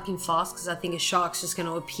so fucking fast because I think a shark's just going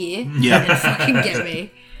to appear and fucking get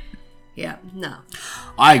me. Yeah, no.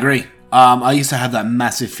 I agree. I used to have that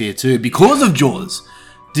massive fear too because of Jaws.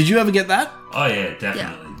 Did you ever get that? Oh yeah,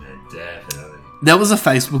 definitely, man, definitely. There was a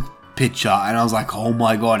Facebook picture and I was like, oh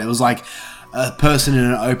my God. It was like a person in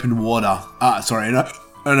an open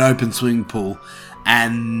an open swimming pool,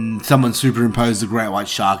 and someone superimposed a great white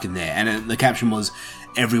shark in there, and the caption was,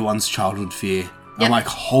 "Everyone's childhood fear." Yep. I'm like,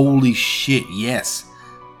 holy shit, yes.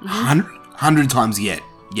 100 times yet,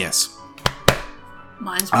 yes.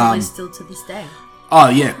 Mine's probably still to this day. Oh,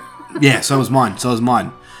 yeah. Yeah, so was mine.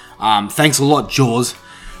 Thanks a lot, Jaws.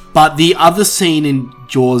 But the other scene in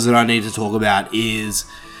Jaws that I need to talk about is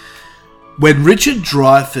when Richard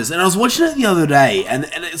Dreyfuss, and I was watching it the other day, and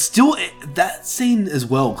it's still, that scene as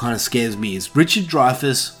well kind of scares me, is Richard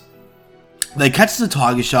Dreyfuss, they catch the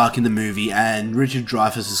tiger shark in the movie, and Richard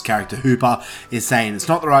Dreyfuss's character Hooper is saying, it's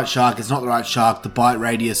not the right shark, the bite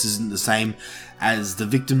radius isn't the same as the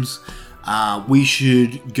victims. We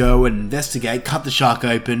should go and investigate, cut the shark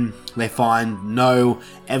open. They find no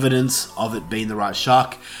evidence of it being the right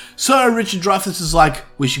shark. So Richard Dreyfuss is like,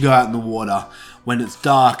 we should go out in the water when it's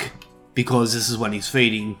dark, because this is when he's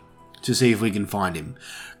feeding, to see if we can find him.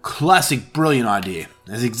 Classic, brilliant idea.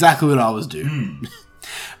 That's exactly what I was doing.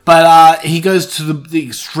 But he goes to the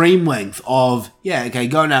extreme length of,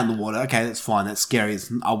 going out in the water. Okay, that's fine. That's scary.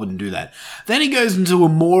 I wouldn't do that. Then he goes into a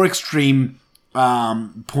more extreme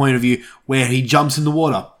point of view where he jumps in the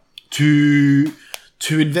water to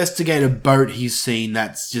investigate a boat he's seen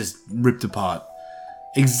that's just ripped apart.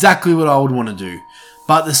 Exactly what I would want to do.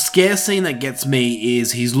 But the scare scene that gets me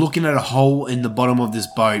is he's looking at a hole in the bottom of this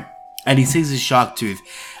boat and he sees a shark tooth,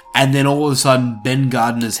 and then all of a sudden Ben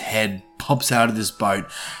Gardner's head pops out of this boat,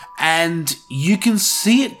 and you can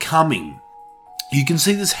see it coming. You can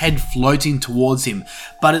see this head floating towards him,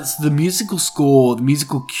 but it's the musical score, the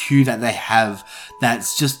musical cue that they have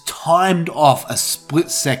that's just timed off a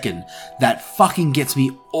split second that fucking gets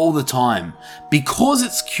me all the time. Because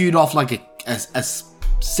it's cued off like a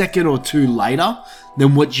second or two later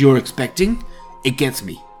than what you're expecting, it gets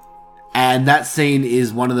me. And that scene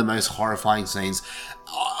is one of the most horrifying scenes.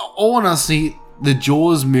 All honestly, the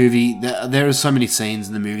Jaws movie, there are so many scenes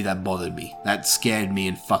in the movie that bothered me, that scared me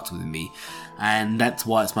and fucked with me. And that's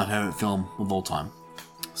why it's my favourite film of all time.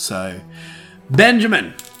 So,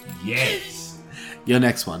 Benjamin. Yes. Your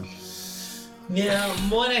next one. Now,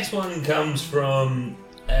 my next one comes from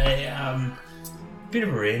a bit of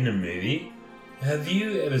a random movie. Have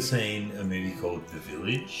you ever seen a movie called The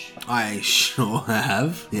Village? I sure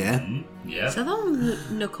have, yeah. Mm-hmm. Yeah. Is that the one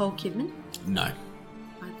with Nicole Kidman? No.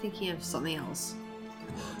 I'm thinking of something else.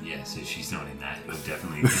 Well, yeah, so she's not in that. You're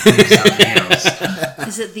definitely thinking of something else.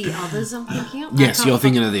 Is it The Others I'm thinking of? Yes, you're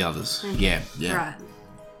thinking of The Others. Okay. Yeah. Right.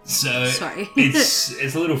 So, Sorry.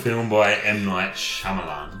 it's a little film by M. Night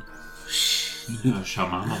Shyamalan.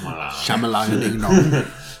 Shyamalan Ding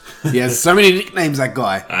Dong. He has so many nicknames, that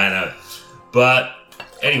guy. I know. But,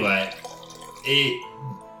 anyway,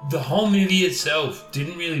 the whole movie itself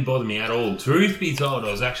didn't really bother me at all. Truth be told,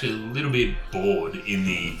 I was actually a little bit bored in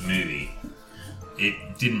the movie.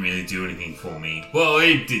 It didn't really do anything for me. Well,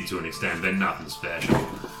 it did to an extent, but nothing special.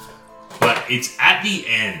 But it's at the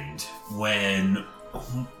end when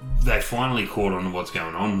they finally caught on to what's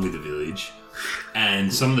going on with the village,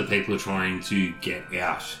 and some of the people are trying to get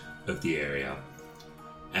out of the area.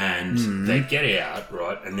 And they get out,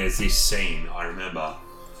 right, and there's this scene, I remember,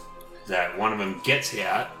 that one of them gets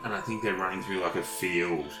out, and I think they're running through like a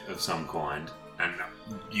field of some kind. And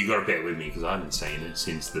you got to bear with me because I haven't seen it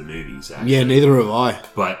since the movies, actually. Yeah, neither have I.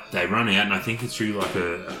 But they run out, and I think it's through like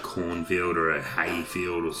a cornfield or a hay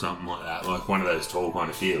field or something like that, like one of those tall kind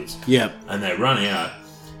of fields. Yep. And they run out,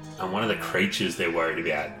 and one of the creatures they're worried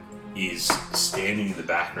about is standing in the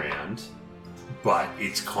background, but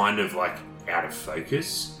it's kind of like out of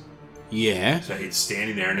focus. Yeah. So it's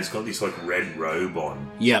standing there and it's got this like red robe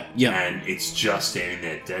on. Yep. And it's just standing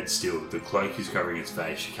there dead still. The cloak is covering its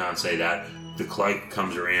face, you can't see that. The cloak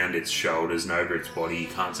comes around its shoulders and over its body, you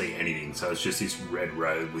can't see anything. So it's just this red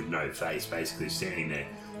robe with no face basically standing there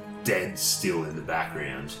dead still in the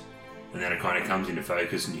background. And then it kind of comes into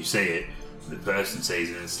focus and you see it. The person sees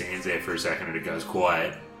it and it stands there for a second and it goes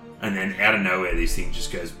quiet. And then out of nowhere this thing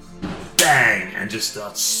just goes bang and just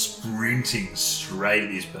starts sprinting straight at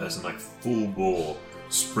this person, like full bore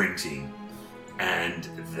sprinting. And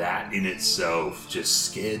that in itself just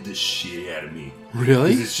scared the shit out of me. Really?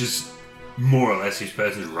 Because it's just more or less this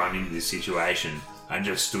person's running into this situation and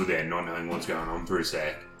just stood there not knowing what's going on for a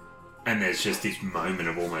sec. And there's just this moment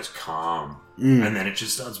of almost calm. And then it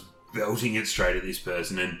just starts belting it straight at this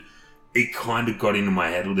person. And it kind of got into my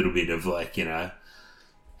head a little bit of like, you know,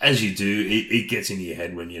 as you do, it gets into your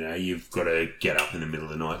head when, you know, you've got to get up in the middle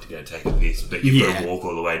of the night to go take a piss, but you've got to walk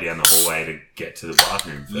all the way down the hallway to get to the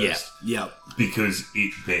bathroom first. Yeah. Because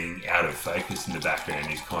it being out of focus in the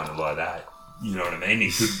background is kind of like that. You know what I mean?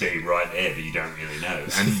 It could be right there, but you don't really know.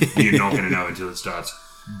 And you're not going to know until it starts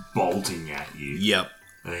bolting at you. Yep.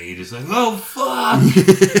 And then you're just like, oh, fuck!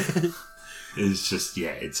 It's just,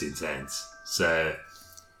 yeah, it's intense. So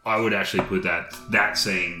I would actually put that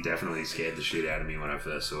scene definitely scared the shit out of me when I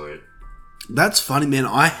first saw it. That's funny, man.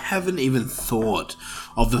 I haven't even thought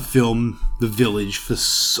of the film The Village for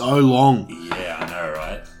so long. Yeah, I know,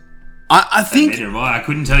 right? I think I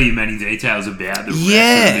couldn't tell you many details about the rest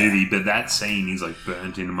of the movie, but that scene is like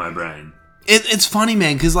burnt into my brain. It's funny,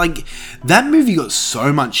 man, because like that movie got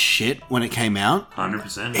so much shit when it came out.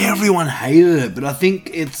 100%. Everyone hated it, but I think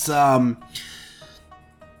it's a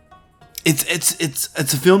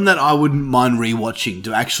film that I wouldn't mind rewatching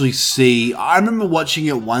to actually see. I remember watching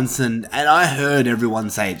it once and I heard everyone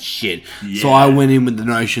say it's shit, so I went in with the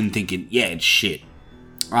notion thinking, yeah, it's shit.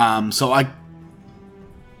 So I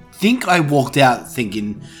think I walked out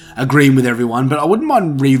thinking, agreeing with everyone, but I wouldn't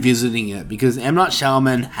mind revisiting it because M. Night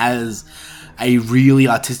Shyamalan has a really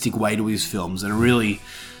artistic way to his films and a really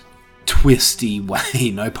twisty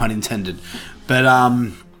way, no pun intended. But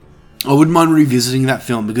I wouldn't mind revisiting that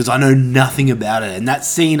film because I know nothing about it, and that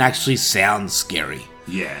scene actually sounds scary.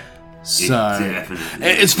 Yeah. So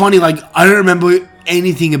it's funny, like I don't remember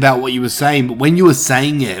anything about what you were saying, but when you were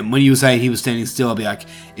saying it and when you were saying he was standing still, I'd be like,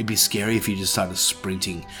 it'd be scary if he just started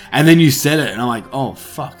sprinting. And then you said it and I'm like, oh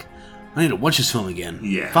fuck, I need to watch this film again.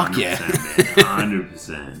 Yeah. Fuck 100%, yeah.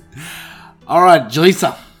 100%. Alright,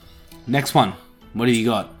 Jaleesa, next one. What do you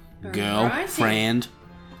got? Girl, Alrighty. friend.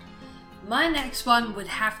 My next one would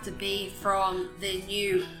have to be from the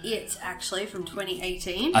new It, actually, from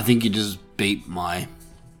 2018. I think you just beat my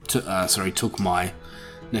took my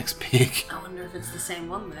next pick. I wonder if it's the same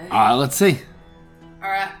one, though. Alright, let's see.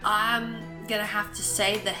 Alright, I'm gonna have to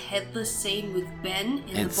say the headless scene with Ben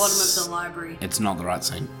in the bottom of the library. It's not the right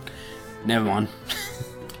scene. Never mind.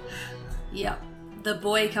 Yep. The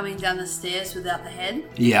boy coming down the stairs without the head.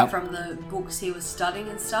 Yep. From the books he was studying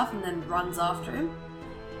and stuff, and then runs after him.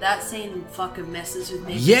 That scene fucking messes with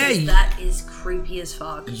me. Yeah, because that is creepy as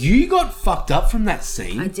fuck. You got fucked up from that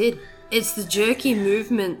scene. I did. It's the jerky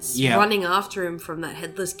movements Yeah. running after him from that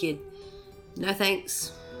headless kid. No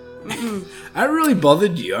thanks. Mm-mm. That really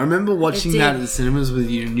bothered you. I remember watching It that did. at the cinemas with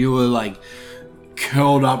you, and you were like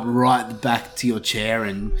curled up right back to your chair,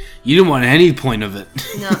 and you didn't want any point of it.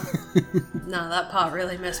 No, that part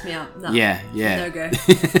really messed me up. No. Yeah. No go.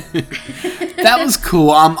 That was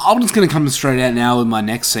cool. I'm just gonna come straight out now with my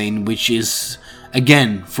next scene, which is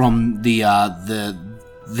again from the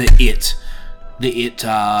It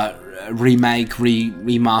remake,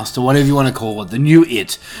 remaster, whatever you want to call it, the new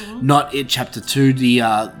It, not It Chapter 2,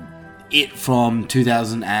 the It from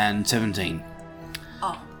 2017.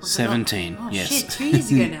 Oh, 17, oh, yes. shit, 2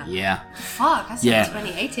 years ago now. Yeah. Fuck, I said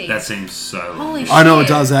 2018. That seems so. Holy shit. I know it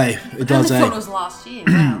does, eh? It does, I eh? thought it was last year.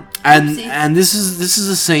 Wow. And this is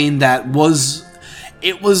a scene that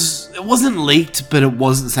it wasn't leaked, but it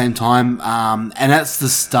was at the same time. And that's the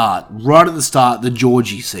start, right at the start, the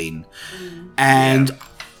Georgie scene, and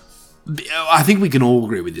I think we can all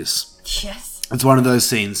agree with this. Yes. It's one of those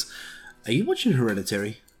scenes. Are you watching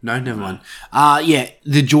Hereditary? No, never mind. Yeah,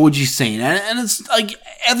 the Georgie scene, and it's like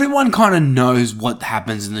everyone kind of knows what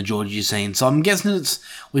happens in the Georgie scene, so I'm guessing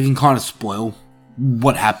we can kind of spoil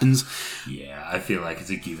what happens. Yeah, I feel like it's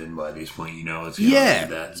a given by this point. You know what's going on with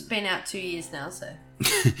that. It's been out 2 years now, so.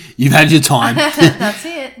 You've had your time. That's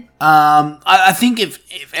it. I think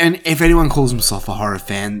if anyone calls himself a horror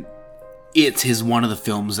fan, it is one of the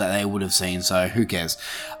films that they would have seen, so who cares?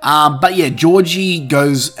 But yeah, Georgie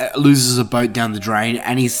loses a boat down the drain,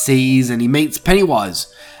 and he meets Pennywise.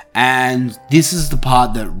 And this is the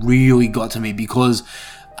part that really got to me, because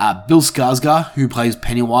Bill Skarsgård, who plays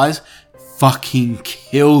Pennywise, fucking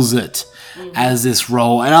kills it as this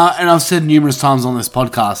role. And I've said numerous times on this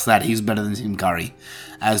podcast that he's better than Tim Curry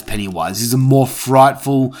as Pennywise. He's a more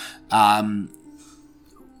frightful,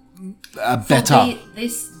 better.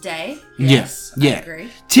 This day, yes, yeah. I agree.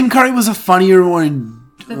 Tim Curry was a funnier, more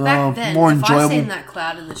But back then, more if enjoyable. I seen that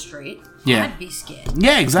cloud in the street, Yeah. I'd be scared.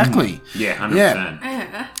 Yeah, exactly. Yeah, 100%.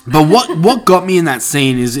 Yeah. But what got me in that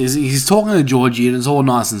scene is he's talking to Georgie, and it's all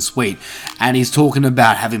nice and sweet, and he's talking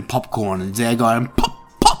about having popcorn, and they're going pop,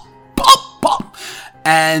 pop, pop, pop,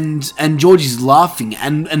 and Georgie's laughing,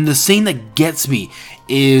 and the scene that gets me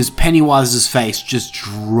is Pennywise's face just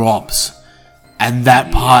drops, and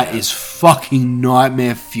that part is fucking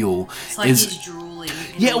nightmare fuel. It's like he's drooling.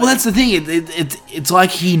 Yeah, well, that's the thing. It's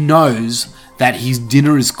like he knows that his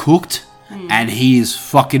dinner is cooked, and he is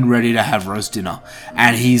fucking ready to have roast dinner,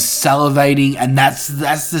 and he's salivating, and that's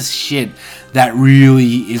the shit that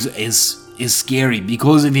really is scary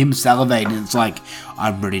because of him salivating. It's like,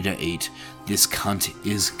 I'm ready to eat. This cunt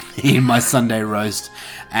is eating my Sunday roast,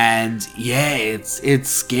 and yeah, it's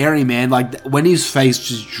scary, man. Like when his face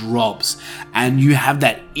just drops, and you have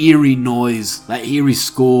that eerie noise, that eerie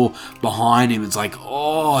score behind him. It's like,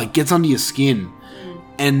 oh, it gets under your skin,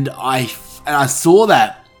 and I saw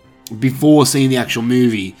that before seeing the actual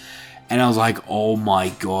movie, and I was like, oh my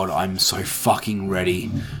god, I'm so fucking ready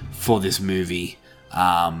for this movie.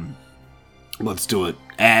 Let's do it.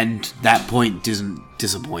 And that point doesn't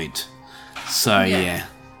disappoint. So, yeah.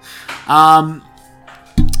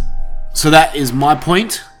 So that is my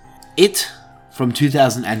point. It from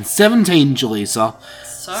 2017, Jaleesa.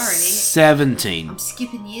 Sorry. 17. I'm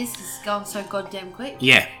skipping years because it's going so goddamn quick.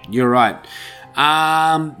 Yeah, you're right.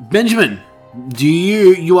 Benjamin,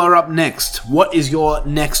 you are up next. What is your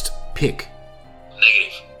next pick?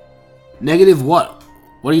 Negative. Negative what?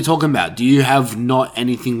 What are you talking about? Do you have not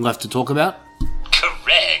anything left to talk about?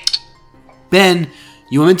 Correct. Ben,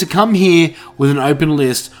 you were meant to come here with an open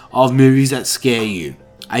list of movies that scare you.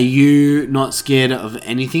 Are you not scared of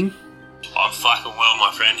anything? I'm fucking well,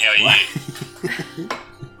 my friend. How are you?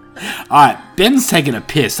 Alright, Ben's taking a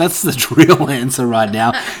piss. That's the real answer right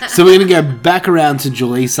now. So we're going to go back around to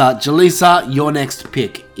Jaleesa. Jaleesa, your next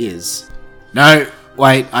pick is... No,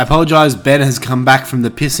 wait, I apologise. Ben has come back from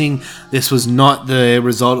the pissing. This was not the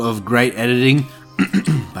result of great editing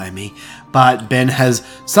by me. But Ben has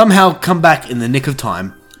somehow come back in the nick of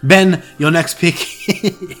time. Ben, your next pick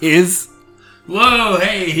is... Whoa,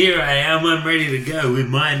 hey, here I am. I'm ready to go with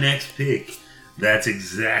my next pick. That's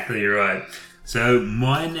exactly right. So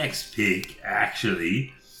my next pick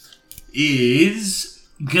actually is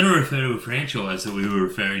going to refer to a franchise that we were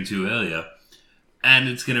referring to earlier. And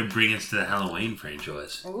it's going to bring us to the Halloween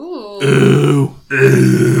franchise. Ooh. Ooh.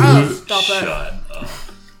 Oh, stop it. Shut up.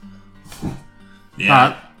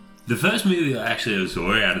 Yeah. The first movie I actually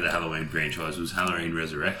saw out of the Halloween franchise was Halloween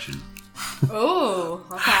Resurrection. Oh,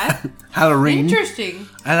 okay. Halloween. Interesting.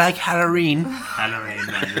 I like Halloween. Halloween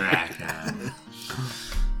Resurrection.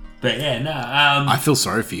 But yeah, no. I feel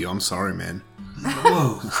sorry for you. I'm sorry, man.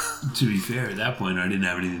 Whoa. To be fair, at that point, I didn't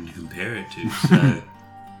have anything to compare it to. So,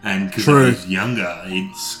 and because I True. was younger,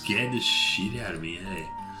 it scared the shit out of me. Hey,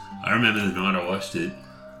 I remember the night I watched it.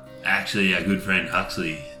 Actually, our good friend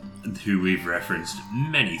Huxley, who we've referenced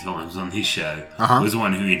many times on this show, was the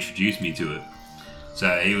one who introduced me to it.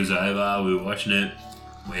 So he was over. We were watching it.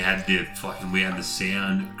 We had the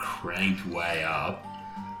sound cranked way up.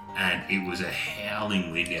 And it was a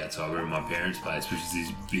howling wind outside. We were at my parents' place, which is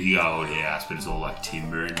this big old house, but it's all like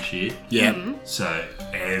timber and shit. Yeah. So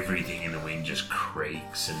everything in the wind just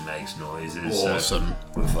creaks and makes noises. Awesome. So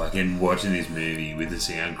we're fucking watching this movie with the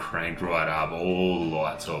sound cranked right up, all the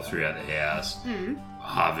lights off throughout the house.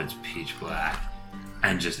 Half it's pitch black,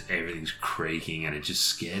 and just everything's creaking, and it just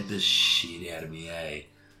scared the shit out of me, eh?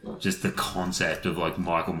 Just the concept of like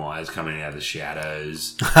Michael Myers coming out of the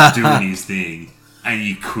shadows, doing his thing. And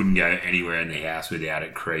you couldn't go anywhere in the house without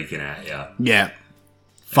it creaking at you. Yeah.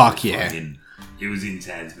 Fuck yeah. It was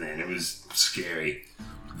intense, man. It was scary.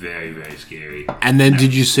 Very, very scary. And then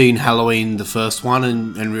did you see in Halloween the first one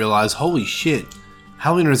and realise, holy shit,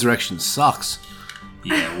 Halloween Resurrection sucks?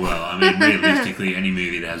 Yeah, well, I mean, realistically, any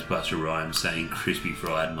movie that has Busta Rhymes saying crispy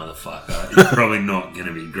fried motherfucker is probably not going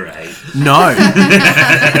to be great. No.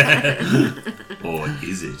 Or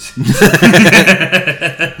is it?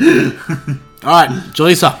 Alright,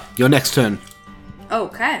 Jaleesa, your next turn.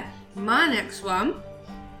 Okay. My next one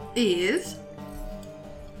is...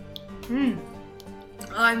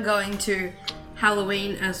 I'm going to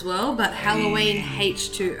Halloween as well, but Halloween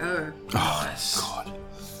H2O. Oh, God.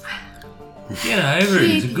 Get over it.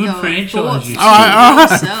 It's a good franchise.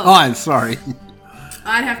 Alright, sorry.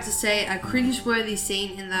 I'd have to say a cringeworthy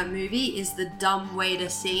scene in that movie is the dumb waiter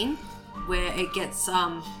scene where it gets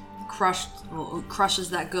crushed or crushes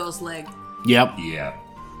that girl's leg. Yep. Yeah.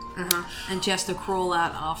 And she has to crawl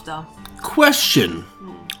out after. Question.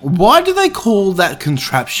 Why do they call that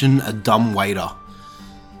contraption a dumb waiter?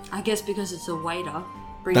 I guess because it's a waiter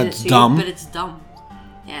bringing That's it to dumb. you, but it's dumb.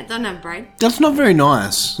 Yeah, it doesn't have a brain. That's not very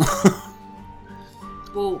nice.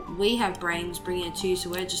 Well, we have brains bringing it to you, so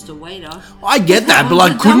we're just a waiter. I get that, but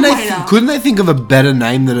like, couldn't they think of a better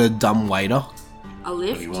name than a dumb waiter? A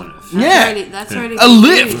lift? Yeah. That's already A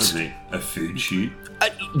lift. A food shoot.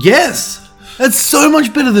 Yes. That's so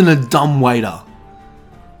much better than a dumb waiter.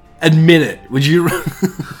 Admit it. Would you?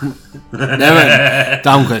 Never.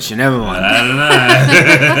 Dumb question. Never mind.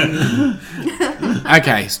 I don't know.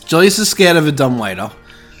 Okay. Jaleesa's scared of a dumb waiter.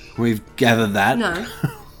 We've gathered that. No.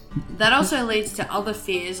 That also leads to other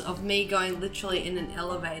fears of me going literally in an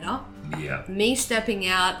elevator. Yeah. Me stepping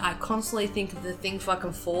out, I constantly think of the thing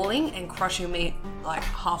fucking falling and crushing me like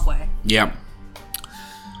halfway. Yep.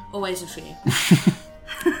 Always a fear.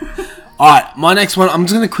 Alright, my next one, I'm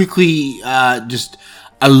just going to quickly just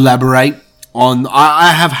elaborate on...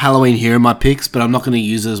 I have Halloween here in my picks, but I'm not going to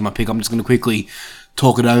use it as my pick. I'm just going to quickly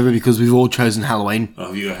talk it over because we've all chosen Halloween.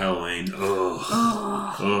 Oh, you Halloween.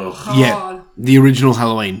 Ugh. Oh, yeah, the original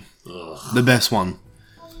Halloween. Ugh. The best one.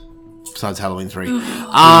 Besides Halloween 3.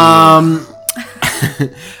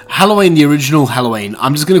 Halloween, the original Halloween.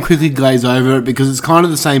 I'm just going to quickly glaze over it because it's kind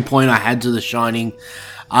of the same point I had to The Shining.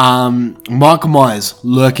 Michael Myers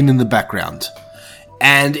lurking in the background.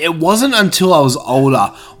 And it wasn't until I was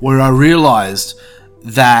older where I realized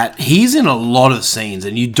that he's in a lot of scenes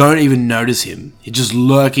and you don't even notice him. He's just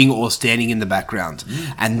lurking or standing in the background.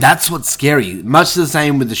 And that's what's scary. Much the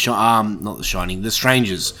same with The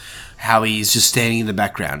Strangers. How he's just standing in the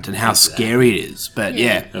background and how scary it is. But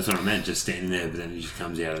yeah. That's what I meant, just standing there, but then he just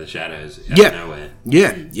comes out of the shadows out of nowhere.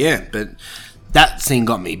 Yeah, but that scene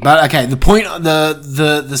got me. But okay, the point,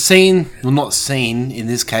 the scene, well, not scene in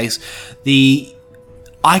this case, the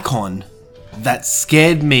icon that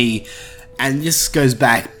scared me, and this goes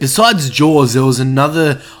back, besides Jaws, there was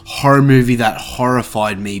another horror movie that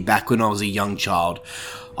horrified me back when I was a young child.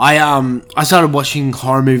 I started watching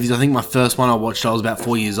horror movies. I think my first one I watched, I was about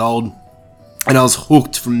 4 years old, and I was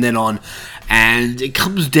hooked from then on. And it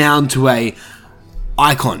comes down to a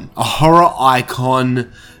horror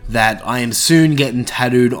icon that I am soon getting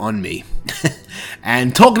tattooed on me.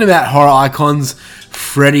 And talking about horror icons,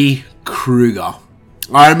 Freddy Krueger.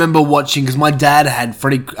 I remember watching, because my dad had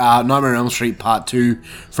Nightmare on Elm Street Part 2,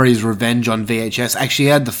 Freddy's Revenge on VHS. Actually,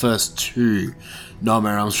 he had the first two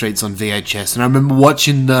Nightmare on Elm Streets on VHS, and I remember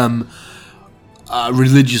watching them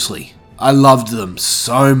religiously. I loved them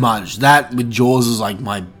so much. That with Jaws was like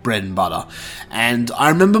my bread and butter. And I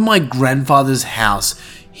remember my grandfather's house,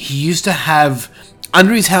 he used to have,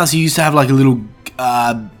 under his house, he used to have like a little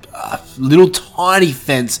tiny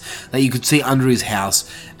fence that you could see under his house.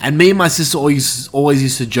 And me and my sister always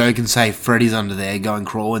used to joke and say, Freddy's under there, go and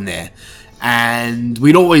crawl in there. And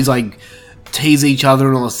we'd always like tease each other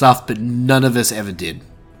and all that stuff, but none of us ever did.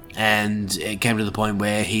 And it came to the point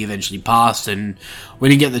where he eventually passed and we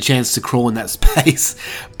didn't get the chance to crawl in that space.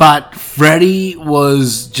 But Freddy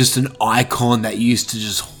was just an icon that used to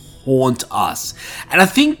just haunt us. And I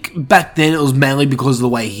think back then it was mainly because of the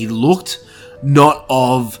way he looked, not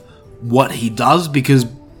of what he does, because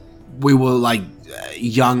we were like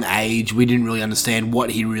young age, we didn't really understand what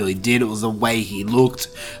he really did. It was the way he looked,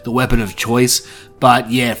 the weapon of choice.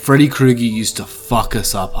 But yeah, Freddy Krueger used to fuck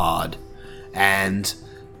us up hard. And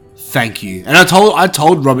thank you. And I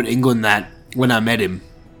told Robert Englund that when I met him,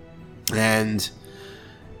 and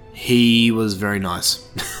he was very nice.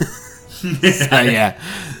 So yeah.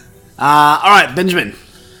 Alright, Benjamin.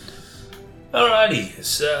 Alrighty,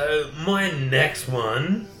 so my next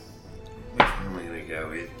one, which one am I going to go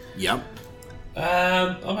with? Yep.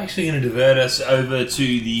 I'm actually going to divert us over to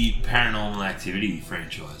the Paranormal Activity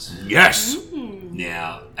franchise. Yes!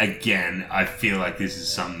 Now, again, I feel like this is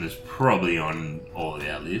something that's probably on all of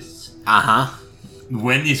our lists. Uh-huh.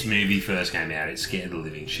 When this movie first came out, it scared the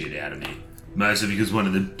living shit out of me. Mostly because one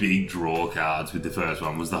of the big draw cards with the first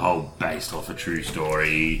one was the whole based off a true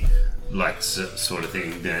story, like sort of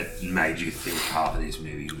thing that made you think half of this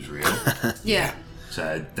movie was real. Yeah.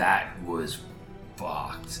 So that was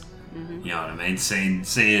fucked. Mm-hmm. You know what I mean?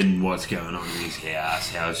 Seeing what's going on in his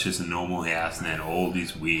house, how it's just a normal house, and then all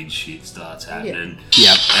this weird shit starts happening.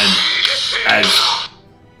 Yep. And as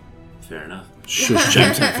fair enough. Shush,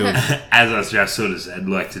 James Hetfield. As I just sort of said,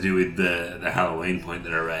 like to do with the Halloween point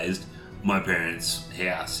that I raised, my parents'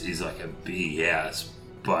 house is like a big house,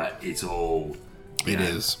 but it's all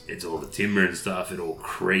it's all the timber and stuff. It all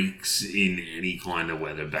creaks in any kind of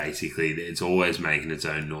weather. Basically, it's always making its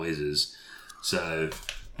own noises. So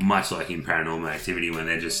much like in Paranormal Activity, when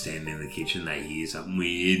they're just standing in the kitchen, they hear something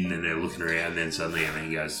weird, and then they're looking around, and then suddenly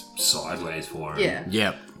everything goes sideways for them. Yeah.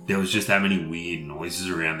 Yep. There was just that many weird noises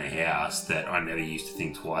around the house that I never used to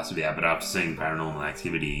think twice about. But after seeing Paranormal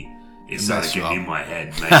Activity, it started getting in my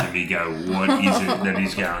head, making me go, what is it that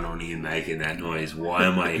is going on here making that noise? Why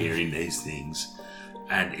am I hearing these things?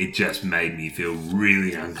 And it just made me feel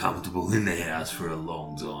really uncomfortable in the house for a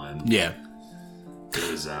long time. Yeah.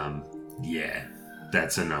 It was, yeah,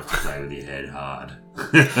 that's enough to play with your head hard.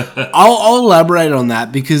 I'll elaborate on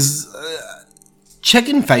that because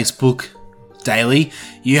checking Facebook daily,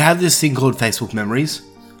 you have this thing called Facebook memories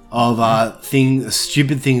of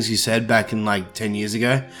stupid things you said back in like 10 years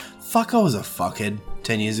ago. Fuck, I was a fuckhead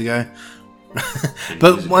 10 years ago.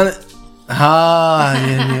 But one...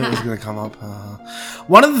 it was going to come up.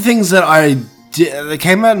 One of the things that I did... That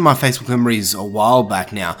came out in my Facebook memories a while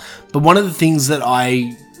back now. But one of the things that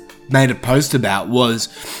I made a post about was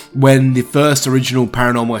when the first original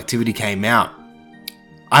Paranormal Activity came out.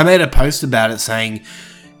 I made a post about it saying,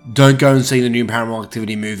 don't go and see the new Paranormal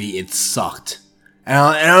Activity movie, it sucked. And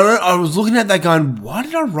I was looking at that going, why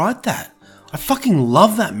did I write that? I fucking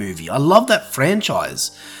love that movie. I love that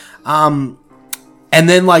franchise. And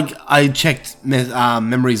then, like, I checked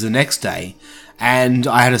memories the next day, and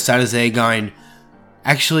I had a status there going,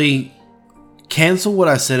 Actually, cancel what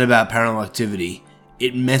I said about Paranormal Activity.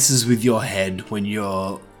 It messes with your head when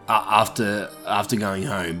you're after going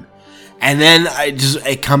home. And then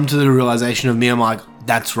it come to the realization of me, I'm like,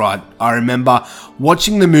 that's right. I remember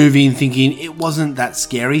watching the movie and thinking it wasn't that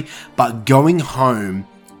scary, but going home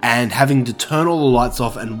and having to turn all the lights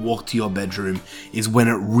off and walk to your bedroom is when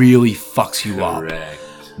it really fucks you up.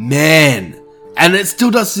 Man. And it still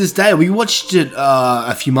does to this day. We watched it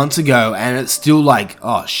a few months ago and it's still like,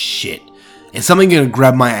 oh shit. Is something going to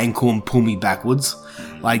grab my ankle and pull me backwards?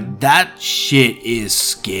 Like, that shit is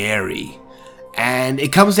scary. And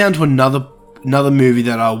it comes down to another movie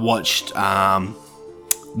that I watched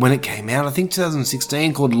when it came out, I think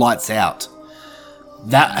 2016, called Lights Out.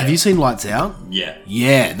 Have you seen Lights Out? Yeah.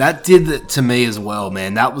 Yeah, that did it to me as well,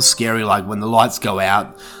 man. That was scary. Like, when the lights go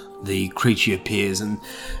out, the creature appears, and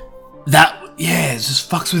that, it just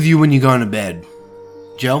fucks with you when you're going to bed.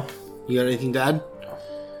 Jill, you got anything to add?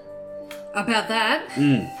 About that?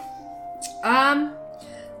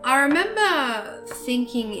 I remember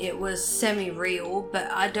thinking it was semi-real, but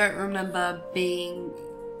I don't remember being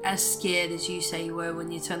as scared as you say you were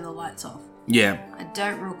when you turned the lights off. Yeah. I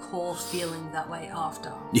don't recall feeling that way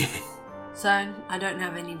after. Yeah. So, I don't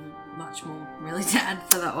have much more really to add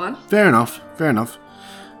for that one. Fair enough.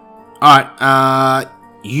 Alright,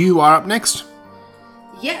 you are up next.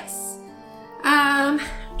 Yes.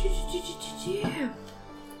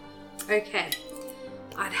 Okay.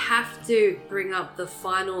 I'd have to bring up the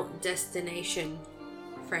Final Destination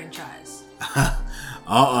franchise.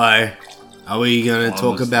 Uh-oh. Are we going to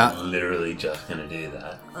talk about... literally just going to do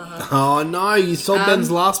that. Oh, no. You stole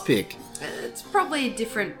Ben's last pick. It's probably a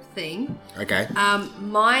different thing. Okay.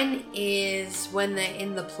 Mine is when they're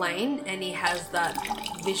in the plane and he has that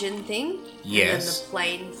vision thing. Yes. And then the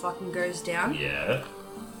plane fucking goes down. Yeah.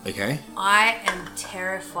 Okay. I am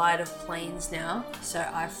terrified of planes now, so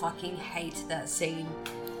I fucking hate that scene.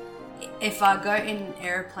 If I go in an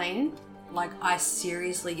airplane, like, I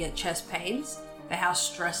seriously get chest pains for how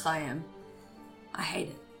stressed I am. I hate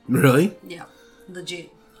it. Really? Yeah,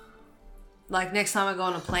 legit. Like, next time I go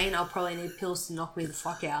on a plane, I'll probably need pills to knock me the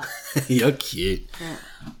fuck out. You're cute.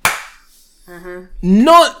 Yeah.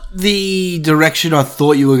 Not the direction I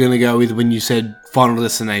thought you were going to go with when you said Final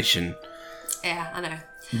Destination. Yeah, I know.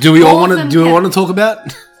 Do we all want to talk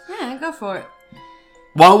about? Yeah, go for it.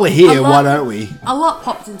 While we're here, why don't we? A lot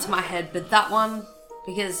popped into my head, but that one,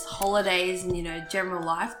 because holidays and, general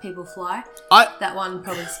life, people fly, that one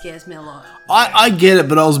probably scares me a lot. I get it,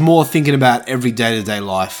 but I was more thinking about every day-to-day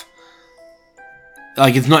life.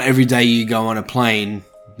 Like, it's not every day you go on a plane.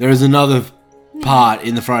 There is another part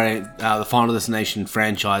in the Final Destination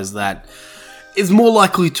franchise that is more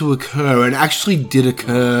likely to occur, and actually did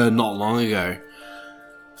occur not long ago.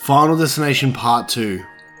 Final Destination Part 2.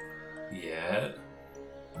 Yeah.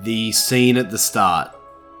 The scene at the start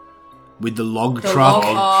with the log truck.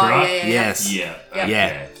 Yes. Yeah.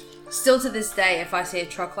 Yeah. Still to this day, if I see a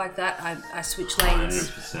truck like that, I switch lanes.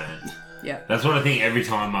 100%. Yeah. That's what I think every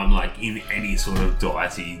time I'm like in any sort of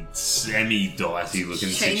dicey, semi-dicey looking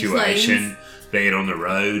situation, lanes. be it on the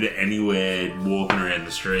road, anywhere, walking around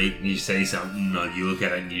the street, and you see something, you look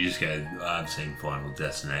at it and you just go, I've seen Final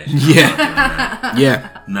Destination. Yeah.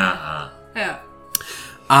 Yeah. Nah. Yeah.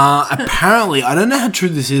 Apparently, I don't know how true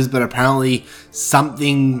this is, but apparently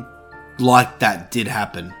something like that did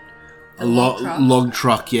happen. A log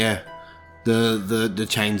truck, yeah. The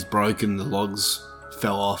chains broke and the logs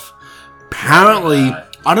fell off. Apparently,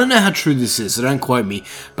 I don't know how true this is, so don't quote me,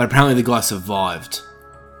 but apparently the guy survived.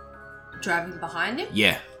 Driving behind him?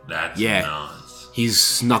 Yeah. That's nice. He's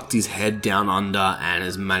snuck his head down under and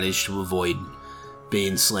has managed to avoid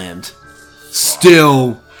being slammed.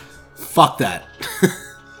 Still, fuck that.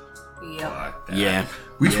 Yep. Yeah.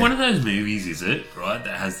 Which one of those movies is it, right,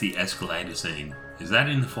 that has the escalator scene? Is that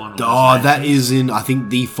in the Final Oh, Destination? that is in, I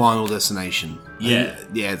think, The Final Destination. Yeah.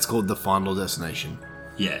 Yeah, it's called The Final Destination.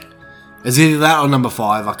 Yeah. It's either that or number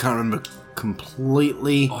 5. I can't remember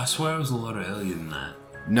completely. Oh, I swear it was a lot earlier than that.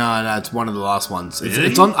 No, it's one of the last ones. Really?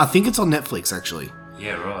 It's on. I think it's on Netflix, actually.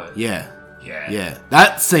 Yeah, right. Yeah. Yeah.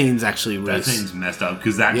 That scene's actually really... That scene's messed up,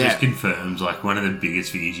 because that just confirms, like, one of the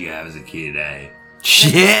biggest fears you have as a kid, eh?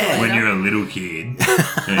 Yeah. When you're a little kid,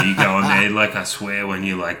 you go on there, like, I swear, when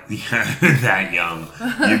you're, like, that young,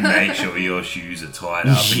 you make sure your shoes are tied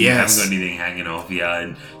up and you haven't got anything hanging off you,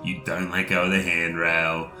 and you don't let go of the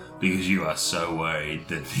handrail, because you are so worried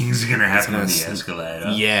that things are going to happen on the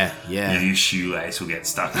escalator. Yeah. Your shoelace will get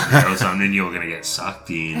stuck in there or something, and you're going to get sucked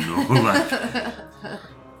in, or, like...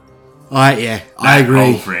 I agree.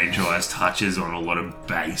 The whole franchise touches on a lot of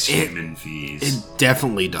base human fears. It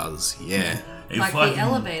definitely does, yeah. Like the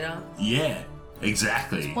elevator. Yeah.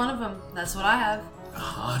 Exactly. One of them. That's what I have.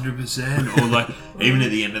 100%. Or like, even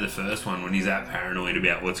at the end of the first one, when he's that paranoid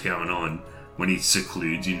about what's going on, when he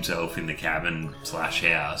secludes himself in the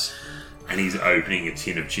cabin/house, and he's opening a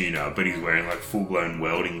tin of tuna, but he's wearing like full-blown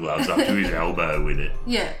welding gloves up to his elbow with it.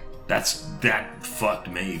 Yeah. That fucked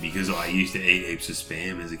me, because I used to eat heaps of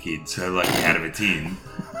spam as a kid, so like out of a tin.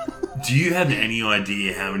 Do you have any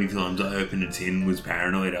idea how many times I opened a tin, was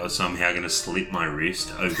paranoid I was somehow going to slit my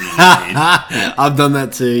wrist opening a tin? I've done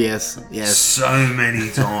that too, yes. So many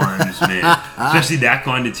times, man. Especially that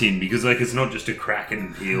kind of tin, because like it's not just a crack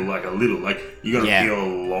and peel like a little, like you got to peel a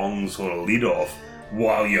long sort of lid off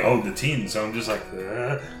while you hold the tin. So I'm just like,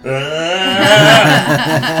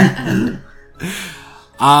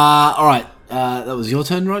 alright. That was your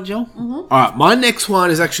turn, right, Joel? Mm-hmm. Alright, my next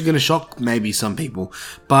one is actually going to shock maybe some people,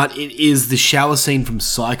 but it is the shower scene from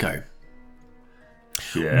Psycho.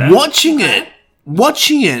 Yeah. Watching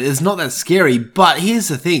it is not that scary, but here's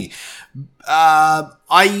the thing. I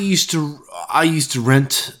used to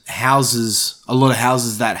rent houses, a lot of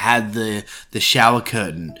houses that had the shower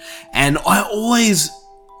curtain, and I always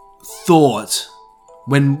thought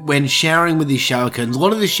when showering with these shower curtains, a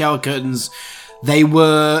lot of the shower curtains, they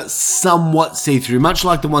were somewhat see-through, much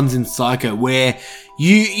like the ones in Psycho, where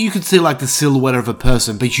you could see like the silhouette of a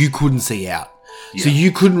person, but you couldn't see out. Yeah. So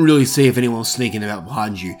you couldn't really see if anyone was sneaking about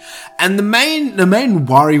behind you. And the main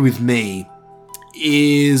worry with me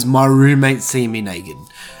is my roommates seeing me naked.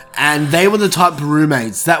 And they were the type of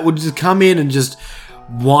roommates that would just come in and just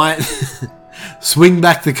swing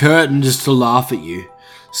back the curtain just to laugh at you.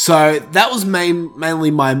 So that was mainly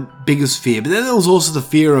my biggest fear. But then there was also the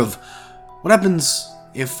fear of, what happens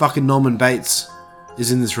if fucking Norman Bates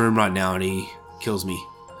is in this room right now and he kills me?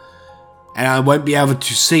 And I won't be able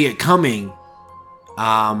to see it coming.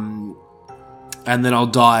 And then I'll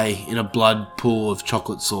die in a blood pool of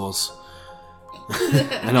chocolate sauce.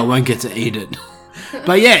 And I won't get to eat it.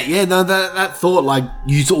 But no, that thought like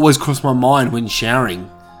used to always cross my mind when showering.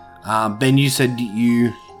 Ben, you said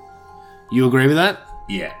you agree with that?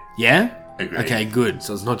 Yeah. Yeah? Agreed. Okay, good.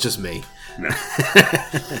 So it's not just me. No.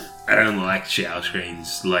 I don't like shower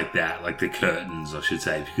screens like that, like the curtains, I should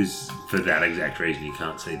say, because for that exact reason you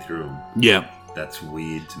can't see through them. Yeah. That's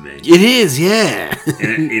weird to me. It is, yeah.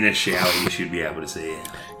 in a shower, you should be able to see it.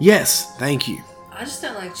 Yes, thank you. I just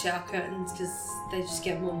don't like shower curtains because they just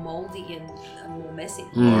get more mouldy and more messy.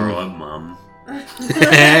 Alright, Mum.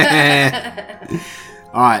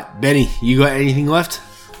 Alright, Benny, you got anything left?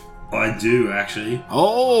 I do, actually.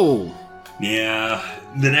 Oh! Yeah,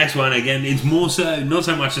 the next one, again, it's more so, not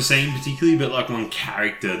so much the scene particularly, but like one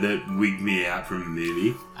character that wigged me out from a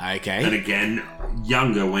movie. Okay. And again,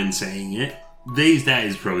 younger when seeing it. These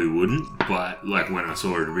days probably wouldn't, but like when I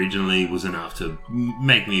saw it originally, was enough to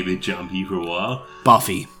make me a bit jumpy for a while.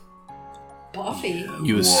 Buffy. Buffy?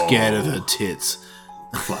 You were scared of her tits.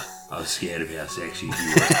 Fuck, I was scared of how sexy she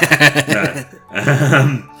was.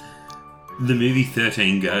 The movie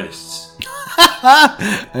 13 Ghosts.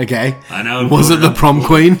 Okay. I know. Was it the prom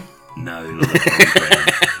queen? No, not the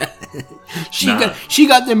prom queen. She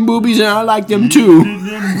got them boobies and I like them too.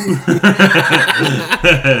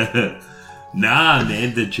 Nah,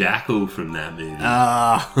 man, the jackal from that movie.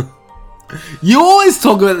 You always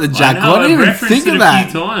talk about the jackal. I didn't even think of that.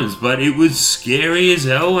 A few times, but it was scary as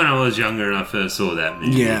hell when I was younger and I first saw that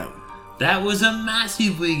movie. Yeah. That was a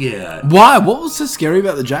massive wig out. Why? What was so scary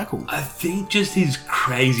about the jackal? I think just his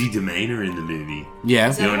crazy demeanour in the movie. Yeah.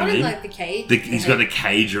 Is that you know what I mean? like the cage? He's got a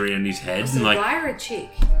cage around his head. Was and it like a guy or a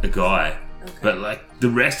chick? A guy. Okay. But like the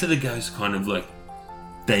rest of the ghosts kind of like,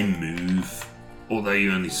 they move. Although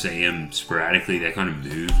you only see them sporadically, they kind of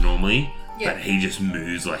move normally. Yeah. But he just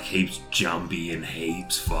moves like heaps jumpy and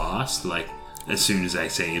heaps fast. Like as soon as they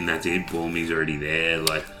see him, that's it. Boom, he's already there.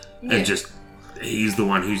 Like it just... He's the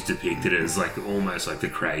one who's depicted as like almost like the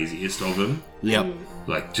craziest of them. Yep.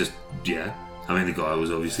 Like just, yeah. I mean, the guy was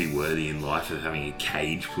obviously worthy in life of having a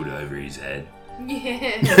cage put over his head.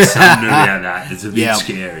 Yeah. Something about that. It's a bit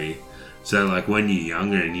scary. So like when you're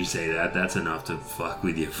younger and you say that, that's enough to fuck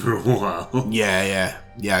with you for a while. Yeah,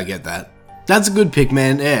 I get that. That's a good pick,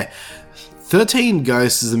 man. Yeah. 13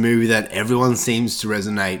 Ghosts is a movie that everyone seems to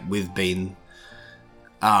resonate with being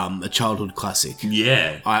a childhood classic.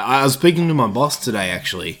 Yeah. I was speaking to my boss today,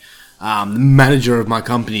 actually, the manager of my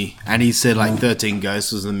company, and he said like 13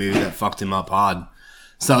 Ghosts was the movie that fucked him up hard.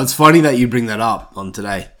 So it's funny that you bring that up on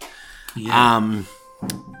today. Yeah.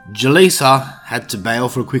 Jaleesa had to bail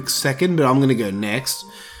for a quick second, but I'm going to go next.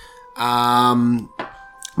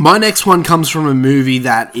 My next one comes from a movie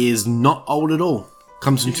that is not old at all.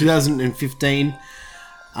 Comes from 2015.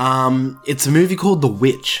 It's a movie called The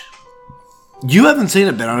Witch. You haven't seen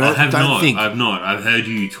it, Ben. I have don't not. think. I've not. I've heard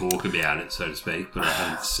you talk about it, so to speak, but I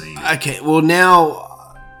haven't seen it. Okay, well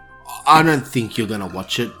now, I don't think you're going to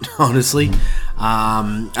watch it, honestly.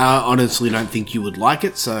 I honestly don't think you would like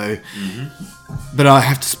it, so... But I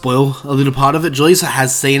have to spoil a little part of it. Julissa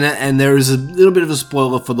has seen it, and there is a little bit of a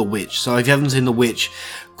spoiler for The Witch. So if you haven't seen The Witch,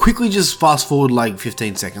 quickly just fast forward like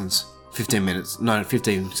 15 seconds. 15 minutes. No,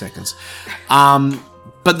 15 seconds.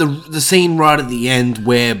 But the scene right at the end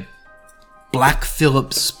where Black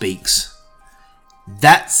Phillip speaks.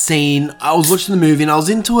 That scene, I was watching the movie and I was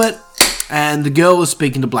into it, and the girl was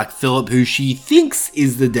speaking to Black Phillip, who she thinks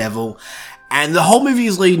is the devil, and the whole movie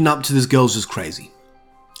is leading up to this girl's just crazy.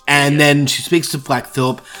 And then she speaks to Black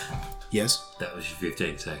Phillip. Yes? That was your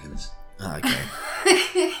 15 seconds. Okay.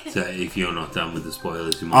 So if you're not done with the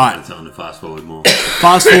spoilers, you might have time to fast forward more.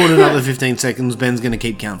 Fast forward another 15 seconds, Ben's going to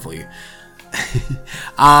keep count for you.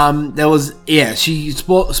 She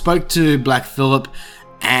spoke to Black Phillip,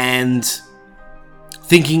 and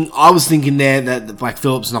I was thinking there that the Black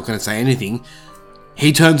Phillip's not going to say anything.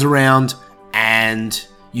 He turns around, and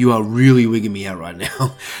you are really wigging me out right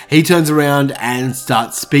now. He turns around and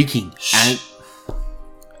starts speaking. And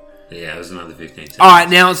yeah, it was another 15 seconds. Alright,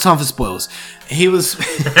 now it's time for spoilers. He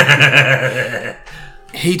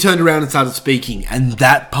turned around and started speaking, and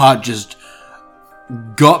that part just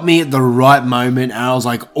got me at the right moment, and I was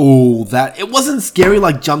like, oh, that... It wasn't scary,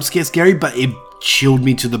 like jump scare scary, but it chilled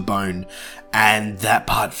me to the bone. And that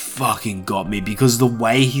part fucking got me, because the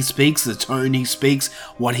way he speaks, the tone he speaks,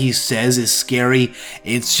 what he says is scary.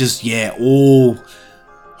 It's just, all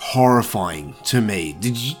horrifying to me.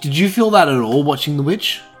 Did you feel that at all watching The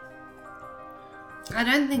Witch? I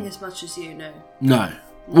don't think as much as you know. No.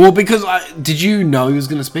 Well, because did you know he was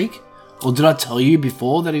going to speak? Or did I tell you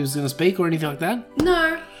before that he was going to speak or anything like that?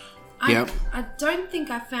 No. Yep. I don't think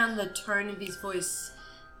I found the tone of his voice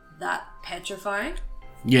that petrifying.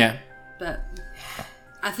 Yeah. But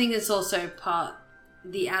I think it's also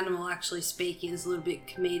the animal actually speaking is a little bit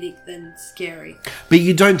comedic than scary. But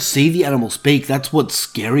you don't see the animal speak. That's what's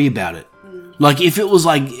scary about it. Like, if it was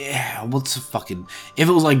like... If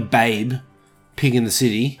it was like Babe... Pig in the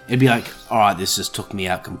City, it'd be like, alright, this just took me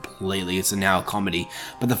out completely. It's now a comedy.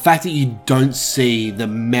 But the fact that you don't see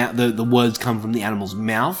the words come from the animal's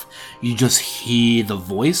mouth, you just hear the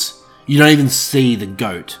voice. You don't even see the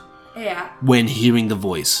goat when hearing the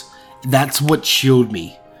voice. That's what chilled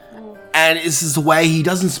me. And it's just the way he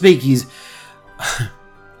doesn't speak. He's...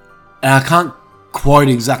 and I can't quote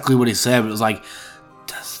exactly what he said, but it was like,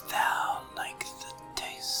 dost thou like the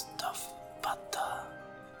taste of butter?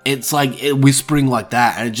 It's like whispering like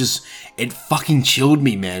that, and it fucking chilled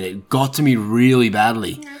me, man. It got to me really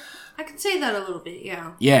badly. Yeah, I can see that a little bit,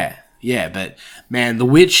 yeah. Yeah, but man, The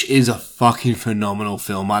Witch is a fucking phenomenal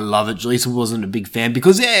film. I love it. Julissa wasn't a big fan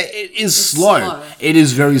because it is slow. It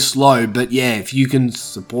is very slow, but yeah, if you can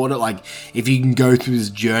support it, like if you can go through this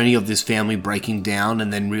journey of this family breaking down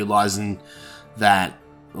and then realizing that,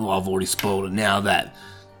 I've already spoiled it now, that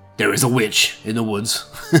there is a witch in the woods.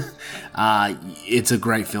 It's a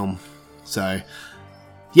great film. So,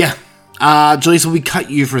 yeah. Julissa, we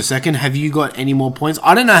cut you for a second. Have you got any more points?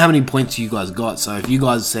 I don't know how many points you guys got, so if you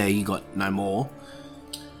guys say you got no more.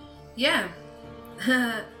 Yeah.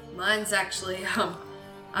 Mine's actually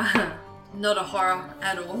not a horror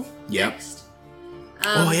at all. Yep. Next.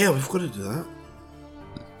 We've got to do that.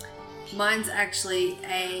 Mine's actually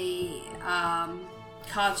a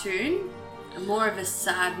cartoon, more of a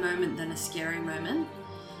sad moment than a scary moment.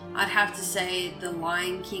 I'd have to say The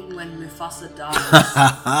Lion King when Mufasa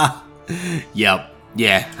dies. Yep.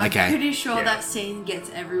 Yeah, okay. I'm pretty sure that scene gets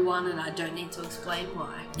everyone, and I don't need to explain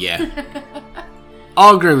why. Yeah.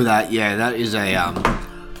 I'll agree with that. Yeah, that is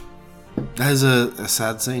a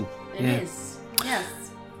sad scene. It is. Yes.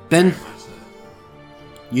 Ben,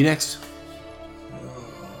 you next.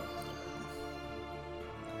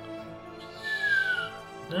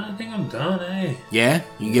 No, I think I'm done, eh? Yeah,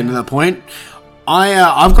 you getting to that point?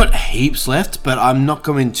 I've got heaps left, but I'm not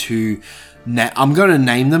going to... I'm going to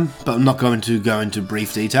name them, but I'm not going to go into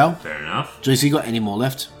brief detail. Fair enough. Joyce, you got any more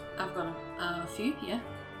left? I've got a few, yeah.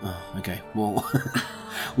 Oh, okay. Well,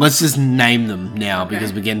 let's just name them now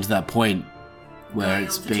because we're getting to that point where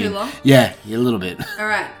it's been... too long? Yeah, a little bit.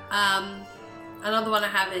 Alright, another one I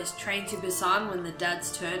have is Train to Busan when the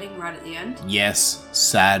dad's turning right at the end. Yes,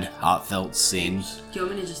 sad, heartfelt scene. Do you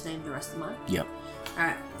want me to just name the rest of mine? Yep.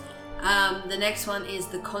 Alright. The next one is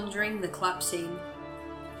The Conjuring, the clap scene.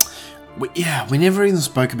 We never even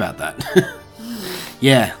spoke about that.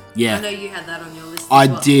 Yeah. I know you had that on your list.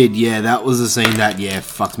 I did, yeah. That was the scene that,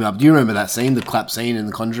 fucked me up. Do you remember that scene, the clap scene in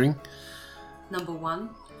The Conjuring? Number 1.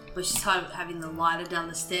 But she started having the lighter down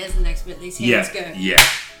the stairs, and the next minute these hands go.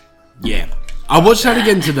 Yeah. I watched that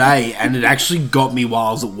again today, and it actually got me while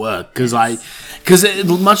I was at work because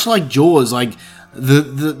much like Jaws, like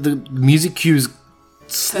the music cue is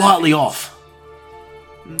slightly off.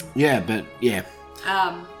 Yeah, but yeah.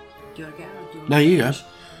 Do you want to go? Or do you want No, you go.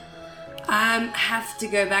 Have to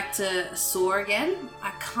go back to Saw again.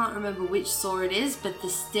 I can't remember which Saw it is, but the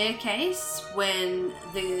staircase when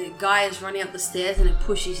the guy is running up the stairs and it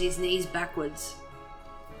pushes his knees backwards.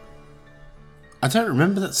 I don't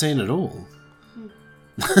remember that scene at all.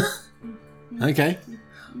 Okay.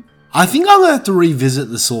 I think I'm going to have to revisit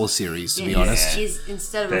the Saw series, to be honest.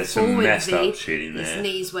 Instead of There's a some forward messed V, up shit in his there.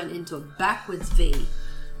 knees went into a backwards V.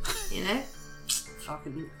 You know?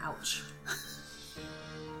 Fucking ouch.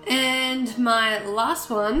 And my last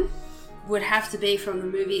one would have to be from the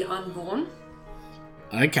movie Unborn.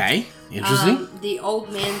 Okay, interesting. The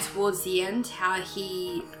old man towards the end, how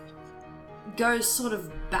he goes sort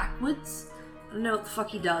of backwards. I don't know what the fuck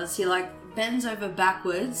he does. He like bends over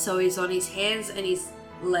backwards, so he's on his hands and his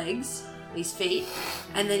legs, his feet,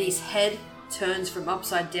 and then his head turns from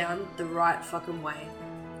upside down the right fucking way.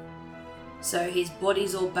 So his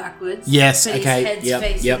body's all backwards. Yes, but okay. his head's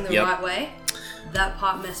facing the right way. That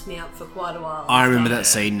part messed me up for quite a while. I remember that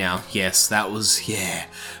scene now. Yes, that was,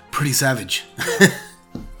 pretty savage.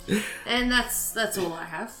 And that's all I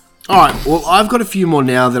have. Alright, well, I've got a few more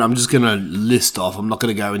now that I'm just going to list off. I'm not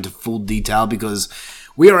going to go into full detail because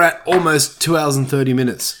we are at almost 2 hours and 30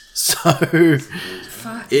 minutes. So,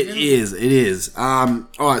 it is.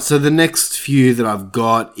 Alright, so the next few that I've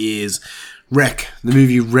got is Wreck, the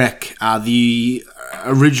movie Wreck, the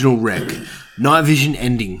original Wreck. Night Vision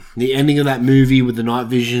ending. The ending of that movie with the night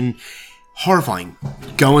vision. Horrifying.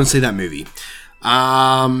 Go and see that movie.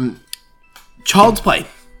 Child's Play.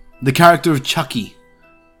 The character of Chucky.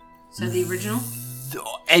 So the original?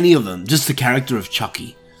 Any of them. Just the character of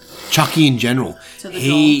Chucky. Chucky in general. So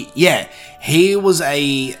the he was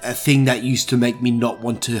a thing that used to make me not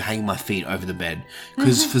want to hang my feet over the bed.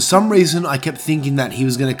 Because for some reason I kept thinking that he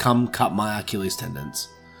was going to come cut my Achilles tendons.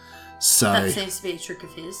 So that seems to be a trick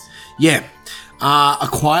of his. Yeah. A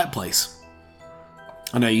Quiet Place.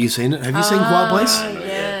 I know you've seen it. Have you seen Quiet Place?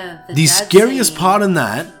 Yeah. The scariest part in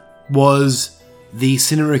that was the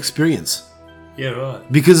cinema experience. Yeah,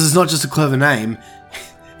 right. Because it's not just a clever name.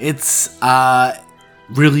 It's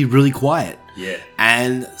really, really quiet. Yeah.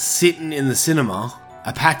 And sitting in the cinema,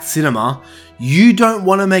 a packed cinema, you don't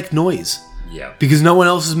want to make noise. Yeah. Because no one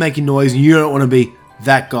else is making noise and you don't want to be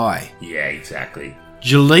that guy. Yeah, exactly.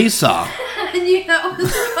 Jaleesa. I knew that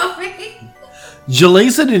was coming.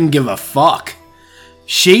 Jaleesa didn't give a fuck.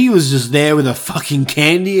 She was just there with a fucking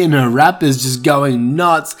candy and her wrappers just going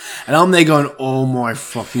nuts. And I'm there going, oh my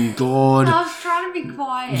fucking god. I was trying to be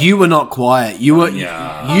quiet. You were not quiet. You were...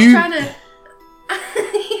 I was trying to...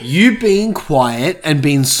 You being quiet and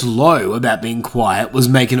being slow about being quiet was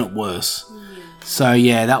making it worse. Yeah. So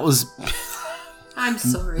yeah, that was... I'm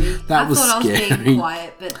sorry. That was I thought scary. I was being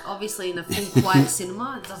quiet, but obviously in a full quiet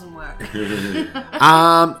cinema, it doesn't work.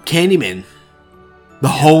 Candyman. The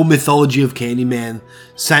whole mythology of Candyman.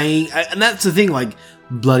 Saying... And that's the thing, like,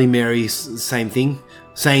 Bloody Mary, same thing.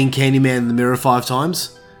 Saying Candyman in the mirror 5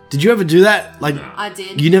 times. Did you ever do that? Like, I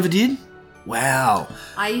did. You never did? Wow.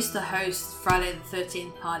 I used to host Friday the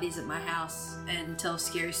 13th parties at my house and tell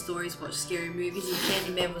scary stories, watch scary movies, and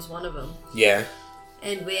Candyman was one of them. Yeah.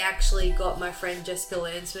 And we actually got my friend Jessica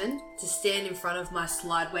Lansman to stand in front of my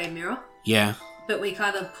slideway mirror. Yeah. But we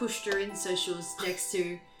kind of pushed her in so she was next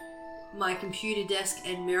to my computer desk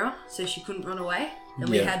and mirror so she couldn't run away. And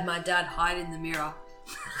we had my dad hide in the mirror.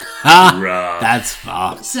 Right. That's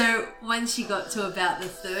fucked. So when she got to about the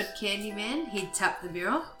 3rd Candyman, he'd tap the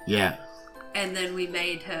mirror. Yeah. And then we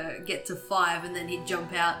made her get to 5 and then he'd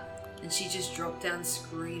jump out and she just dropped down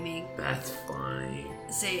screaming. That's funny.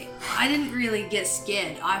 See, I didn't really get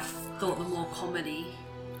scared. I thought the more comedy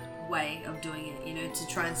way of doing it, you know, to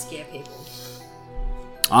try and scare people.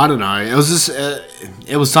 I don't know. It was just...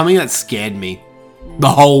 it was something that scared me. The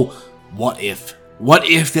whole, what if? What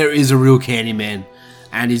if there is a real Candyman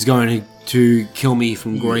and he's going to kill me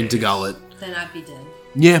from groin to gullet? Then I'd be dead.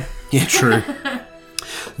 Yeah, true.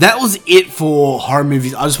 That was it for horror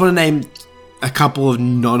movies. I just want to name a couple of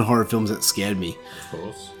non-horror films that scared me. Of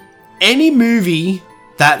course. Any movie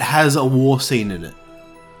that has a war scene in it.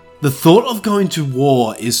 The thought of going to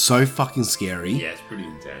war is so fucking scary. Yeah, it's pretty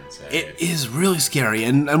intense. It is really scary.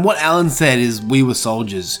 And what Alan said is, we were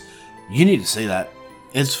soldiers. You need to see that.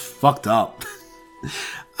 It's fucked up.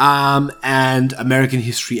 And American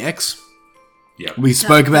History X. Yep. We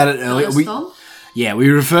spoke about it earlier. We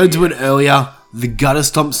referred to it earlier. The gutter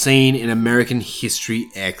stomp scene in American History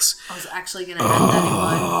X. I was actually going to add that in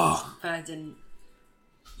mine, but I didn't.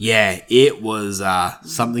 Yeah, it was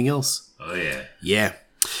something else. Oh, yeah. Yeah.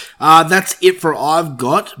 That's it for I've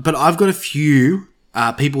got, but I've got a few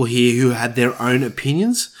people here who had their own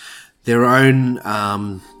opinions, their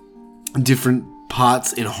own different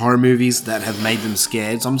parts in horror movies that have made them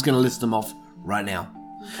scared. So I'm just going to list them off right now.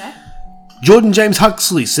 Okay. Jordan James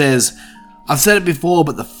Huxley says, I've said it before,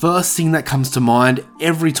 but the first thing that comes to mind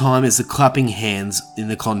every time is the clapping hands in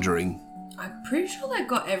The Conjuring. I'm pretty sure that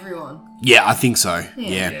got everyone. Yeah, I think so.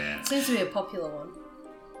 Yeah. It seems to be a popular one.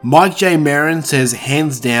 Mike J. Marin says,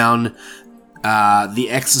 hands down, The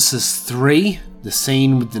Exorcist 3, the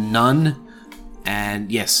scene with the nun.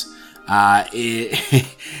 And yes,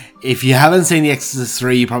 if you haven't seen The Exorcist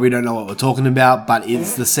 3, you probably don't know what we're talking about, but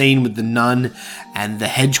it's the scene with the nun and the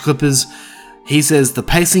hedge clippers. He says, the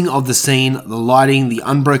pacing of the scene, the lighting, the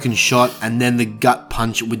unbroken shot, and then the gut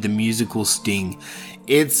punch with the musical sting.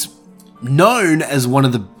 It's known as one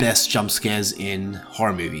of the best jump scares in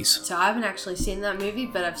horror movies. So I haven't actually seen that movie,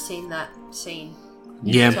 but I've seen that scene.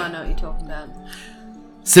 Yeah. So I know what you're talking about.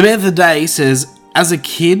 Samantha Day says, as a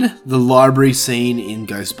kid, the library scene in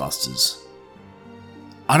Ghostbusters.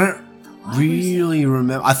 I don't really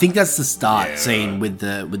remember. I think that's the start scene with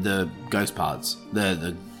the ghost parts.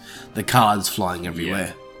 The cards flying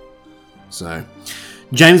everywhere. Yeah. So,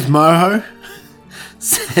 James Moho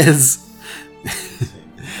says...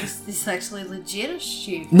 Is this actually legit or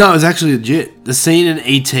stupid? No, it's actually legit. The scene in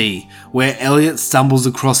E.T. where Elliot stumbles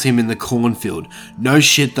across him in the cornfield. No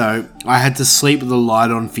shit though, I had to sleep with the light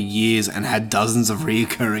on for years and had dozens of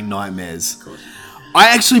reoccurring nightmares. I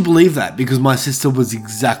actually believe that because my sister was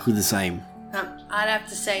exactly the same. I'd have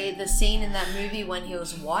to say the scene in that movie when he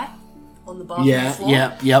was white on the bathroom floor.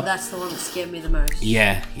 Yep. That's the one that scared me the most.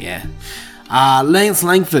 Yeah. Lance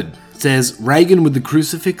Langford says, Reagan with the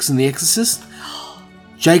crucifix in The Exorcist.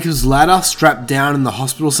 Jacob's ladder strapped down in the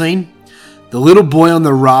hospital scene. The little boy on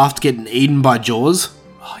the raft getting eaten by Jaws.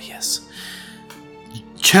 Oh, yes.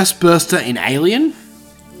 Chestburster in Alien.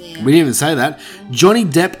 Yeah. We didn't even say that. Johnny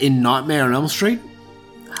Depp in Nightmare on Elm Street.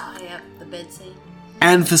 Oh, yeah, the bed scene.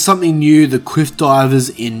 And for something new, the Cliff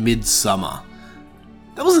Divers in Midsummer.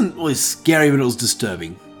 That wasn't really scary, but it was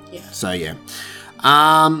disturbing. Yeah. So, yeah.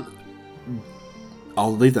 I'll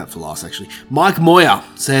leave that for last, actually. Mike Moyer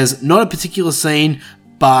says, not a particular scene,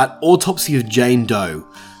 but Autopsy of Jane Doe.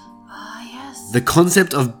 Ah, yes. The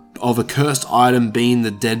concept of a cursed item being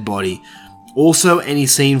the dead body. Also, any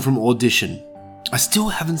scene from Audition. I still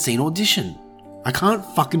haven't seen Audition. I can't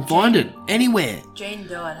fucking find it anywhere. Jane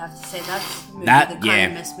Doe, I'd have to say that's the movie that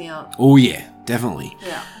kind of messed me up. Oh, yeah, definitely.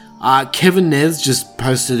 Yeah. Kevin Nez just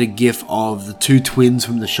posted a gif of the two twins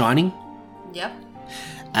from The Shining. Yep.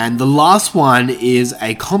 And the last one is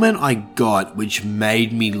a comment I got which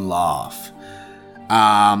made me laugh.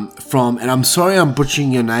 From, and I'm sorry I'm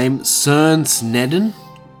butchering your name, Cern Snedden.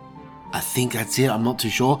 I think that's it, I'm not too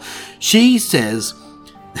sure. She says,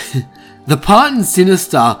 the part in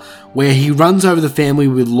Sinister where he runs over the family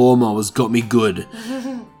with lawnmowers got me good.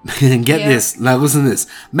 And get this, now listen to this.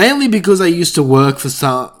 Mainly because I used to work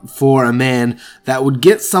for a man that would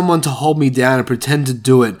get someone to hold me down and pretend to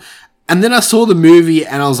do it. And then I saw the movie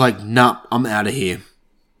and I was like, nah, I'm out of here.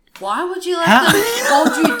 Why would you let them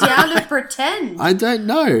hold you down and pretend? I don't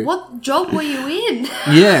know. What job were you in?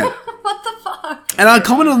 Yeah. What the fuck? And I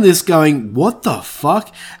comment on this going, what the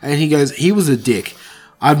fuck? And he goes, he was a dick.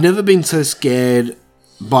 I've never been so scared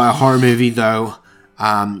by a horror movie though.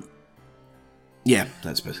 Yeah,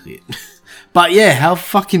 that's basically it. But yeah, how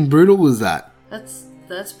fucking brutal was that?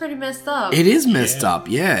 That's pretty messed up. It is messed up,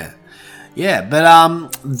 yeah. Yeah,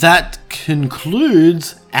 but that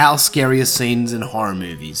concludes our scariest scenes in horror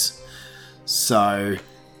movies. So,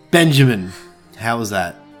 Benjamin, how was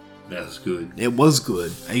that? That was good. It was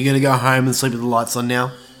good. Are you going to go home and sleep with the lights on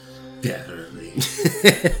now? Definitely.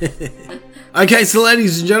 Okay, so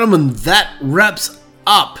ladies and gentlemen, that wraps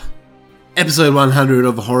up episode 100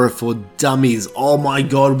 of Horror for Dummies. Oh my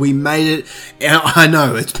god, we made it. I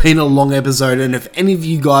know, it's been a long episode, and if any of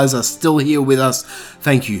you guys are still here with us,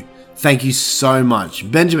 thank you. Thank you so much.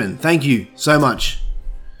 Benjamin, thank you so much.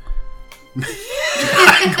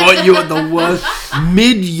 I got you at the worst.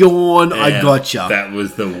 Mid-yawn, yeah, I got you. That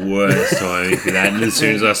was the worst timing for that. And as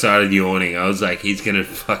soon as I started yawning, I was like, he's going to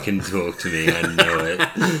fucking talk to me. I know it.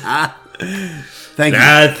 Thank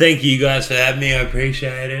you. Thank you guys for having me. I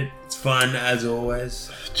appreciate it. It's fun, as always.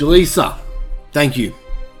 Jaleesa, thank you.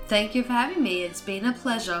 Thank you for having me. It's been a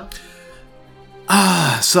pleasure.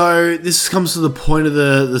 So this comes to the point of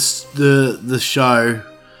the show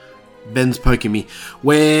Ben's poking me.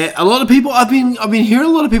 Where a lot of people, I've been hearing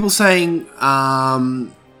a lot of people saying,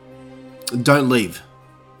 don't leave.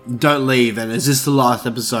 Don't leave, and is this the last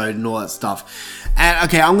episode and all that stuff. And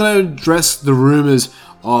okay, I'm going to address the rumors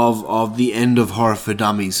of the end of Horror for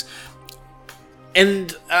Dummies. And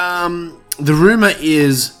the rumor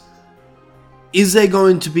is there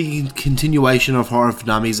going to be a continuation of Horror for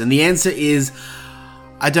Dummies? And the answer is,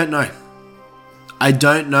 I don't know. I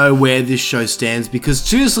don't know where this show stands, because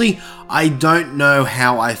seriously, I don't know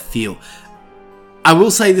how I feel. I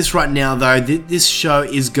will say this right now, though, this show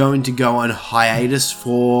is going to go on hiatus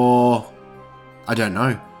for... I don't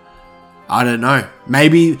know.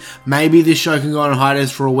 Maybe this show can go on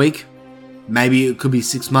hiatus for a week. Maybe it could be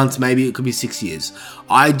 6 months. Maybe it could be 6 years.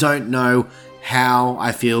 I don't know how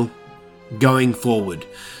I feel going forward.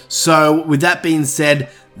 So, with that being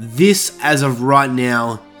said, this, as of right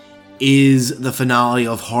now, is the finale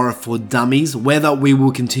of Horror for Dummies. Whether we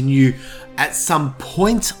will continue at some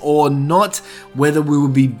point or not, whether we will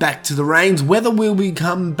be back to the reins, whether we will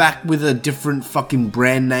come back with a different fucking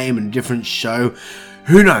brand name and a different show,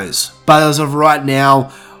 who knows? But as of right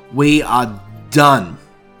now, we are done.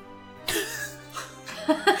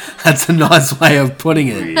 That's a nice way of putting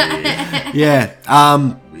it. Yeah.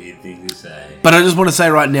 Weird thing to say. But I just want to say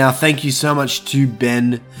right now, thank you so much to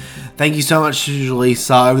Ben. Thank you so much to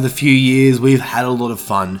Jaleesa. Over the few years, we've had a lot of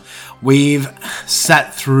fun. We've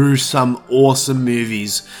sat through some awesome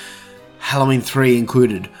movies, Halloween 3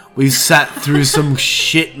 included. We've sat through some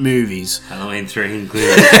shit movies. Halloween 3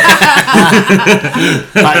 included.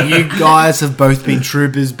 But you guys have both been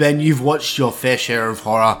troopers. Ben, you've watched your fair share of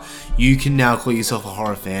horror. You can now call yourself a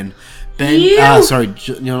horror fan. Ben, you're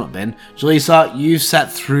not Ben. Jaleesa, you've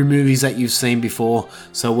sat through movies that you've seen before,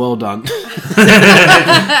 so well done.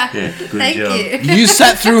 Yeah, good Thank job. you. You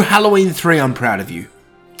sat through Halloween 3, I'm proud of you.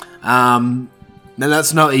 Now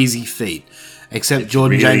that's no easy feat. Except It's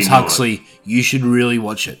Jordan really James not. Huxley, you should really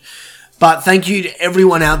watch it. But thank you to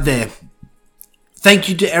everyone out there. Thank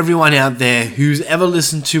you to everyone out there who's ever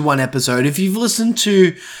listened to one episode. If you've listened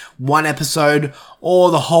to one episode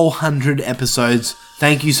or the whole 100 episodes,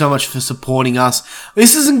 thank you so much for supporting us.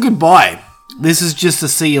 This isn't goodbye. This is just a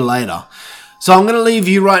see you later. So I'm going to leave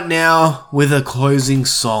you right now with a closing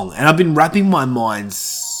song. And I've been wrapping my mind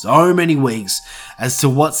so many weeks as to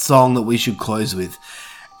what song that we should close with.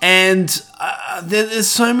 And there's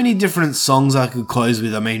so many different songs I could close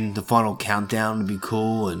with. I mean, the Final Countdown would be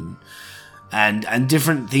cool, and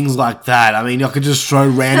different things like that. I mean, I could just throw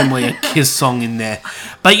randomly a Kiss song in there.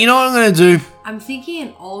 But you know what I'm going to do? I'm thinking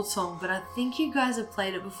an old song, but I think you guys have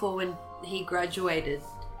played it before when he graduated.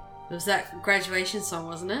 It was that graduation song,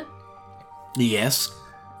 wasn't it? Yes.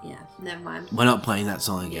 Yeah, never mind. We're not playing that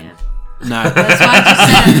song again. Yeah. No. That's why I just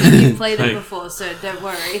said I think you've played it before, so don't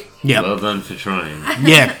worry. Yeah. Well done for trying.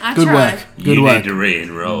 Yeah, I good tried. work. Good you work. need to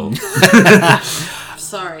re-enroll.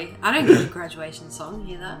 Sorry, I don't get a graduation song,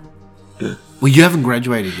 hear that? Well, you haven't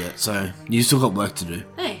graduated yet, so you still got work to do.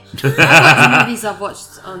 Hey, I've watched movies I've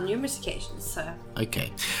watched on numerous occasions, so...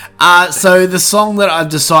 Okay. So the song that I've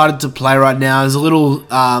decided to play right now is a little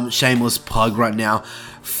shameless plug right now.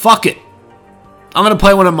 Fuck it. I'm going to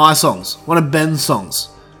play one of my songs. One of Ben's songs.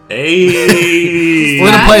 Hey! We're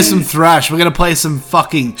going to play some thrash. We're going to play some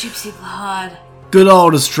fucking Gypsy Blood. good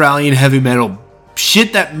old Australian heavy metal.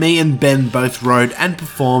 Shit that me and Ben both wrote and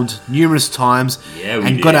performed numerous times. Yeah, we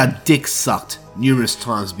and did. got our dicks sucked numerous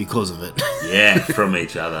times because of it. Yeah, from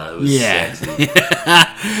each other. It was sexy.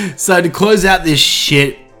 So to close out this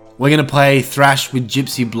shit, we're going to play thrash with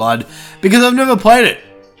Gypsy Blood because I've never played it.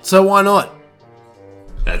 So why not?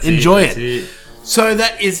 That's Enjoy That's it. So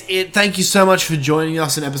that is it. Thank you so much for joining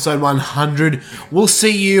us in episode 100. We'll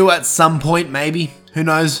see you at some point, maybe. Who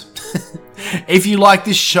knows? If you like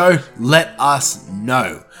this show, let us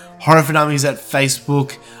know. Horror for Dummies at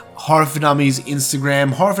Facebook, Horror for Dummies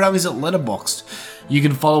Instagram, Horror for Dummies at Letterboxd. You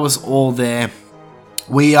can follow us all there.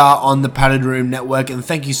 We are on the Padded Room Network, and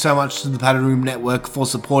thank you so much to the Padded Room Network for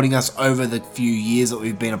supporting us over the few years that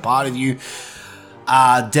we've been a part of you.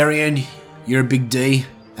 Darian, you're a big D,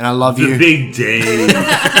 and I love you. The big D.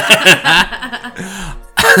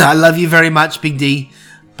 I love you very much, Big D.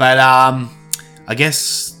 But I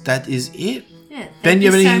guess that is it. Yeah, Ben, you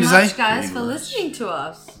have anything to so say? much, guys, for listening to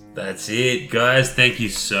us. That's it, guys. Thank you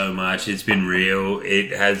so much. It's been real.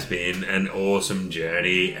 It has been an awesome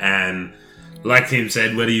journey. And like Tim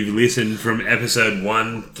said, whether you've listened from episode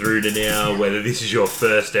 1 through to now, whether this is your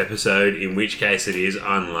first episode, in which case it is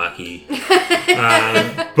unlucky.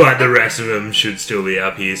 But the rest of them should still be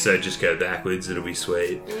up here, so just go backwards. It'll be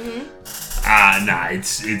sweet.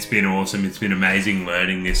 It's been awesome. It's been amazing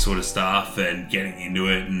learning this sort of stuff and getting into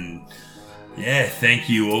it and Yeah, thank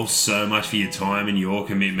you all so much for your time and your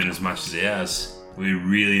commitment as much as ours. We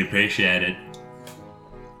really appreciate it.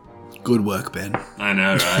 Good work, Ben. I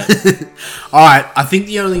know, right? Alright, I think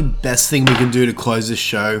the only best thing we can do to close this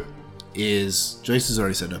show is... Joyce has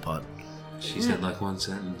already said her part. She said like one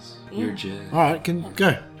sentence. You're a jerk. Alright,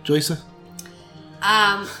 go. Joyce.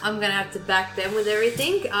 I'm gonna have to back them with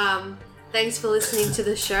everything. Thanks for listening to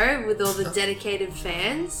the show with all the dedicated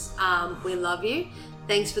fans. We love you.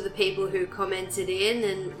 Thanks for the people who commented in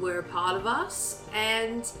and were a part of us.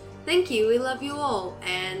 And thank you. We love you all.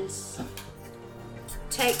 And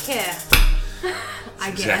take care. I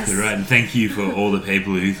guess. Exactly right. And thank you for all the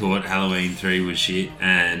people who thought Halloween 3 was shit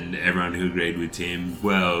and everyone who agreed with Tim.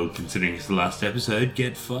 Well, considering it's the last episode,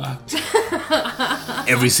 get fucked.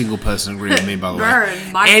 Every single person agreed with me, by the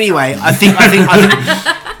way. Burn, Anyway, I think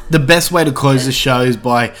the best way to close the show is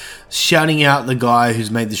by shouting out the guy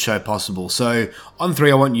who's made the show possible. So, on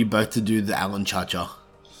 3, I want you both to do the Alan Cha-Cha.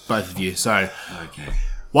 Both of you. So, okay.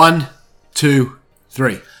 1, 2,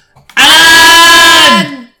 3. Alan!